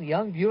Cadillac and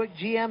Young Buick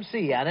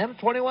GMC on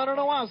M21 in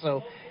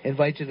Owasso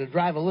invite you to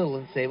drive a little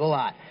and save a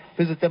lot.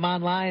 Visit them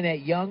online at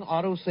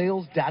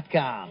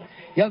youngautosales.com.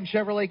 Young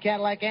Chevrolet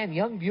Cadillac and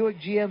Young Buick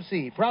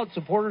GMC, proud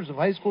supporters of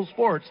high school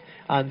sports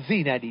on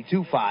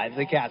Z92.5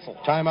 The Castle.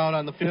 Timeout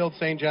on the field.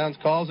 St. John's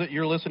calls it.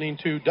 You're listening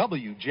to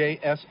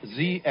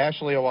WJSZ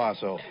Ashley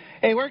Owasso.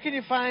 Hey, where can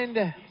you find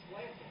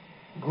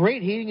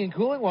great heating and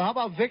cooling? Well, how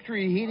about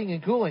Victory Heating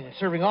and Cooling,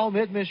 serving all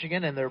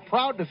Mid-Michigan, and they're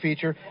proud to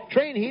feature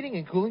Trane Heating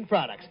and Cooling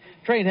products.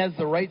 Trane has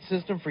the right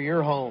system for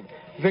your home.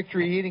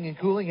 Victory Heating and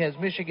Cooling has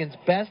Michigan's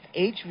best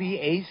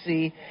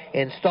HVAC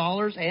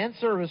installers and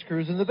service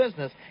crews in the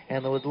business,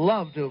 and they would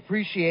love to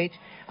appreciate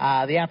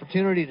the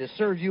opportunity to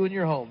serve you in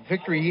your home.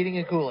 Victory Heating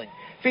and Cooling,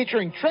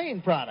 featuring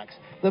Trane products,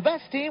 the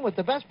best team with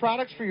the best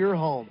products for your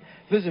home.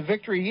 Visit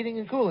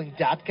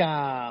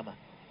victoryheatingandcooling.com.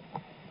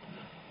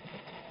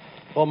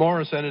 Well,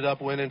 Morris ended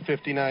up winning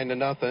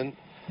 59-0.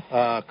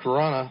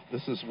 Corona,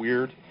 this is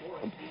weird.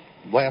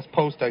 Last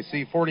post I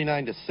see,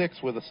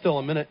 49-6 with still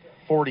a minute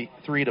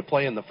 43 to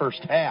play in the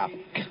first half.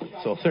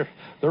 So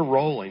they're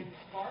rolling.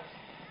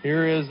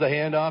 Here is the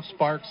handoff.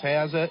 Sparks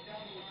has it.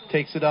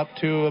 Takes it up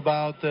to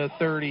about the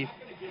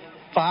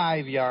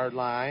 35-yard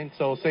line.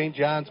 So St.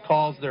 John's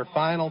calls their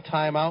final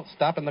timeout,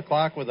 stopping the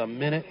clock with a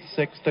minute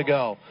 6 to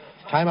go.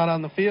 Timeout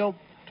on the field,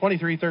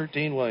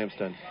 23-13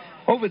 Williamston.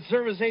 Ovid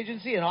Service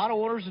Agency and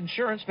Auto Owners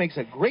Insurance makes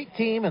a great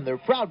team, and they're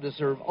proud to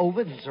serve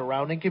Ovid and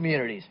surrounding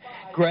communities.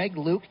 Greg,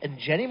 Luke, and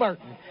Jenny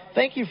Martin,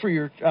 thank you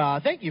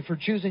for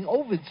choosing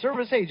Ovid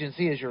Service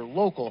Agency as your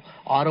local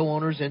auto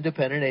owners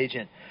independent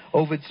agent.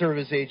 Ovid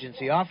Service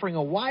Agency, offering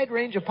a wide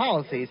range of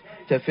policies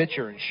to fit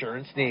your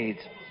insurance needs.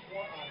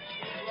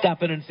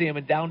 Stop in and see them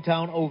in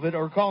downtown Ovid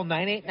or call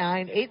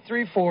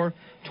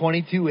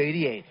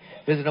 989-834-2288.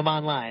 Visit them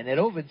online at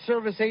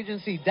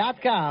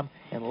ovidserviceagency.com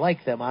and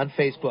like them on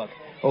Facebook.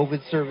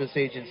 Ovid Service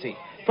Agency,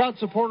 proud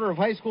supporter of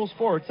high school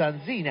sports on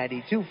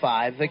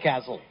Z92.5 The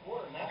Castle.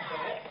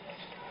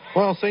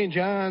 Well, St.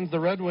 John's, the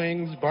Red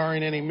Wings,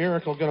 barring any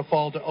miracle, going to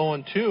fall to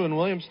 0-2, and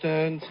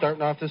Williamston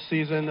starting off this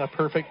season a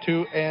perfect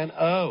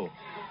 2-0.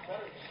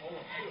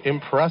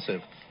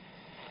 Impressive.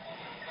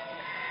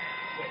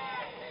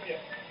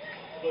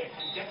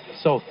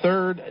 So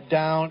third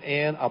down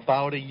and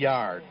about a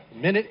yard.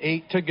 Minute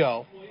 8 to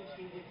go.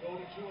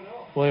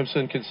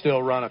 Williamson can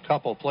still run a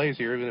couple plays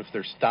here, even if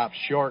they're stopped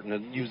short,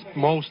 and use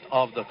most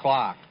of the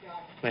clock.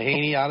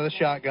 Mahaney out of the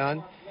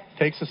shotgun,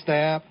 takes a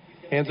snap,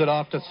 hands it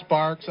off to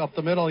Sparks up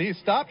the middle. He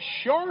stopped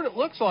short, it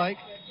looks like.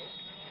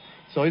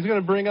 So he's going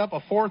to bring up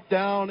a fourth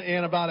down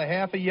and about a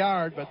half a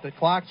yard, but the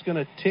clock's going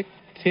to tick,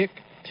 tick,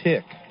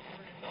 tick.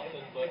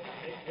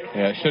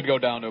 Yeah, it should go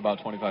down to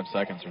about 25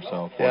 seconds or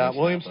so. Yeah,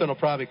 Williamson will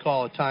probably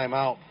call a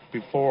timeout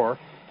before.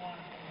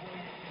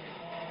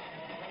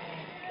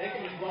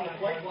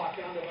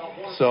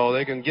 So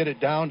they can get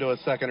it down to a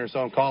second or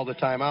so and call the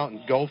timeout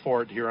and go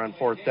for it here on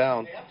fourth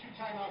down.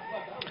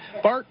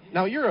 Bart,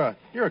 now you're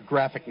a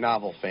graphic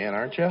novel fan,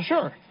 aren't you?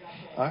 Sure.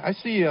 I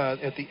see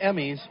at the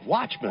Emmys,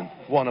 Watchmen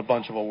won a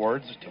bunch of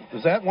awards.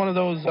 Is that one of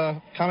those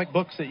comic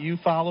books that you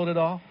followed at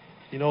all?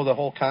 You know the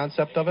whole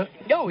concept of it?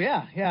 Oh,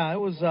 yeah. Yeah, it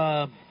was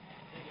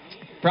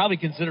probably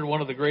considered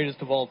one of the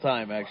greatest of all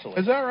time, actually.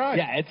 Is that right?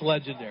 Yeah, it's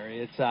legendary.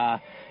 It's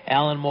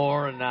Alan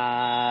Moore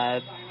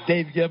and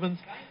Dave Gibbons.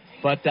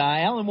 But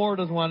Alan Moore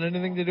doesn't want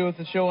anything to do with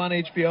the show on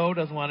HBO,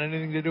 doesn't want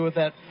anything to do with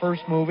that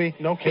first movie.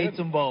 No kidding. Hates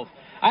them both.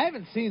 I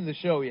haven't seen the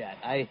show yet.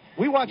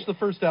 We watched the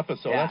first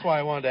episode. Yeah. That's why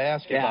I wanted to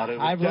ask you about it. It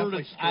was I've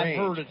heard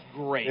strange. it's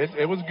great.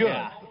 It was good.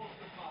 Yeah.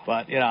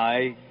 But,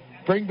 I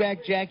bring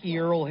back Jackie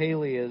Earle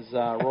Haley as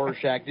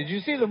Rorschach. Did you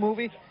see the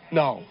movie?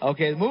 No.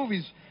 Okay, the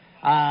movie's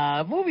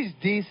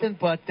decent,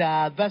 but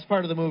the best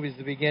part of the movie is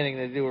the beginning.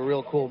 They do a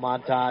real cool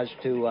montage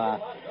to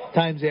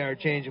Times They Are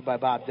Changing by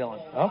Bob Dylan.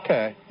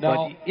 Okay.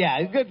 Now, But,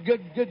 yeah,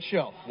 good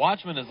show.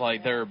 Watchmen is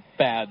like they're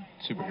bad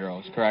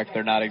superheroes, correct?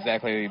 They're not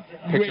exactly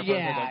picture perfect.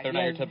 Yeah, Like they're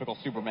not your typical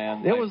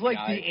Superman. It was like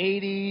guy. the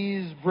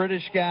 80s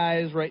British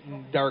guys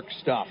writing dark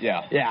stuff.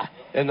 Yeah. Yeah.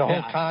 And the whole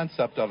Yeah.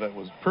 concept of it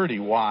was pretty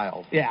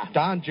wild. Yeah.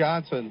 Don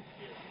Johnson,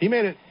 he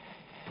made it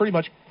pretty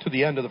much to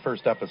the end of the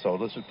first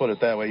episode. Let's just put it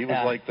that way. He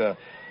was like the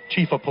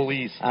chief of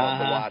police of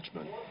the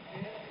Watchmen.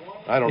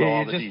 I don't know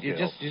all the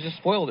details. You just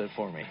spoiled it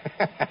for me.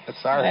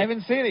 Sorry. I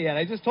haven't seen it yet.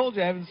 I just told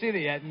you I haven't seen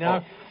it yet.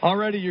 Now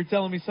already you're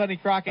telling me Sonny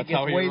Crockett That's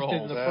how gets he wasted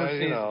rolls. in the first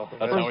season,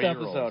 first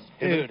episode.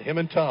 Dude, him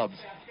and Tubbs.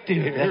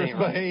 Dude, that here's ain't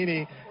right.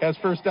 Mahaney has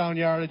first down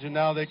yardage, and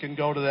now they can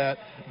go to that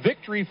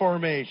victory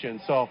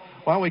formation. So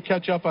why don't we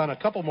catch up on a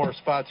couple more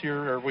spots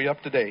here? Are we up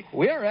to date?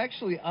 We are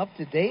actually up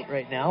to date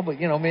right now,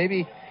 but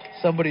maybe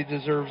somebody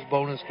deserves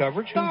bonus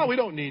coverage. No, we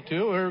don't need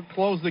to. We'll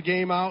close the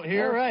game out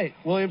here. All right.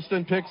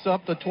 Williamston picks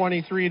up the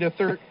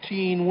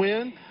 23-13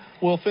 win.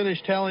 We'll finish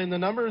tallying the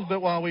numbers,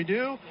 but while we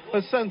do,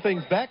 let's send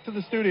things back to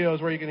the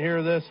studios where you can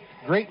hear this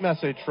great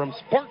message from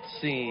Sports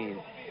Scene.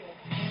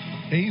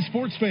 Hey,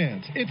 sports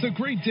fans, it's a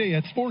great day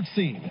at Sports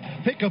Scene.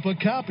 Pick up a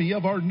copy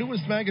of our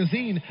newest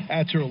magazine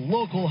at your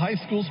local high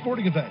school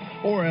sporting event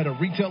or at a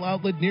retail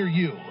outlet near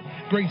you.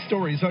 Great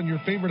stories on your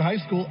favorite high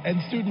school and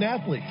student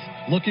athletes.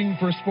 Looking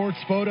for sports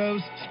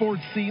photos?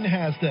 Sports Scene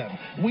has them.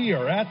 We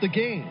are at the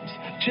games.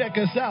 Check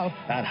us out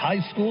at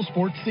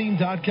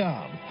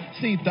highschoolsportscene.com.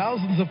 See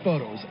thousands of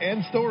photos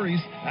and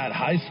stories at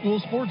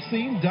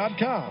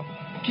highschoolsportscene.com.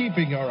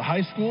 Keeping our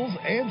high schools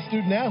and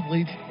student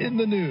athletes in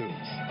the news.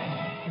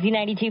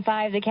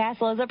 Z92.5 The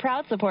Castle is a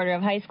proud supporter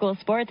of high school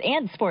sports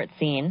and Sports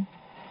Scene.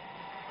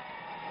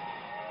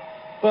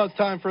 Well, it's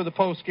time for the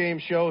post-game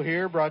show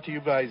here, brought to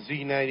you by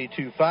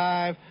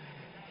Z92.5.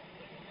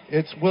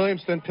 It's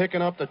Williamston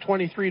picking up the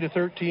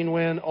 23-13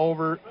 win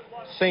over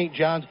St.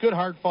 John's. Good,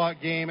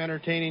 hard-fought game,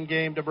 entertaining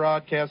game to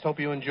broadcast.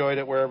 Hope you enjoyed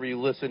it wherever you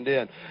listened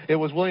in. It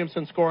was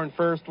Williamston scoring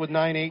first with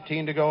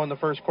 9:18 to go in the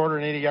first quarter,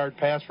 an 80-yard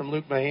pass from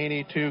Luke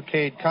Mahaney to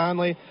Cade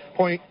Conley.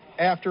 Point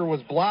after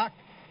was blocked.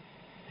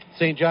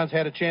 St. John's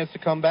had a chance to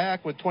come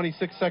back with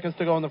 26 seconds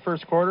to go in the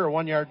first quarter, a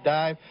 1-yard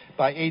dive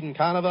by Aiden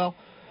Conovel.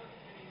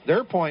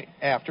 Their point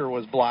after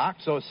was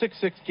blocked, so a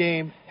 6-6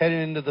 game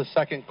heading into the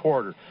second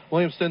quarter.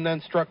 Williamston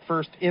then struck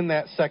first in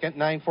that second,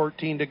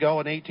 9:14 to go,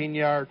 an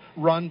 18-yard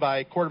run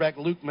by quarterback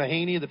Luke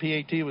Mahaney. The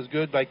PAT was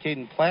good by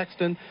Caden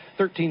Plaxton.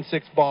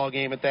 13-6 ball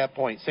game at that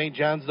point. St.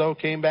 John's, though,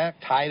 came back,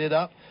 tied it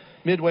up.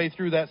 Midway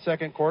through that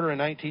second quarter, a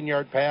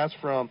 19-yard pass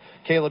from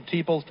Caleb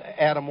Teeples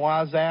to Adam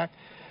Wazak.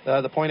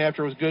 The point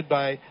after was good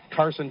by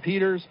Carson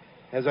Peters.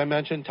 As I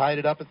mentioned, tied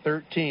it up at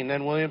 13.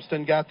 Then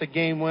Williamston got the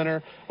game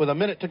winner with a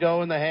minute to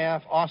go in the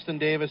half. Austin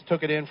Davis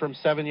took it in from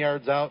 7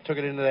 yards out, took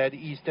it into that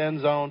east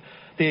end zone.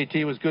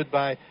 PAT was good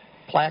by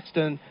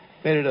Plaxton,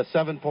 made it a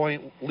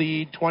 7-point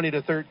lead,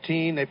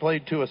 20-13. They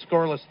played to a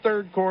scoreless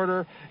third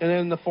quarter, and then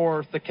in the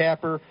fourth, the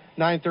capper,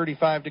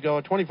 9:35 to go,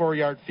 a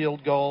 24-yard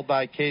field goal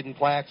by Caden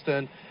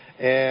Plaxton.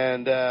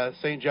 And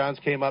St. John's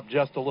came up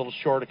just a little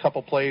short. A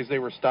couple plays, they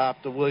were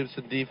stopped. The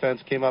Williamston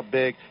defense came up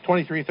big.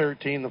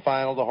 23-13, the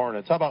final, the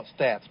Hornets. How about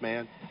stats,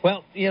 man?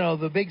 Well,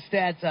 the big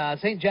stats,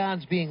 St.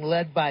 John's being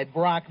led by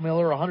Brock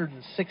Miller,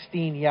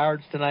 116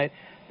 yards tonight.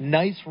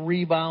 Nice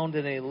rebound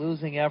in a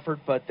losing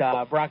effort, but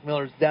Brock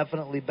Miller's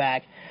definitely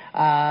back.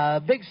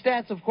 Big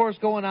stats, of course,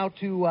 going out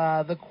to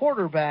the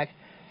quarterback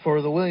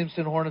for the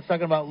Williamston Hornets,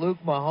 talking about Luke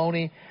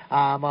Mahoney.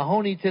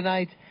 Mahoney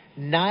tonight,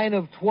 9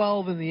 of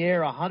 12 in the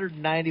air,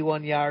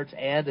 191 yards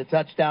and a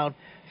touchdown,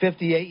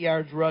 58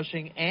 yards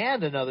rushing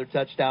and another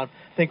touchdown.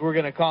 I think we're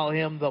going to call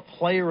him the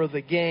player of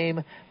the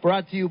game.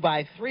 Brought to you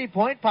by 3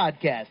 Point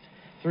Podcast.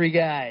 3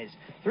 guys,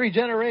 3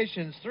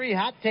 generations, 3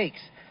 hot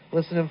takes.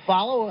 Listen and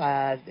follow.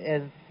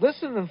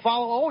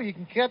 Oh, you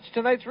can catch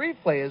tonight's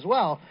replay as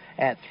well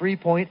at 3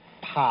 Point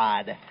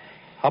Pod.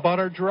 How about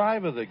our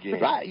drive of the game?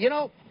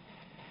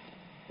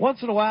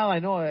 Once in a while, I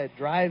know it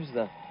drives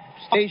the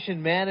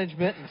station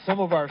management and some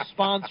of our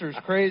sponsors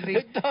crazy.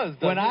 It does.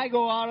 When I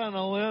go out on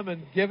a limb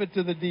and give it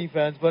to the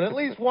defense, but at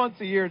least once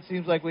a year it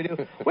seems like we do.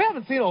 We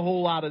haven't seen a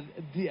whole lot of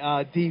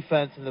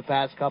defense in the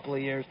past couple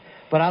of years,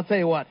 but I'll tell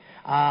you what,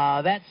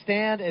 that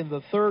stand in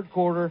the third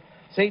quarter,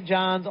 St.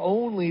 John's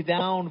only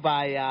down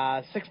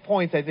by 6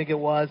 points, I think it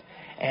was,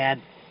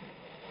 and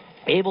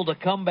able to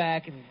come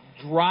back and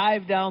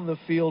drive down the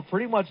field,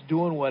 pretty much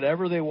doing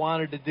whatever they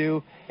wanted to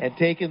do and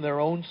taking their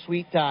own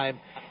sweet time.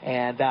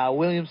 And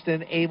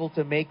Williamston able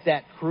to make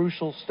that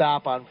crucial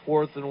stop on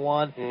 4th and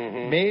 1.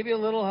 Mm-hmm. Maybe a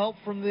little help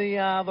from the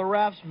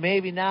refs,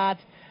 maybe not,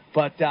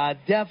 but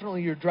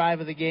definitely your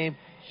drive of the game.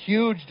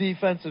 Huge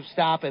defensive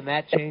stop, and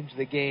that changed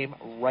the game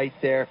right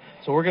there.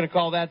 So we're going to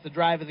call that the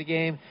drive of the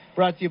game.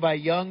 Brought to you by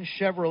Young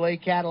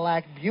Chevrolet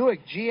Cadillac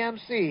Buick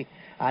GMC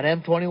on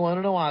M21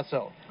 in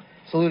Owasso.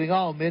 Saluting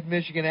all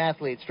Mid-Michigan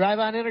athletes. Drive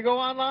on in or go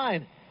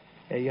online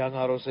at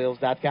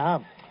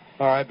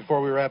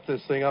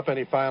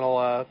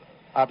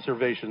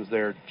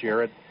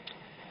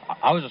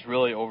I was just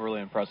really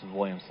overly impressed with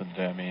Williamston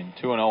today. I mean,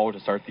 2-0 to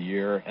start the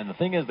year. And the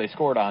thing is, they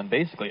scored on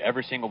basically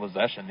every single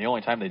possession. The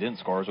only time they didn't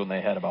score was when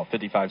they had about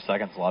 55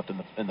 seconds left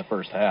in the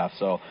first half.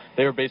 So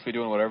they were basically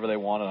doing whatever they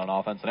wanted on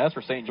offense. And as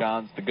for St.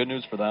 John's, the good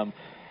news for them,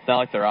 it's not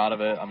like they're out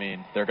of it. I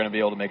mean, they're going to be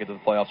able to make it to the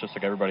playoffs just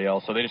like everybody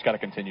else. So they just got to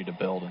continue to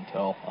build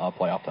until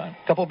playoff time.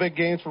 A couple big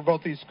games for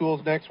both these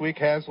schools next week.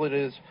 Hazlitt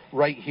is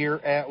right here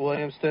at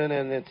Williamston,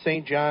 and then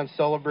St. John's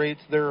celebrates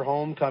their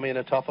homecoming,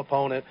 a tough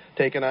opponent,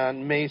 taking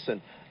on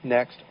Mason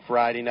next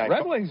Friday night.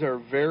 Red Wings are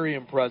a very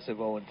impressive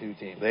 0-2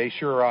 team. They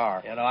sure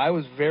are. You know, I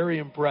was very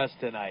impressed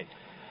tonight.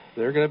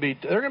 They're going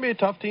to be a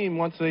tough team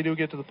once they do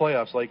get to the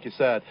playoffs, like you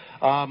said.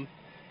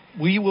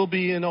 We will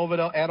be in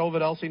at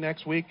Ovid Elsie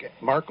next week,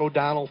 Mark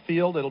O'Donnell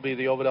Field. It'll be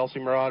the Ovid Elsie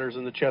Marauders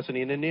and the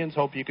Chesaning Indians.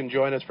 Hope you can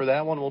join us for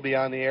that one. We'll be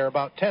on the air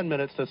about 10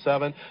 minutes to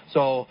 7.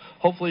 So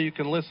hopefully you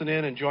can listen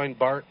in and join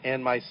Bart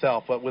and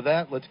myself. But with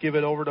that, let's give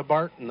it over to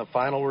Bart and the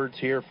final words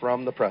here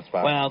from the press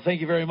box. Well,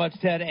 thank you very much,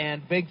 Ted,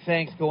 and big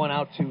thanks going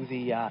out to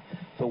the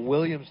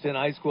Williamston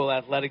High School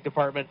Athletic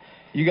Department.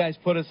 You guys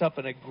put us up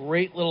in a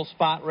great little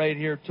spot right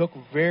here, took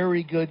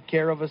very good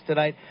care of us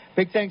tonight.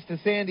 Big thanks to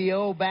Sandy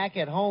O back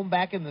at home,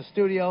 back in the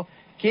studio,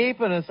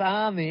 keeping us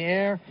on the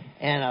air.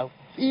 And a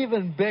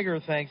even bigger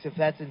thanks, if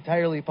that's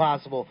entirely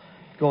possible,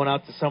 going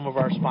out to some of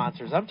our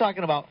sponsors. I'm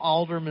talking about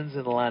Alderman's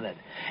in Lennon,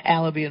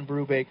 Allaby and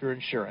Brubaker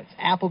Insurance,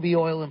 Appleby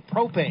Oil and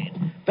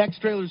Propane, Beck's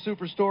Trailer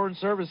Superstore and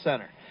Service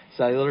Center,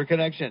 Cellular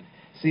Connection,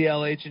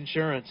 CLH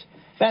Insurance,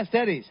 Fast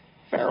Eddie's,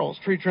 Farrell's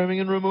Tree Trimming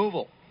and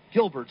Removal,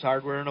 Gilbert's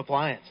Hardware and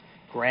Appliance,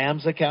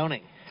 Graham's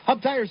Accounting,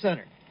 Hub Tire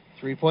Center,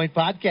 3 Point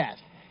Podcast,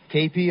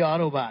 KP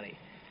Auto Body,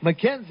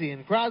 McKenzie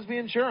and Crosby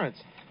Insurance,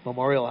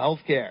 Memorial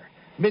Healthcare,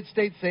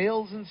 Midstate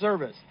Sales and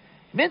Service,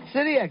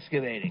 Mid-City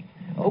Excavating,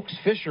 Oaks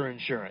Fisher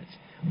Insurance,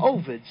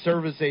 Ovid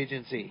Service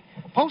Agency,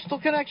 Postal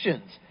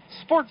Connections,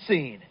 Sports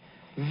Scene,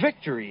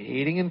 Victory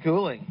Heating and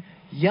Cooling,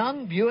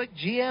 Young Buick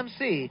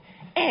GMC,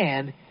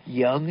 and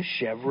Young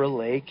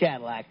Chevrolet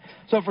Cadillac.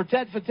 So for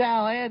Ted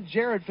Fatale and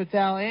Jared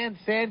Fatale and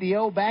Sandy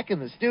O back in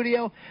the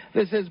studio,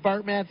 this is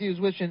Bart Matthews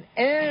wishing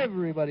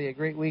everybody a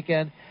great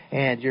weekend.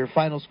 And your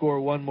final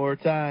score one more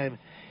time,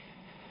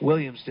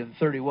 Williamston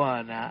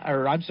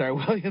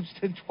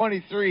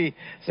 23,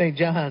 St.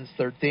 John's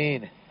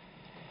 13.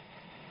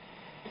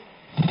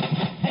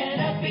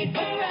 And a beat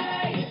for